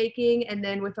going to be making. And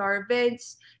then with our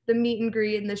events, the meet and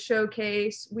greet and the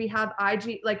showcase, we have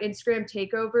like Instagram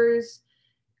takeovers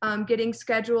getting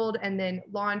scheduled, and then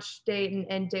launch date and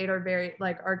end date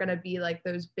are gonna be like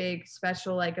those big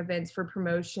special like events for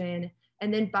promotion.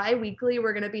 And then bi-weekly,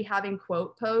 we're gonna be having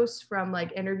quote posts from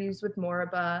like interviews with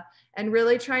Moraba, and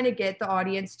really trying to get the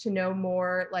audience to know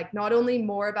more, like not only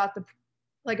more about the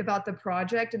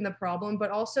project and the problem,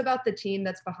 but also about the team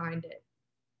that's behind it.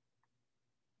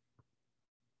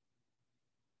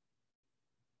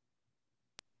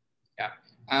 Yeah,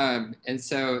 and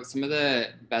so some of the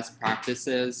best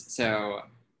practices. So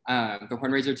the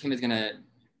Hornraiser team is gonna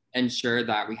ensure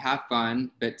that we have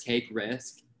fun, but take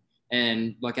risk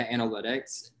and look at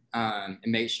analytics and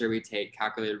make sure we take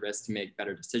calculated risks to make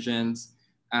better decisions.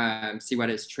 See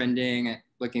what is trending,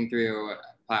 looking through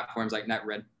platforms like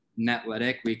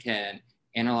Netlytic, we can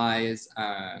analyze,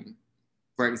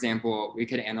 for example, we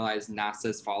could analyze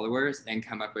NASA's followers and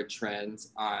come up with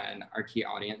trends on our key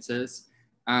audiences,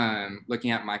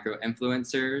 looking at micro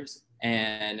influencers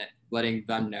and letting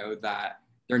them know that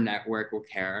their network will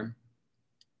care.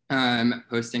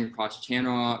 Posting across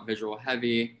channel, visual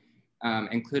heavy,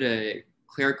 include a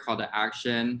clear call to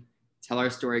action, tell our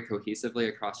story cohesively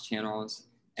across channels,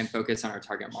 and focus on our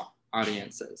target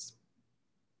audiences.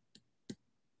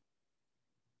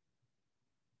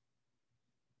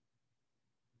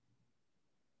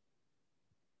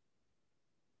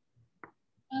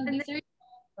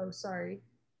 Oh, sorry.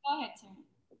 Go ahead, Sarah.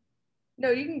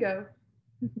 No, you can go.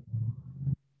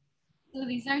 So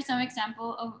these are some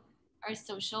examples of our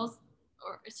socials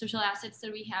or social assets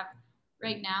that we have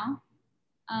right now.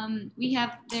 We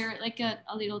have there like a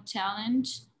little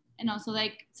challenge, and also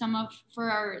like some for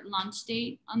our launch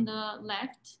date on the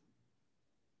left.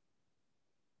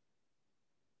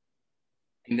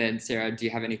 And then Sarah, do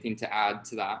you have anything to add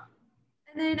to that?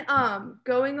 And then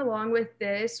going along with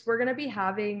this, we're gonna be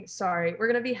having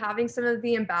some of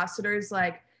the ambassadors,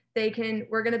 like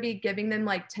we're gonna be giving them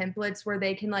like templates where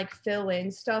they can like fill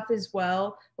in stuff as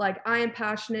well. Like, I am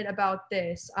passionate about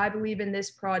this. I believe in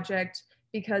this project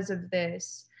because of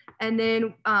this. And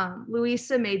then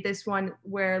Luisa made this one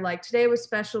where like today was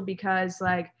special because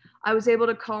like I was able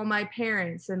to call my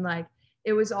parents, and like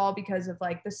it was all because of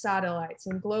like the satellites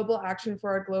and global action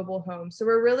for our global home. So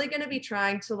we're really gonna be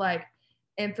trying to like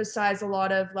emphasize a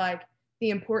lot of like the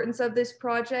importance of this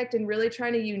project, and really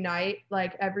trying to unite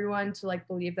like everyone to like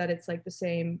believe that it's like the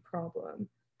same problem.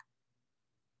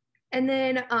 And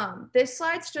then this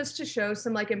slide's just to show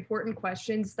some like important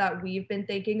questions that we've been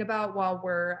thinking about while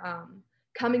we're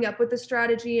coming up with the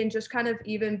strategy, and just kind of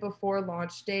even before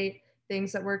launch date,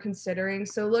 things that we're considering.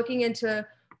 So looking into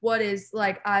what is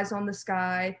like eyes on the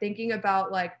sky, thinking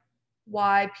about like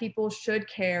why people should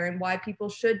care and why people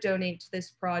should donate to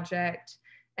this project.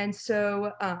 And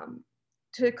so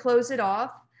to close it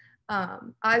off,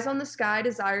 Eyes on the Sky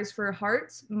desires for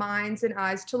hearts, minds, and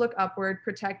eyes to look upward,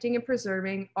 protecting and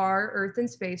preserving our earth and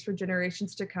space for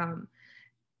generations to come.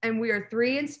 And we are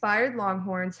 3 inspired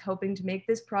Longhorns hoping to make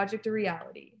this project a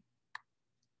reality.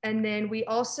 And then we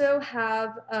also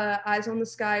have Eyes on the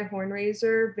Sky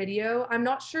Hornraiser video. I'm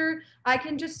not sure, I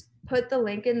can just put the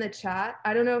link in the chat.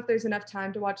 I don't know if there's enough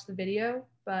time to watch the video,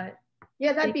 but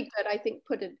Yeah, that'd be good. I think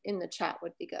put it in the chat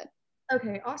would be good.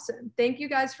 Okay, awesome. Thank you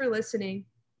guys for listening.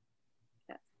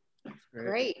 Yeah.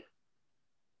 Great.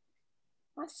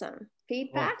 Awesome.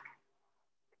 Feedback?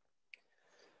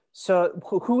 So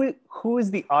who is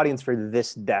the audience for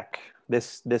this deck,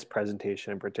 this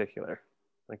presentation in particular?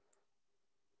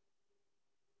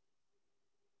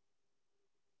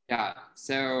 Yeah,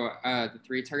 so the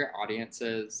 3 target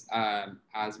audiences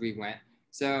as we went.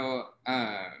 So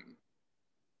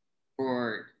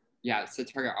so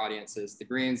target audiences, the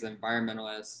Greens, the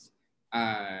environmentalists,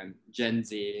 Gen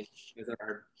Z, those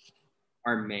are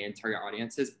our main target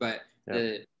audiences, but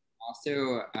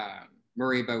also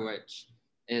Mariba, which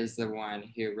is the one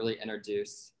who really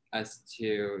introduced us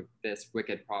to this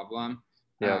wicked problem.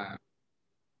 Yeah.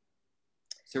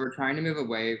 So we're trying to move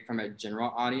away from a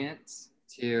general audience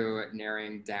to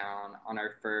narrowing down on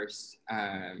our first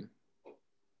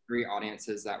 3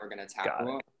 audiences that we're going to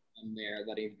tackle, and they're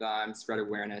letting them spread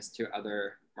awareness to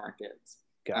other markets.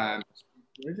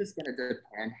 We're just going to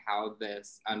depend how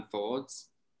this unfolds,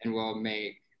 and we'll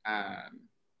make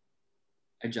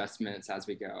adjustments as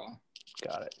we go.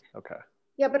 Got it. Okay.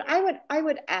 Yeah, but I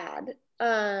would add,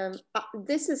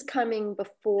 this is coming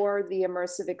before the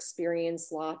immersive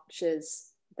experience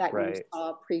launches that you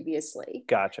saw previously.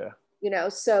 Gotcha. You know,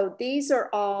 so these are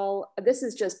all, this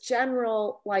is just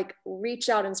general, like reach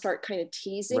out and start kind of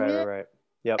teasing it. Right.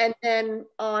 Yep. And then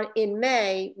in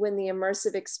May, when the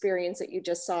immersive experience that you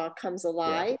just saw comes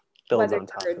alive, builds on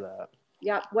top of that.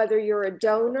 Yeah, whether you're a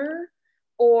donor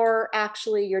or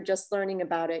actually you're just learning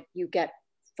about it, you get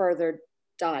further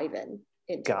dive into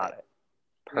it. Got it.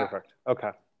 Perfect.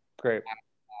 Okay, great.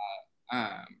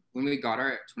 When we got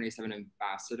our 27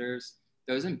 ambassadors,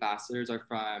 those ambassadors are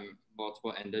from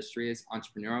multiple industries,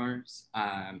 entrepreneurs,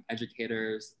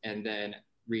 educators, and then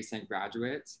recent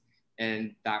graduates.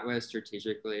 And that was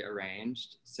strategically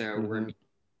arranged. So we're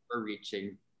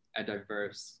reaching a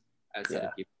diverse set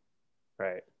of people.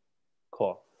 Right.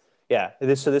 Cool. Yeah.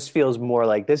 So this feels more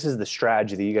like this is the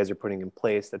strategy that you guys are putting in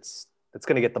place that's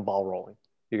going to get the ball rolling.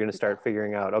 You're going to start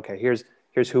figuring out, okay, here's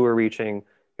who we're reaching,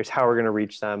 here's how we're going to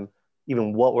reach them,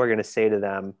 even what we're going to say to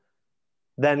them.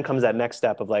 Then comes that next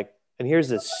step of like, and here's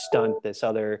this stunt, this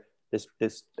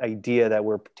idea that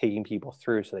we're taking people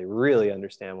through so they really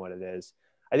understand what it is.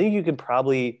 I think you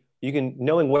can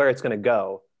knowing where it's going to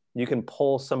go, you can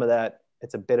pull some of that.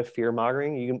 It's a bit of fear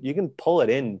mongering. You can pull it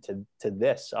into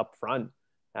this up front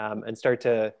and start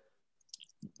to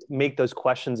make those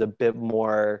questions a bit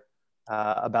more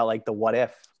about like the what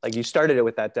if. Like you started it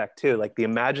with that deck too, like the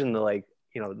imagine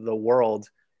the world,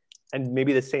 and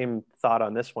maybe the same thought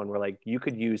on this one where like you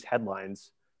could use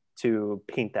headlines to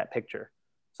paint that picture.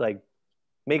 So like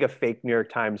make a fake New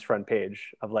York Times front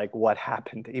page of like what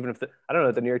happened, even if I don't know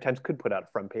if the New York Times could put out a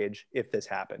front page if this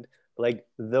happened. But like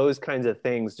those kinds of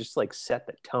things just like set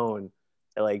the tone.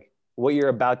 And like what you're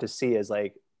about to see is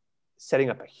like setting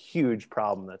up a huge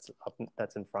problem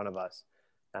that's in front of us.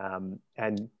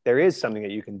 And there is something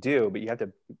that you can do, but you have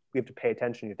to pay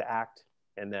attention. You have to act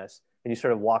in this, and you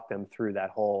sort of walk them through that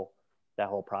whole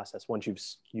process. Once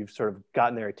you've sort of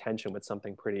gotten their attention with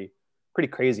something pretty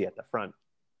crazy at the front.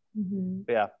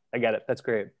 But yeah, I get it. That's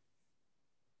great.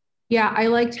 Yeah, I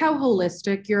liked how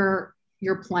holistic your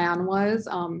plan was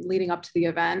leading up to the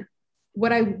event.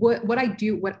 What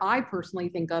I personally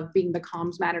think of being the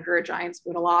comms manager at Giant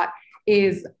Spoon a lot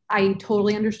is I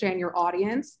totally understand your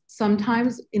audience.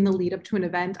 Sometimes in the lead up to an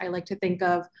event, I like to think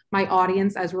of my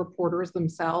audience as reporters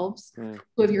themselves.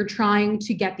 So if you're trying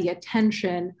to get the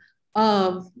attention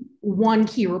of one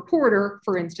key reporter,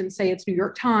 for instance, say it's New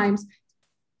York Times,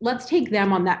 let's take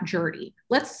them on that journey.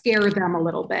 Let's scare them a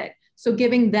little bit. So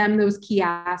giving them those key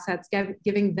assets,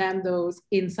 giving them those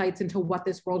insights into what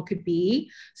this world could be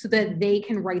so that they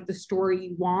can write the story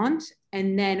you want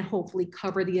and then hopefully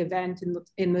cover the event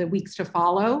in the weeks to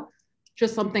follow.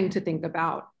 Just something to think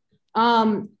about.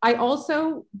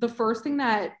 The first thing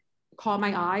that caught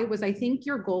my eye was I think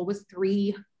your goal was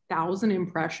 3,000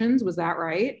 impressions. Was that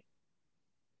right?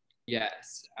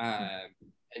 Yes.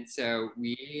 And so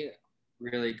we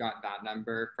really got that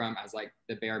number from as like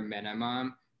the bare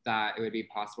minimum that it would be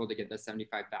possible to get the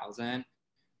 75,000,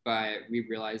 but we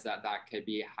realized that could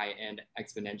be heightened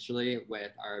exponentially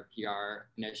with our PR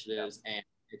initiatives and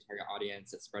your target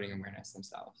audience at spreading awareness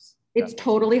themselves. It's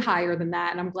totally higher than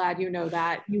that, and I'm glad you know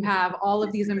that. You have all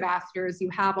of these ambassadors, you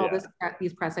have all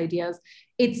these press ideas.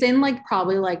 It's in like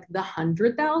probably like the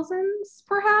 100,000s,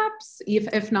 perhaps,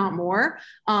 if not more.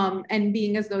 And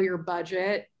being as though your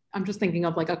budget, I'm just thinking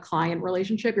of like a client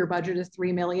relationship, your budget is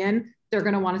 3 million. They're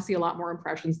going to want to see a lot more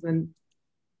impressions than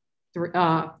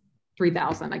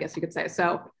 3,000, I guess you could say.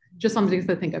 So just something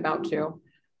to think about too.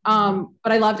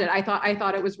 But I loved it. I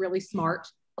thought it was really smart,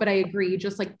 but I agree,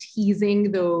 just like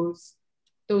teasing those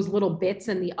little bits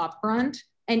in the upfront.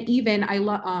 And even I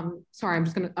love, sorry,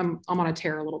 I'm on a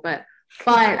tear a little bit,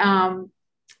 but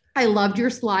I loved your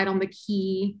slide on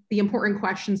the important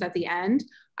questions at the end.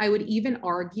 I would even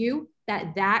argue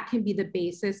that can be the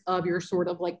basis of your sort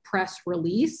of like press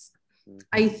release.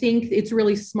 I think it's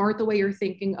really smart the way you're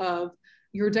thinking of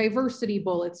your diversity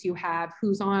bullets you have,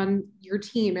 who's on your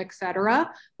team,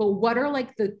 etc. But what are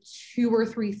like the 2 or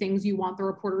 3 things you want the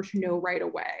reporter to know right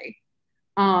away?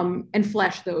 And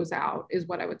flesh those out is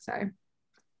what I would say.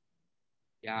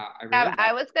 Yeah,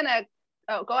 I was gonna,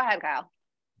 oh, go ahead, Kyle.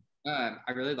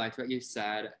 I really liked what you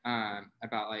said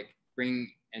about like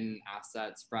bringing in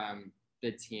assets from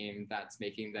the team that's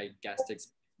making the guest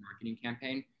experience marketing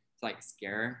campaign to like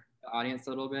scare the audience a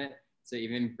little bit. So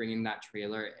even bringing that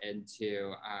trailer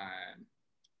into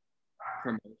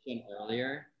promotion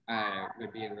earlier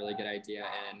would be a really good idea,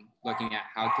 and looking at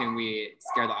how can we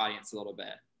scare the audience a little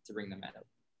bit to bring them in.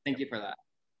 Thank you for that.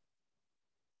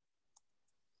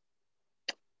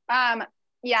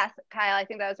 Yes, Kyle, I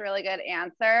think that was a really good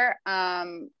answer.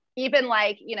 Even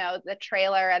like, you know, the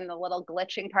trailer and the little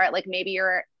glitching part, like maybe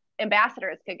your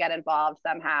ambassadors could get involved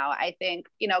somehow. I think,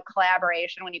 you know,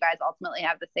 collaboration when you guys ultimately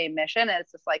have the same mission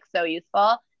is just like so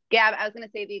useful. Gab, I was going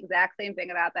to say the exact same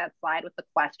thing about that slide with the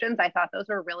questions. I thought those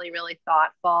were really, really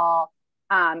thoughtful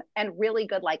and really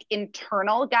good, like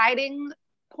internal guiding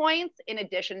points in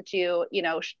addition to, you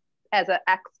know, as a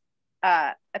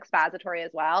expository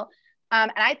as well.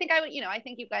 And I think I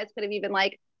think you guys could have even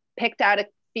like picked out a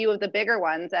few of the bigger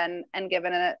ones and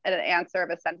given an answer of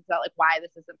a sentence about like why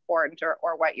this is important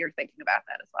or what you're thinking about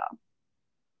that as well.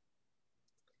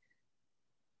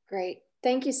 Great.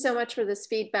 Thank you so much for this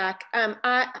feedback.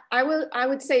 I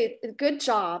would say good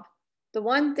job. The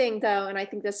one thing though, and I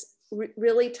think this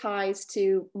really ties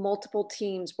to multiple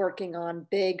teams working on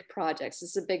big projects.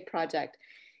 This is a big project.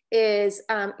 Is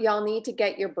y'all need to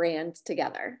get your brand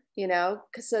together, you know,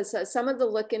 because some of the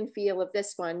look and feel of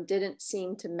this one didn't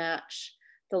seem to match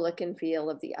the look and feel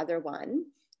of the other one.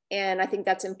 And I think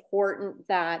that's important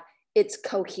that it's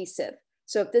cohesive.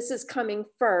 So if this is coming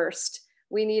first,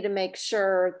 we need to make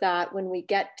sure that when we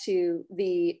get to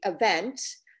the event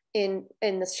in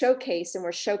the showcase, and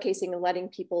we're showcasing and letting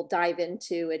people dive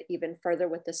into it even further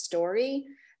with the story,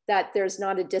 that there's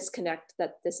not a disconnect,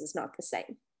 that this is not the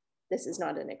same. This is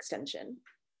not an extension.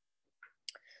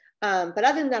 But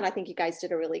other than that, I think you guys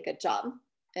did a really good job.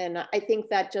 And I think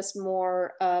that just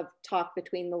more of talk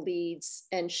between the leads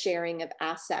and sharing of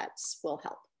assets will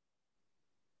help.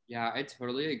 Yeah, I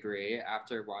totally agree.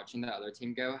 After watching the other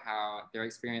team go, how their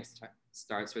experience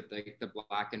starts with the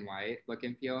black and white look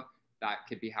and feel, that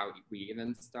could be how we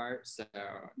even start. So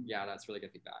yeah, that's really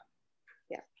good feedback.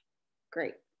 Yeah,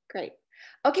 great, great.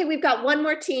 Okay, we've got one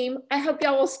more team. I hope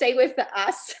y'all will stay with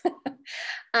us,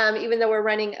 even though we're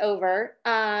running over.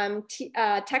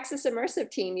 Texas Immersive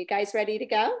team, you guys ready to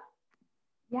go?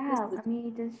 Yeah, let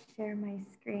me just share my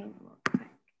screen real quick.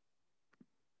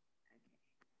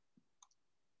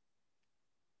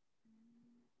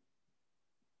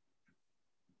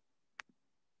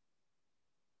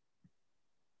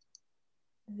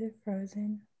 Is it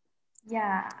frozen?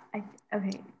 Yeah,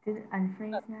 okay, did it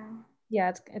unfreeze now? Yeah,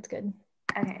 it's good.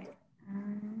 Okay,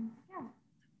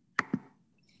 yeah.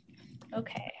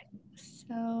 Okay,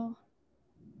 so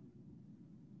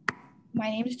my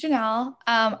name is Janelle.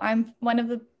 I'm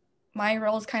my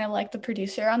role is kind of like the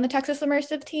producer on the Texas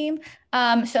Immersive team.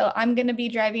 So I'm going to be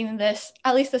driving this,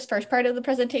 at least this first part of the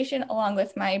presentation, along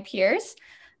with my peers.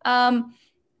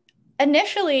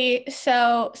 Initially,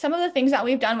 so some of the things that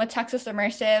we've done with Texas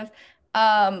Immersive,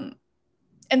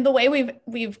 and the way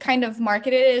we've kind of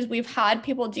marketed it is we've had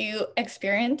people do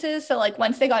experiences. So like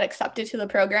once they got accepted to the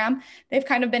program, they've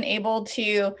kind of been able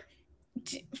to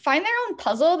find their own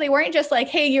puzzle. They weren't just like,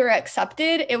 hey, you're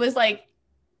accepted. It was like,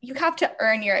 you have to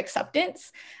earn your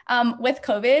acceptance. With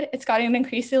COVID, it's gotten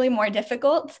increasingly more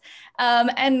difficult.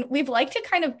 And we've liked to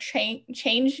kind of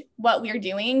change what we're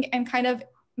doing and kind of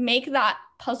make that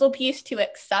puzzle piece to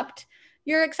accept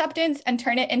your acceptance and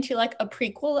turn it into like a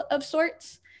prequel of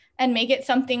sorts and make it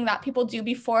something that people do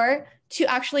before to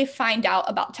actually find out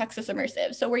about Texas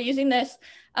Immersive. So we're using this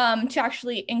to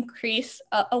actually increase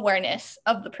awareness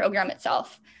of the program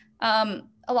itself.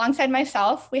 Alongside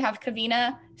myself, we have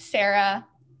Kavina, Sarah,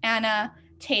 Anna,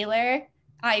 Taylor,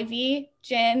 Ivy,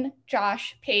 Jen,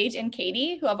 Josh, Paige, and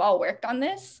Katie, who have all worked on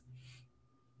this.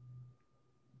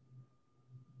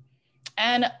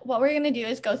 And what we're going to do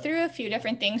is go through a few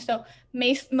different things. So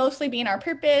mostly being our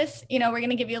purpose, we're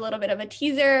going to give you a little bit of a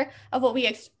teaser of what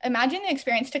we imagine the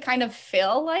experience to kind of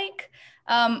feel like,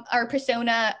 our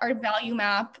persona, our value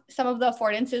map, some of the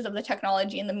affordances of the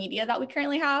technology and the media that we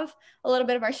currently have, a little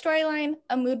bit of our storyline,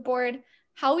 a mood board,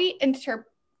 how we anticipate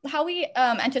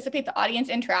the audience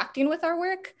interacting with our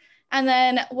work. And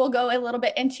then we'll go a little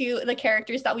bit into the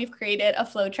characters that we've created, a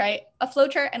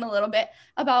flowchart, and a little bit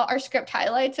about our script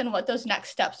highlights and what those next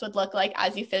steps would look like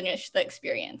as you finish the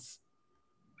experience.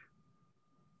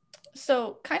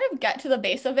 So kind of get to the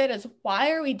base of it is,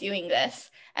 why are we doing this?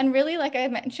 And really, like I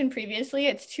mentioned previously,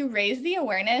 it's to raise the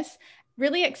awareness,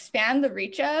 really expand the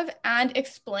reach of, and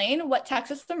explain what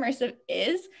Texas Immersive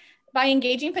is by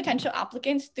engaging potential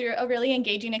applicants through a really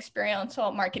engaging experiential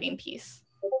marketing piece.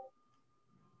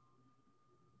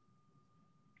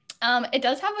 It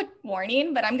does have a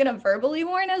warning, but I'm going to verbally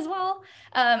warn as well.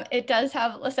 It does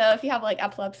have, so if you have like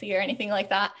epilepsy or anything like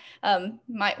that,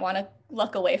 might want to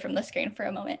look away from the screen for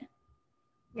a moment.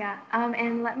 Yeah,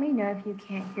 and let me know if you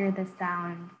can't hear the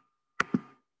sound.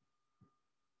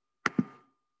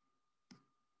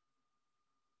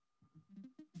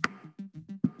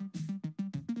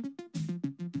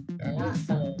 You're not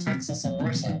from Texas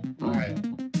Immersive, are you?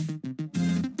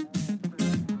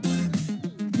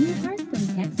 You aren't from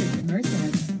Texas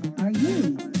Immersive, are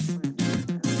you?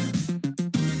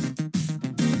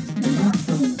 You're not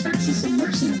from Texas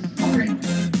Immersive, are you?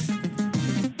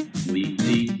 We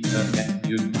need to get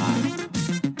you back.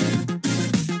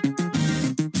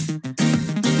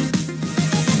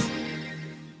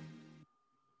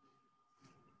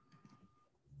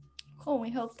 Cool. We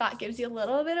hope that gives you a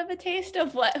little bit of a taste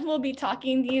of what we'll be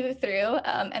talking you through,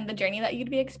 and the journey that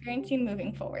you'd be experiencing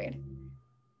moving forward.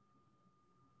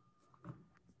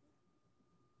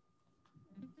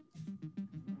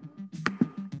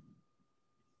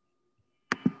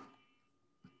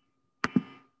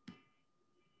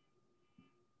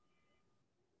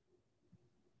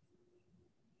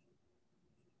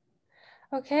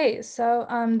 Okay, so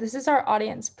this is our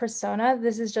audience persona.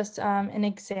 This is just an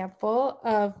example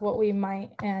of what we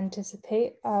might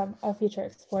anticipate a future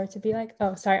explorer to be like.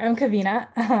 Oh, sorry, I'm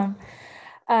Kavina.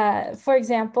 For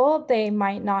example, they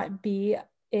might not be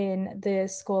in the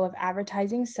School of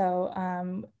Advertising,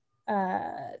 so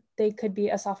they could be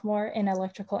a sophomore in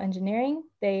electrical engineering.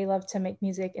 They love to make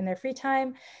music in their free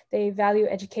time. They value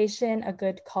education, a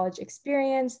good college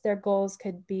experience. Their goals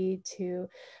could be to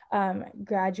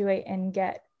graduate and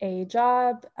get a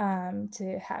job,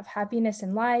 to have happiness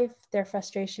in life. Their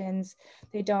frustrations,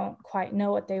 they don't quite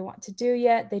know what they want to do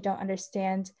yet. They don't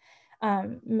understand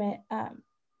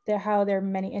how their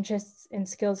many interests and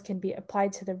skills can be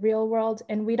applied to the real world.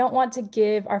 And we don't want to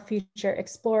give our future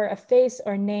explorer a face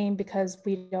or name because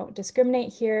we don't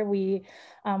discriminate here. We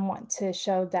want to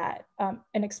show that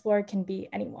an explorer can be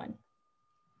anyone.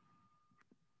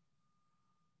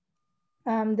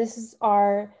 This is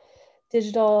our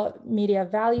digital media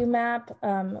value map.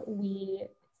 We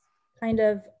kind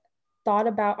of thought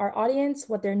about our audience,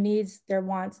 what their needs, their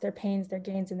wants, their pains, their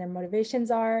gains, and their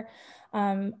motivations are.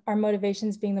 Our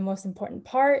motivations being the most important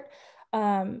part,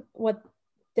 what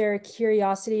their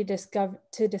curiosity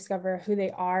to discover who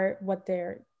they are, what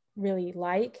they're really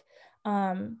like,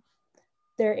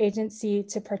 their agency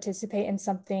to participate in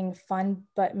something fun,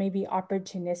 but maybe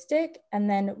opportunistic. And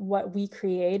then what we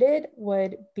created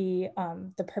would be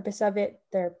the purpose of it,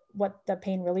 what the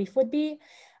pain relief would be,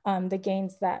 the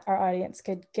gains that our audience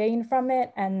could gain from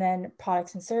it, and then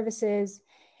products and services.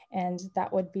 And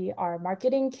that would be our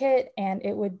marketing kit. And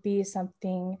it would be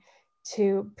something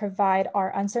to provide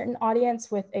our uncertain audience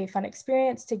with a fun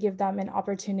experience, to give them an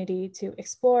opportunity to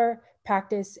explore,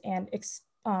 practice, and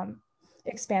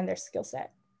expand their skill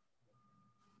set.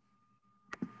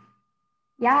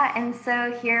 Yeah, and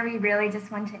so here we really just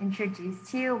want to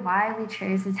introduce to you why we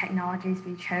chose the technologies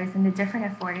we chose and the different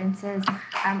affordances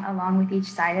along with each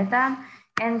side of them.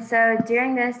 And so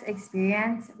during this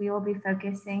experience, we will be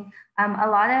focusing a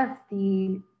lot of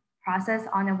the process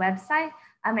on a website.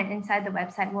 And inside the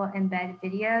website, we'll embed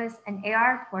videos, an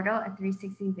AR portal, a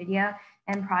 360 video,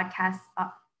 and broadcast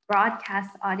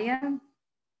audio.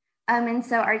 And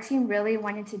so our team really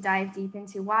wanted to dive deep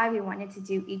into why we wanted to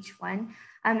do each one.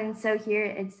 And so here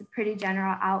it's a pretty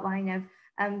general outline of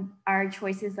our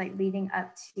choices, like leading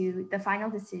up to the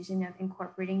final decision of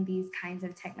incorporating these kinds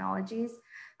of technologies.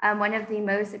 One of the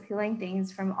most appealing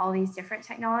things from all these different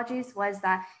technologies was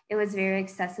that it was very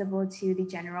accessible to the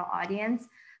general audience.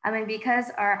 And because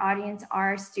our audience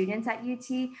are students at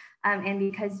UT, and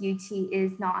because UT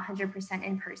is not 100%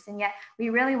 in person yet, we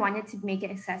really wanted to make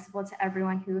it accessible to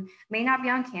everyone who may not be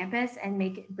on campus and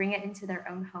bring it into their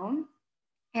own home.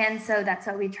 And so that's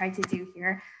what we tried to do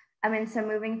here. And so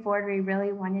moving forward, we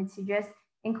really wanted to just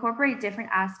incorporate different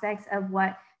aspects of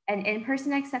what an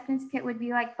in-person acceptance kit would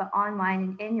be like, but online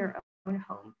and in your own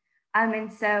home.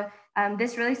 And so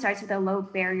this really starts with a low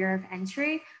barrier of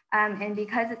entry. And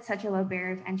because it's such a low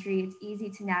barrier of entry, it's easy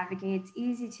to navigate, it's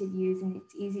easy to use, and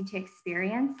it's easy to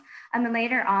experience. And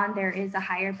later on, there is a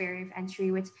higher barrier of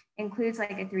entry, which includes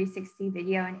like a 360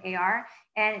 video and AR.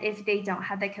 And if they don't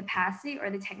have the capacity or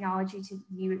the technology to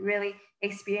really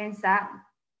experience that,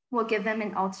 we'll give them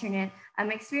an alternate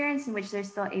experience in which they're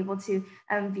still able to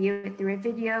view it through a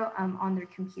video on their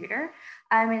computer.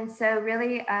 And so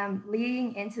really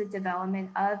leading into the development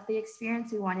of the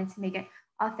experience, we wanted to make it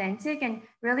authentic and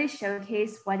really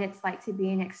showcase what it's like to be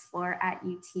an explorer at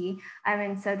UT.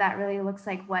 And so that really looks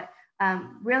like what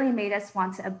really made us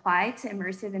want to apply to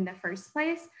immersive in the first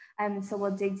place. So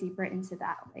we'll dig deeper into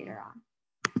that later on.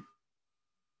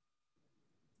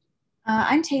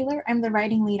 I'm Taylor. I'm the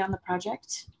writing lead on the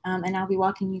project, and I'll be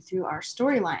walking you through our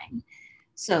storyline.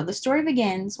 So the story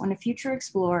begins when a future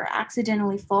explorer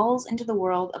accidentally falls into the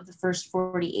world of the first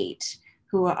 48,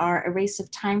 who are a race of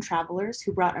time travelers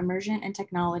who brought immersion and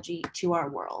technology to our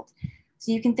world.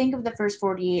 So you can think of the first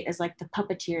 48 as like the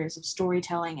puppeteers of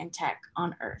storytelling and tech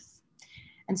on Earth.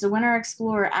 And so when our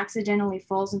explorer accidentally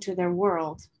falls into their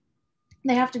world,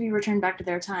 they have to be returned back to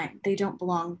their time. They don't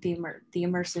belong to the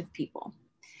immersive people.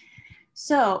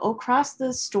 So across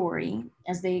the story,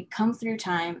 as they come through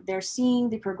time, they're seeing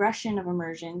the progression of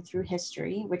immersion through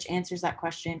history, which answers that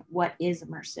question, what is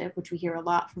immersive, which we hear a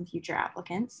lot from future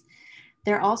applicants.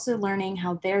 They're also learning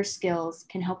how their skills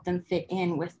can help them fit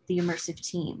in with the immersive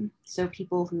team. So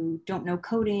people who don't know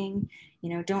coding,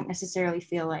 don't necessarily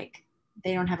feel like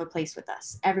they don't have a place with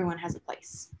us. Everyone has a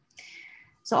place.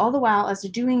 So all the while, as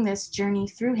they're doing this journey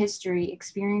through history,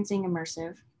 experiencing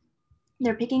immersive,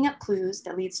 they're picking up clues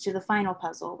that leads to the final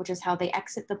puzzle, which is how they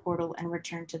exit the portal and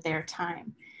return to their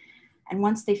time. And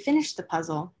once they finish the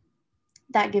puzzle,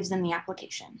 that gives them the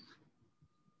application.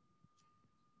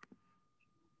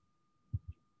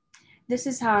 This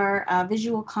is our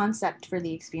visual concept for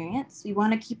the experience. We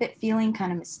want to keep it feeling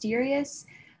kind of mysterious,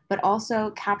 but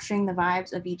also capturing the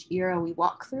vibes of each era we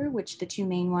walk through, which the two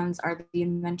main ones are the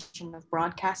invention of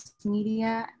broadcast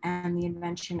media and the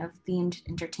invention of themed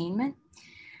entertainment.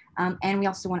 And we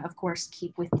also want to, of course,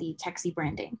 keep with the Texie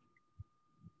branding.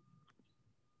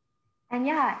 And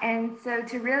yeah, and so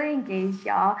to really engage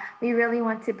y'all, we really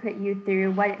want to put you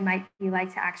through what it might be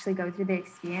like to actually go through the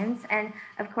experience. And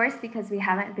of course, because we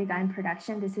haven't begun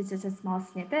production, this is just a small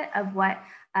snippet of what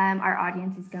our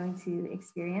audience is going to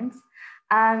experience.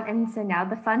 And so now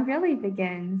the fun really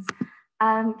begins.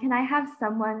 Can I have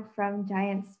someone from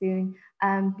Giant Spoon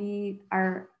be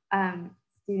our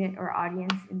student or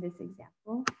audience in this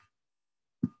example?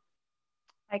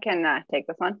 I can take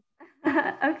this one.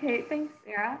 Okay, thanks,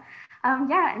 Sarah.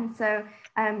 Yeah, and so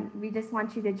we just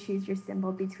want you to choose your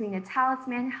symbol between a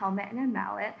talisman, helmet, and a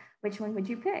mallet. Which one would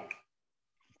you pick?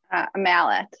 A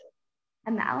mallet.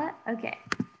 A mallet? Okay.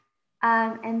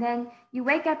 And then you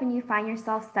wake up and you find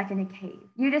yourself stuck in a cave.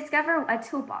 You discover a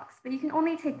toolbox, but you can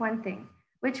only take one thing.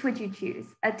 Which would you choose?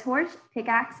 A torch,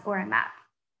 pickaxe, or a map?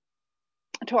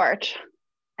 A torch.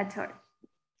 A torch.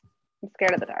 I'm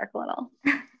scared of the dark a little.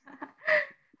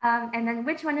 And then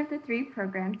which one of the three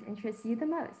programs interests you the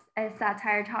most? A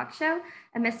satire talk show,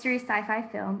 a mystery sci-fi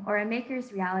film, or a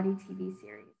maker's reality TV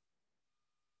series?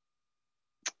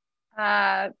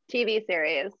 TV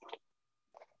series.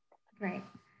 Great.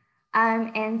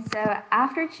 And so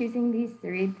after choosing these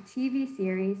three, the TV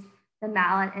series, the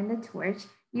mallet, and the torch,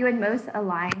 you would most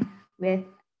align with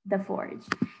the Forge.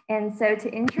 And so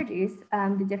to introduce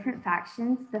the different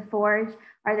factions, the Forge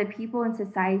are the people in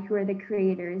society who are the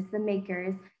creators, the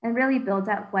makers, and really build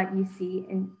up what you see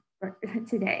in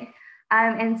today.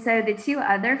 And so the two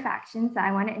other factions that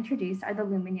I want to introduce are the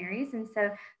luminaries. And so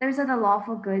those are the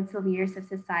lawful goods, the leaders of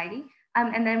society.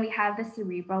 And then we have the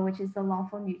cerebral, which is the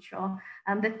lawful neutral,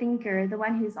 the thinker, the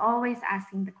one who's always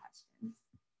asking the questions.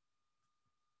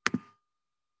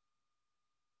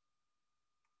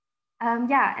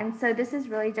 Yeah, and so this is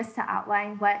really just to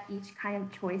outline what each kind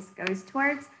of choice goes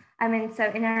towards. And so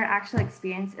in our actual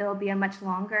experience, it'll be a much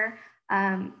longer,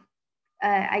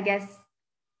 I guess,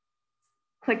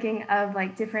 clicking of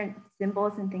like different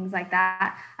symbols and things like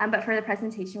that. But for the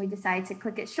presentation, we decided to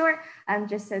click it short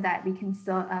just so that we can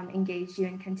still engage you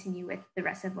and continue with the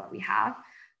rest of what we have.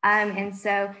 And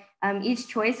so each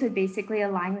choice would basically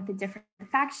align with a different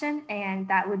faction, and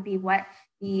that would be what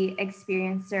the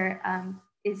experiencer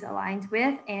is aligned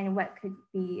with and what could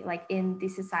be like in the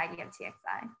society of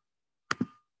TXI.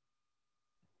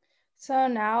 So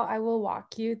now I will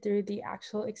walk you through the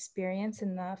actual experience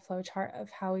in the flowchart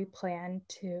of how we plan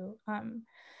to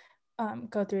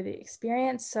go through the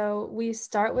experience. So we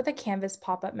start with a Canvas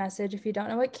pop-up message. If you don't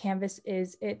know what Canvas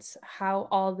is, it's how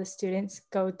all the students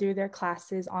go through their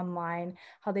classes online,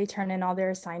 how they turn in all their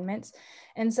assignments.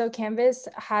 And so Canvas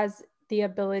has the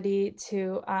ability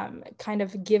to kind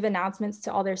of give announcements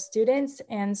to all their students.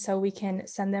 And so we can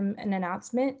send them an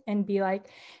announcement and be like,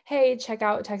 hey, check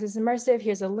out Texas Immersive,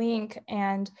 here's a link.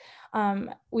 And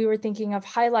we were thinking of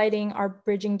highlighting our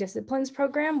Bridging Disciplines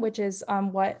program, which is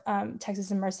what Texas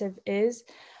Immersive is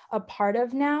a part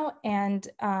of now, and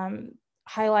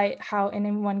highlight how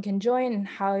anyone can join and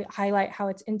highlight how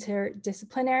it's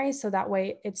interdisciplinary. So that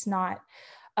way it's not,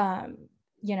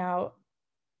 you know,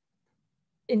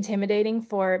 intimidating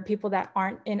for people that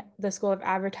aren't in the School of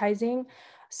Advertising.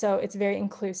 So it's very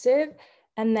inclusive.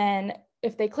 And then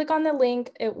if they click on the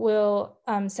link, it will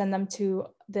send them to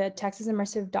the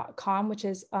texasimmersive.com, which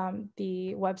is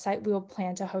the website we will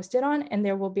plan to host it on, and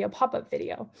there will be a pop-up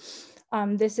video.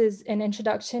 This is an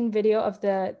introduction video of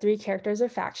the 3 characters or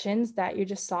factions that you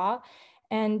just saw.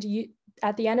 And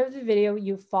at the end of the video,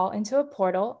 you fall into a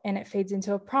portal and it fades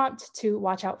into a prompt to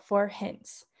watch out for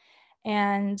hints.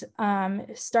 And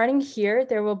starting here,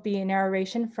 there will be a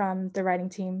narration from the writing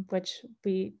team, which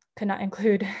we could not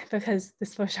include because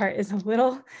this flowchart is a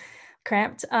little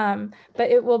cramped,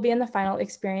 but it will be in the final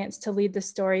experience to lead the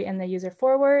story and the user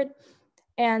forward.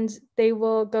 And they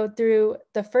will go through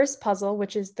the first puzzle,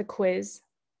 which is the quiz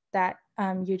that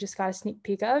you just got a sneak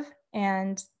peek of.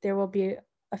 And there will be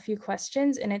a few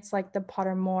questions, and it's like the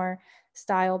Pottermore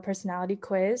style personality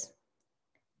quiz.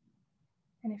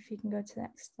 And if you can go to the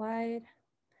next slide.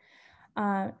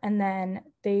 And then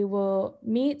they will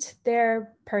meet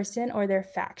their person or their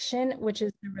faction, which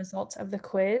is the result of the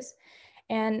quiz.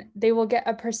 And they will get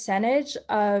a percentage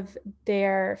of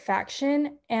their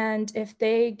faction. And if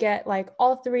they get like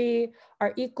all 3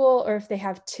 are equal, or if they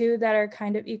have 2 that are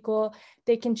kind of equal,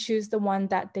 they can choose the one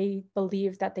that they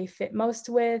believe that they fit most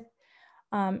with.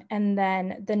 And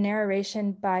then the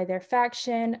narration by their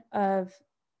faction of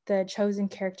the chosen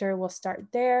character will start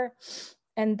there,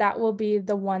 and that will be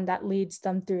the one that leads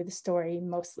them through the story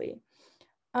mostly.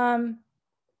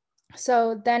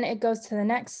 So then it goes to the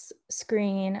next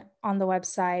screen on the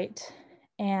website,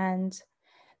 and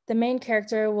the main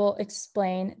character will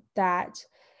explain that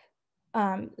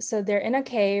so they're in a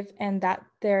cave, and that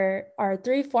there are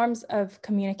 3 forms of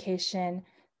communication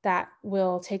that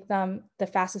will take them the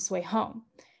fastest way home.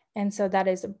 And so that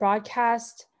is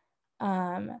broadcast,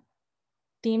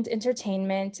 themed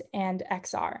entertainment, and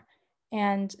XR.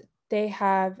 And they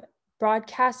have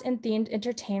broadcast and themed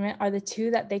entertainment are the 2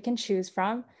 that they can choose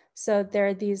from. So there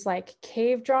are these like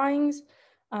cave drawings,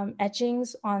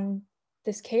 etchings on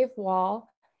this cave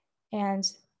wall,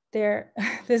 and they're,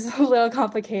 this is a little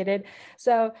complicated.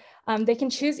 So they can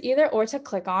choose either or to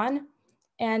click on,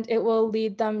 and it will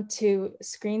lead them to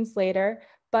screens later.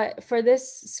 But for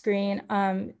this screen,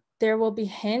 there will be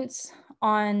hints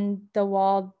on the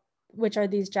wall, which are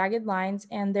these jagged lines,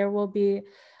 and there will be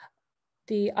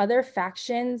the other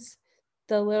factions,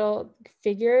 the little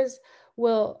figures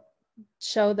will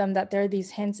show them that there are these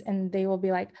hints, and they will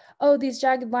be like, oh, these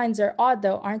jagged lines are odd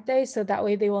though, aren't they? So that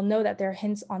way they will know that there are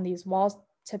hints on these walls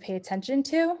to pay attention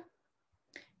to.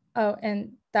 Oh,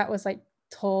 and that was like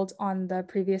told on the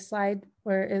previous slide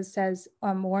where it says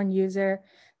warn user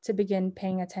to begin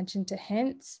paying attention to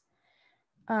hints.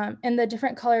 And the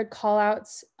different colored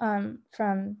callouts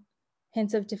from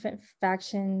hints of different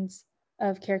factions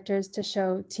of characters to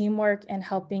show teamwork and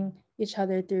helping each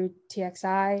other through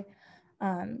TXI,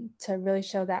 to really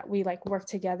show that we like work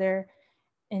together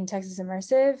in Texas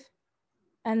Immersive.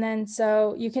 And then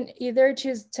so you can either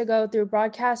choose to go through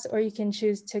broadcast, or you can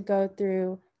choose to go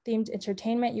through themed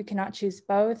entertainment. You cannot choose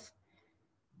both.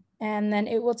 And then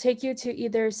it will take you to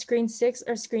either screen 6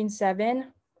 or screen 7.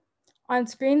 On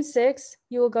screen 6,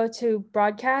 you will go to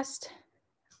broadcast,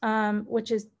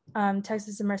 which is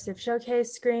Texas Immersive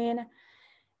Showcase screen.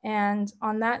 And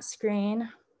on that screen,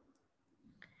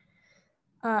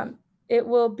 it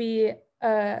will be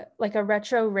like a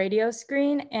retro radio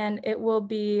screen, and it will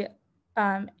be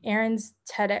Aaron's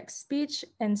TEDx speech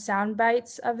and sound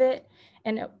bites of it.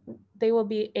 And they will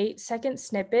be 8-second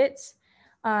snippets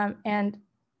and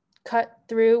cut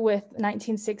through with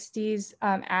 1960s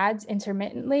ads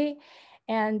intermittently.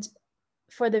 And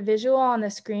for the visual on the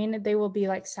screen, they will be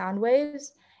like sound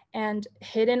waves, and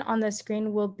hidden on the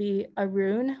screen will be a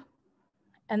rune,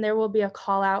 and there will be a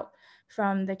call out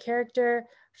from the character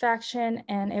faction,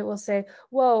 and it will say,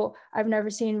 whoa, I've never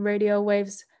seen radio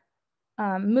waves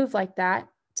move like that,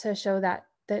 to show that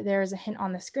there is a hint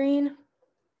on the screen.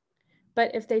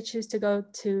 But if they choose to go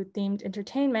to themed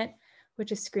entertainment,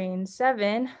 which is screen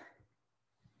 7,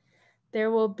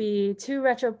 there will be 2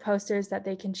 retro posters that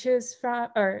they can choose from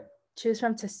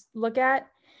to look at.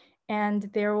 And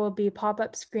there will be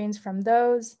pop-up screens from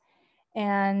those,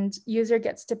 and user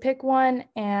gets to pick one,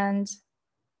 and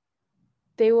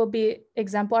they will be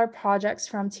exemplar projects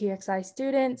from TXI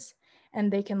students, and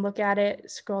they can look at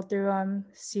it, scroll through them,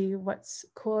 see what's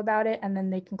cool about it, and then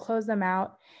they can close them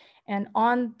out. And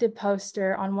on the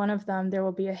poster, on one of them, there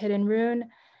will be a hidden rune,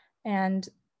 and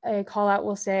a call out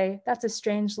will say, that's a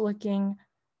strange looking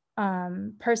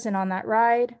person on that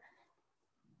ride.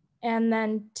 And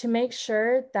then to make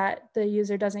sure that the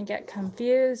user doesn't get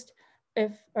confused,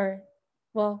 both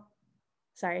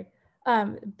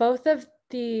of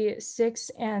the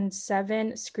 6 and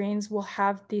 7 screens will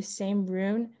have the same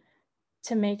rune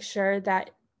to make sure that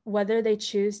whether they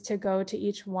choose to go to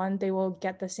each one, they will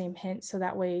get the same hint. So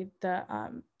that way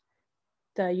the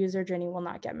user journey will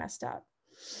not get messed up.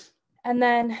 And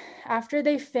then after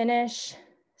they finish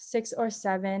 6 or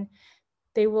 7,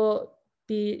 they will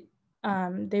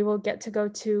get to go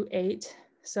to 8.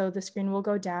 So the screen will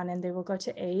go down and they will go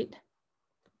to 8.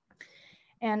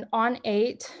 And on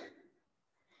 8,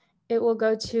 it will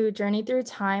go to Journey Through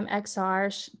Time XR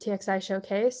TXI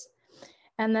Showcase.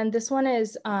 And then this one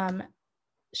is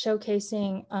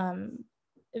showcasing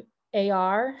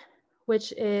AR,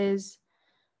 which is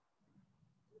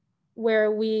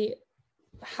where we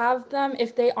have them,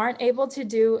 if they aren't able to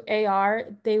do AR,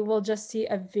 they will just see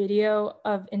a video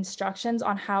of instructions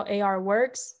on how AR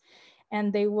works,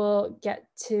 and they will get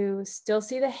to still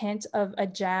see the hint of a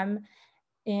gem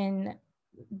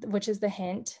which is the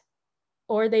hint,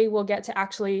 or they will get to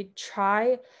actually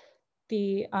try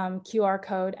the QR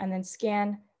code and then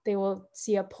scan. They will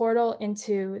see a portal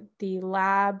into the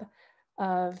lab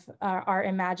of our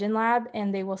Imagine lab,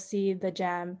 and they will see the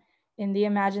gem in the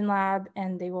Imagine lab,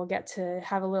 and they will get to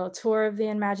have a little tour of the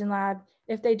Imagine lab.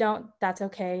 If they don't, that's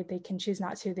okay. They can choose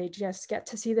not to. They just get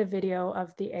to see the video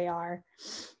of the AR.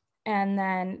 And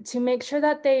then to make sure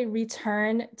that they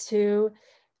return to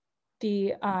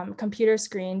the computer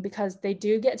screen, because they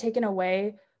do get taken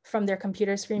away from their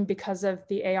computer screen because of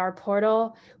the AR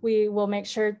portal, we will make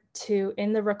sure to,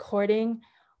 in the recording,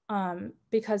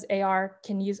 because AR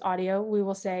can use audio, we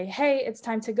will say, hey, it's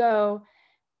time to go,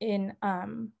 in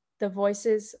the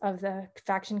voices of the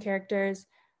faction characters.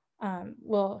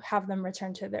 We'll have them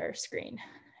return to their screen.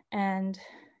 And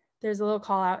there's a little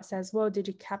call out that says, whoa, did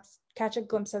you catch a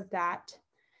glimpse of that,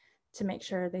 to make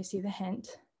sure they see the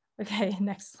hint. Okay,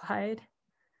 next slide.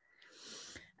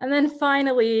 And then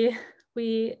finally,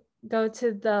 we go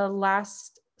to the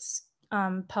last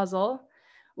puzzle,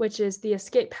 which is the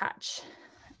escape hatch.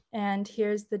 And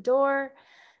here's the door.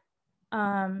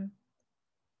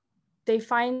 They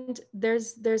find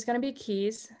there's going to be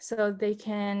keys, so they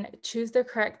can choose the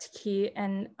correct key,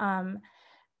 and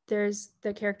there's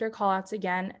the character callouts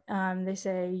again. They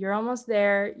say, you're almost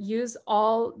there. Use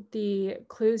all the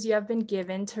clues you have been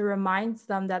given to remind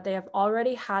them that they have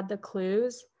already had the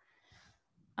clues.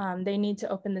 They need to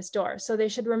open this door. So they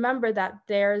should remember that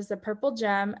there's the purple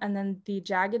gem, and then the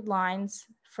jagged lines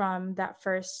from that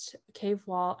first cave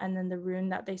wall, and then the rune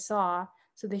that they saw.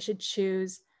 So they should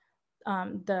choose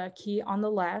the key on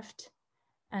the left,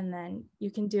 and then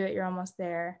you can do it. You're almost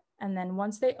there. And then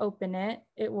once they open it,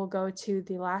 it will go to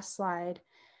the last slide.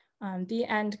 The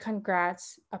end,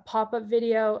 congrats, a pop-up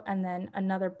video, and then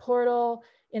another portal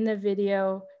in the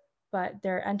video, but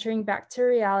they're entering back to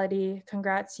reality.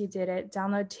 Congrats, you did it.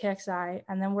 Download TXI.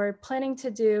 And then we're planning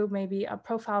to do maybe a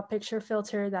profile picture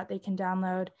filter that they can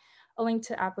download, a link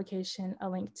to application, a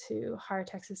link to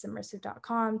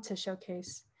hiretexasimmersive.com to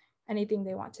showcase anything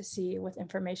they want to see with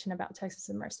information about Texas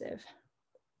Immersive.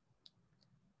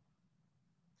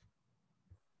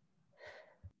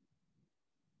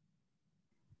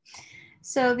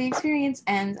 So the experience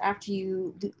ends after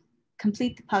you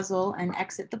complete the puzzle and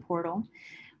exit the portal,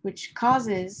 which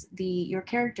causes your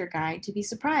character guide to be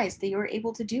surprised that you were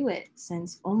able to do it,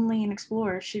 since only an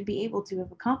explorer should be able to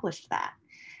have accomplished that.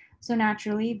 So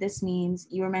naturally, this means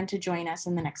you are meant to join us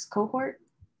in the next cohort.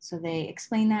 So they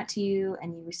explain that to you,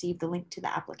 and you receive the link to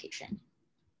the application.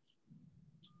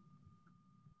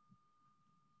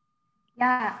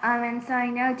 Yeah, and so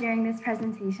I know during this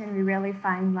presentation, we really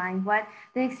fine-lined what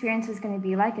the experience was going to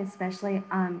be like, especially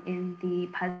in the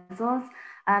puzzles.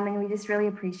 And we just really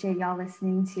appreciate y'all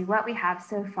listening to what we have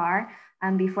so far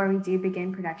before we do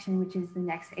begin production, which is the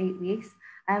next 8 weeks.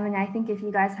 And I think if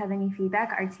you guys have any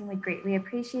feedback, our team would greatly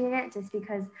appreciate it, just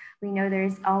because we know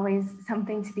there's always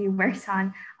something to be worked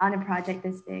on a project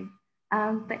this big.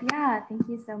 But yeah, thank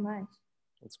you so much.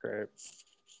 That's great.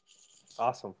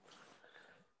 Awesome.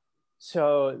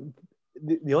 So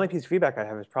the only piece of feedback I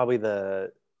have is probably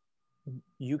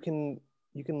you can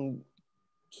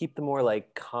keep the more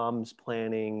like comms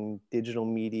planning, digital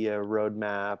media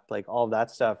roadmap, like all that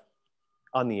stuff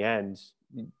on the end.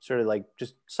 Sort of like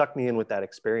just suck me in with that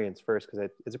experience first, because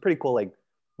it's a pretty cool like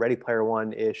Ready Player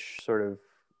One-ish sort of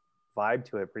vibe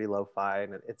to it, pretty lo-fi,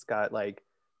 and it's got like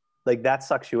that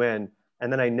sucks you in,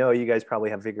 and then I know you guys probably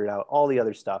have figured out all the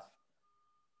other stuff,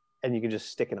 and you can just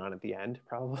stick it on at the end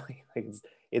probably. Like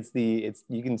it's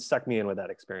you can suck me in with that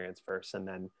experience first, and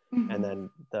then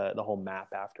the whole map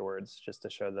afterwards, just to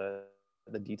show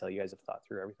the detail you guys have thought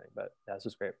through everything. But yeah, this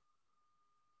was great.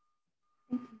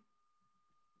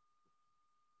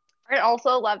 I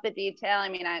also love the detail. I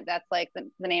mean, that's like the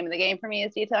name of the game for me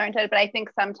is detail oriented, but I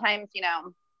think sometimes, you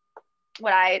know,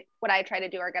 what I try to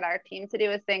do or get our team to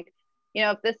do is think, you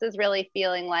know, if this is really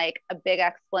feeling like a big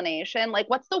explanation, like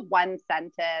what's the one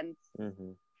sentence,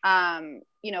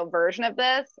 you know, version of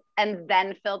this, and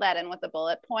then fill that in with the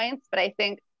bullet points. But I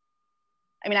think,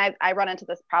 I mean, I run into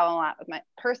this problem a lot with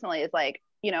personally is like,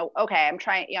 you know, okay,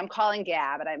 I'm calling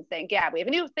Gab and I'm saying, Gab, we have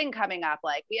a new thing coming up.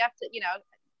 Like we have to, you know,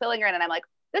 filling her in, and I'm like,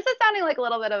 this is sounding like a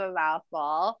little bit of a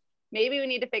mouthful. Maybe we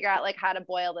need to figure out like how to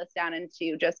boil this down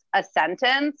into just a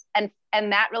sentence. And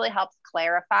that really helps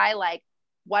clarify, like,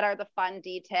 what are the fun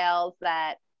details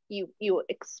that you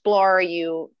explore,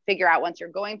 you figure out once you're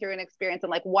going through an experience,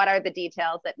 and like, what are the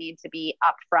details that need to be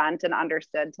upfront and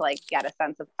understood to like get a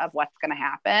sense of what's going to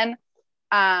happen.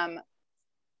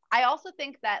 I also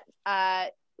think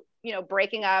that, you know,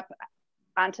 breaking up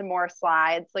onto more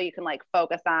slides so you can like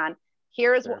focus on,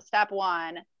 here's step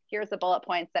one, here's the bullet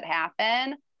points that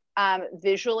happen,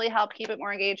 visually help keep it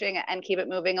more engaging and keep it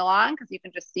moving along, because you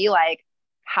can just see like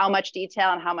how much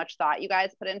detail and how much thought you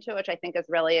guys put into it, which I think is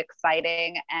really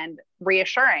exciting and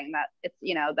reassuring that it's,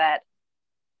 you know, that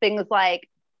things like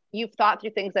you've thought through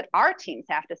things that our teams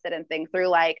have to sit and think through,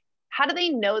 like, how do they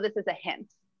know this is a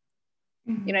hint?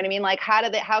 You know what I mean? Like, how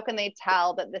can they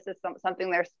tell that this is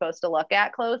something they're supposed to look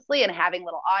at closely? And having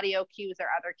little audio cues or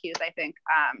other cues, I think,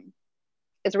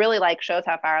 is really like shows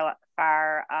how far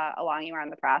along you are in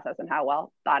the process and how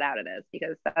well thought out it is,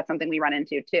 because that's something we run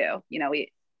into too. You know,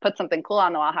 we put something cool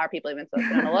on the wall. How are people even supposed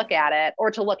to know to look at it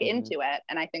or to look into it?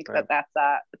 And I think that's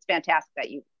it's fantastic that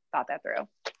you thought that through.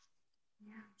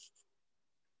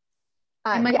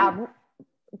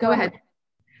 Go ahead.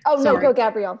 Oh, no, go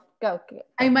Gabrielle, go.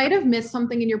 I might have missed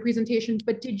something in your presentation,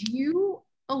 but did you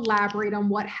elaborate on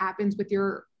what happens with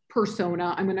your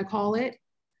persona, I'm gonna call it?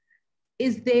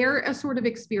 Is there a sort of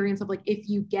experience of like, if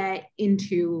you get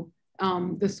into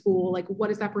the school, like what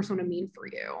does that persona mean for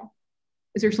you?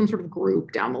 Is there some sort of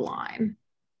group down the line?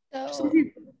 So,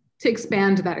 to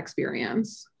expand that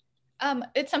experience?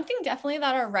 It's something definitely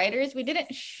that our writers, we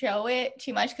didn't show it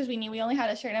too much because we knew we only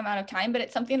had a certain amount of time, but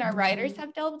it's something our writers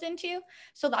have delved into.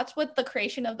 So that's what the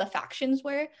creation of the factions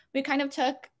were. We kind of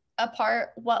took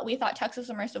apart what we thought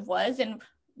Texas Immersive was and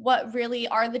what really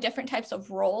are the different types of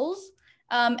roles.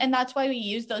 And that's why we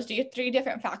used those three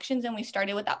different factions, and we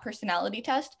started with that personality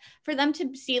test for them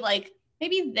to see like,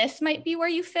 maybe this might be where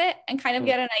you fit and kind of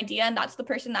get an idea, and that's the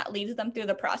person that leads them through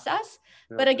the process.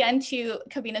 But again, to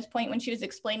Kavina's point when she was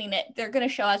explaining it, they're going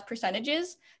to show as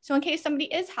percentages. So in case somebody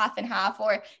is half and half,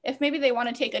 or if maybe they want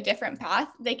to take a different path,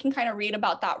 they can kind of read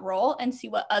about that role and see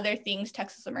what other things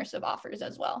Texas Immersive offers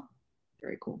as well.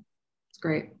 Very cool. It's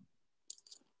great.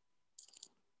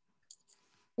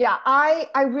 Yeah, I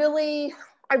really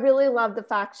love the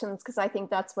factions, because I think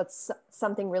that's what's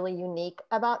something really unique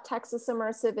about Texas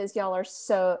Immersive is y'all are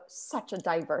such a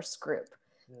diverse group,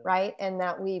 right? And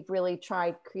that we've really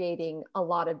tried creating a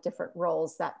lot of different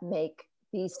roles that make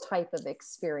these type of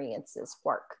experiences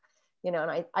work, you know,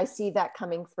 and I see that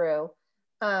coming through.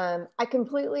 I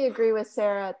completely agree with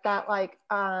Sarah that like,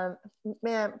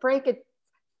 man, break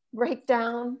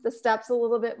down the steps a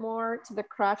little bit more to the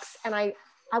crux. And I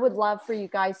would love for you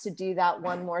guys to do that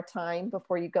one more time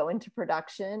before you go into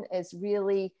production. Is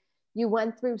really, you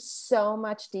went through so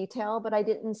much detail, but I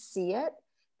didn't see it.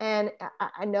 And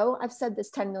I know I've said this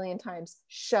 10 million times,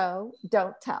 show,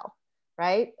 don't tell,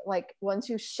 right? Like once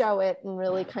you show it and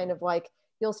really kind of like,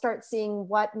 you'll start seeing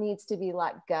what needs to be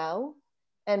let go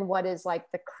and what is like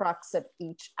the crux of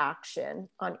each action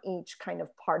on each kind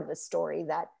of part of the story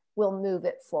that will move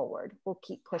it forward, will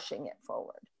keep pushing it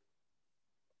forward.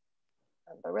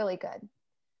 But really good.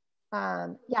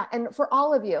 Yeah, and for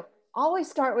all of you,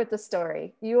 always start with the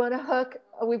story. You want to hook,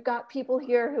 we've got people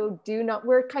here who do not,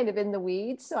 we're kind of in the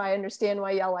weeds, so I understand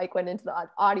why y'all like went into the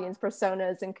audience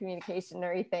personas and communication and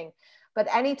everything.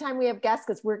 But anytime we have guests,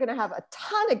 because we're going to have a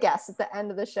ton of guests at the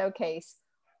end of the showcase,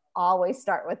 always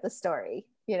start with the story.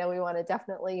 You know, we want to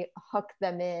definitely hook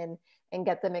them in and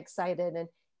get them excited. And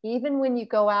even when you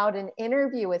go out and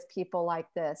interview with people like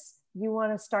this, you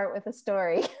want to start with a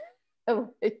story.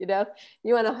 You know,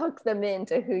 you want to hook them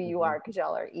into who you are, because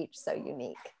y'all are each so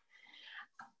unique.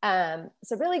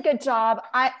 So really good job.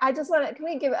 I just want to, can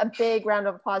we give a big round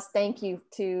of applause? Thank you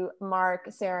to Marc,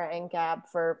 Sarah, and Gab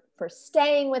for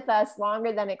staying with us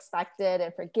longer than expected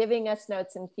and for giving us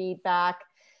notes and feedback.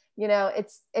 You know,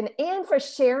 and for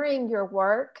sharing your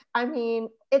work. I mean,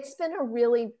 it's been a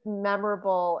really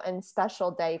memorable and special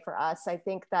day for us. I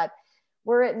think that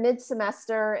we're at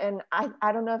mid-semester, and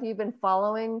I don't know if you've been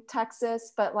following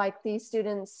Texas, but like these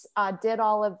students did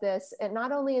all of this, and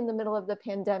not only in the middle of the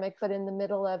pandemic, but in the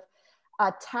middle of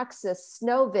Texas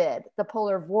snowvid, the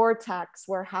polar vortex,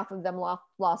 where half of them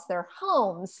lost their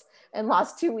homes and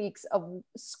lost 2 weeks of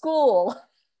school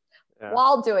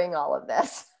while doing all of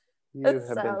this. You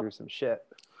have been through some shit.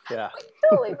 Yeah. We've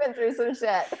totally been through some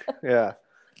shit. Yeah.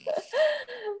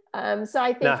 So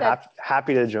I think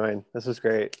happy to join. This was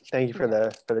great. Thank you for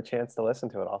the chance to listen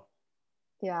to it all.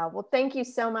 Yeah, well, thank you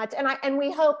so much. And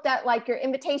we hope that like your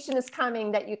invitation is coming,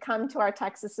 that you come to our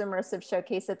Texas Immersive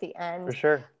Showcase at the end. For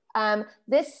sure.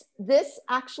 This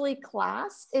actually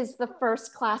class is the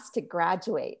first class to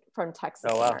graduate from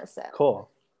Texas Immersive. Cool.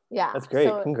 Yeah. That's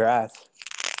great. Congrats.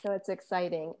 So it's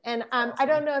exciting. And I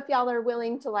don't know if y'all are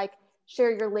willing to like share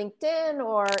your LinkedIn,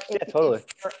 or if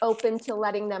you're open to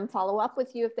letting them follow up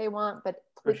with you if they want, but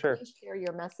please share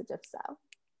your message if so.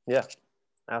 Yeah,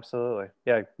 absolutely.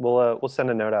 Yeah, we'll send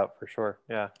a note out for sure.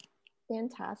 Yeah.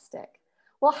 Fantastic.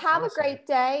 Well, have a great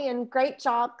day and great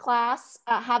job, class.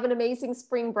 Have an amazing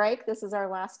spring break. This is our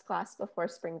last class before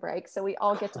spring break, so we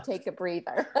all get to take a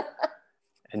breather.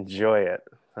 Enjoy it.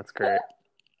 That's great.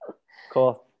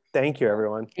 Cool. Thank you,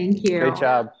 everyone. Thank you. Great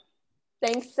job.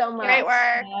 Thanks so much. Great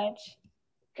work.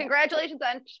 Congratulations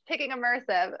on picking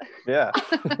Immersive. Yeah.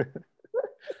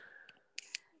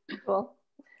 Cool. All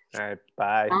right.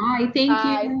 Bye. Bye.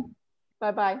 Thank you.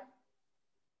 Bye-bye.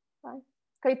 Bye.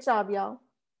 Great job, y'all.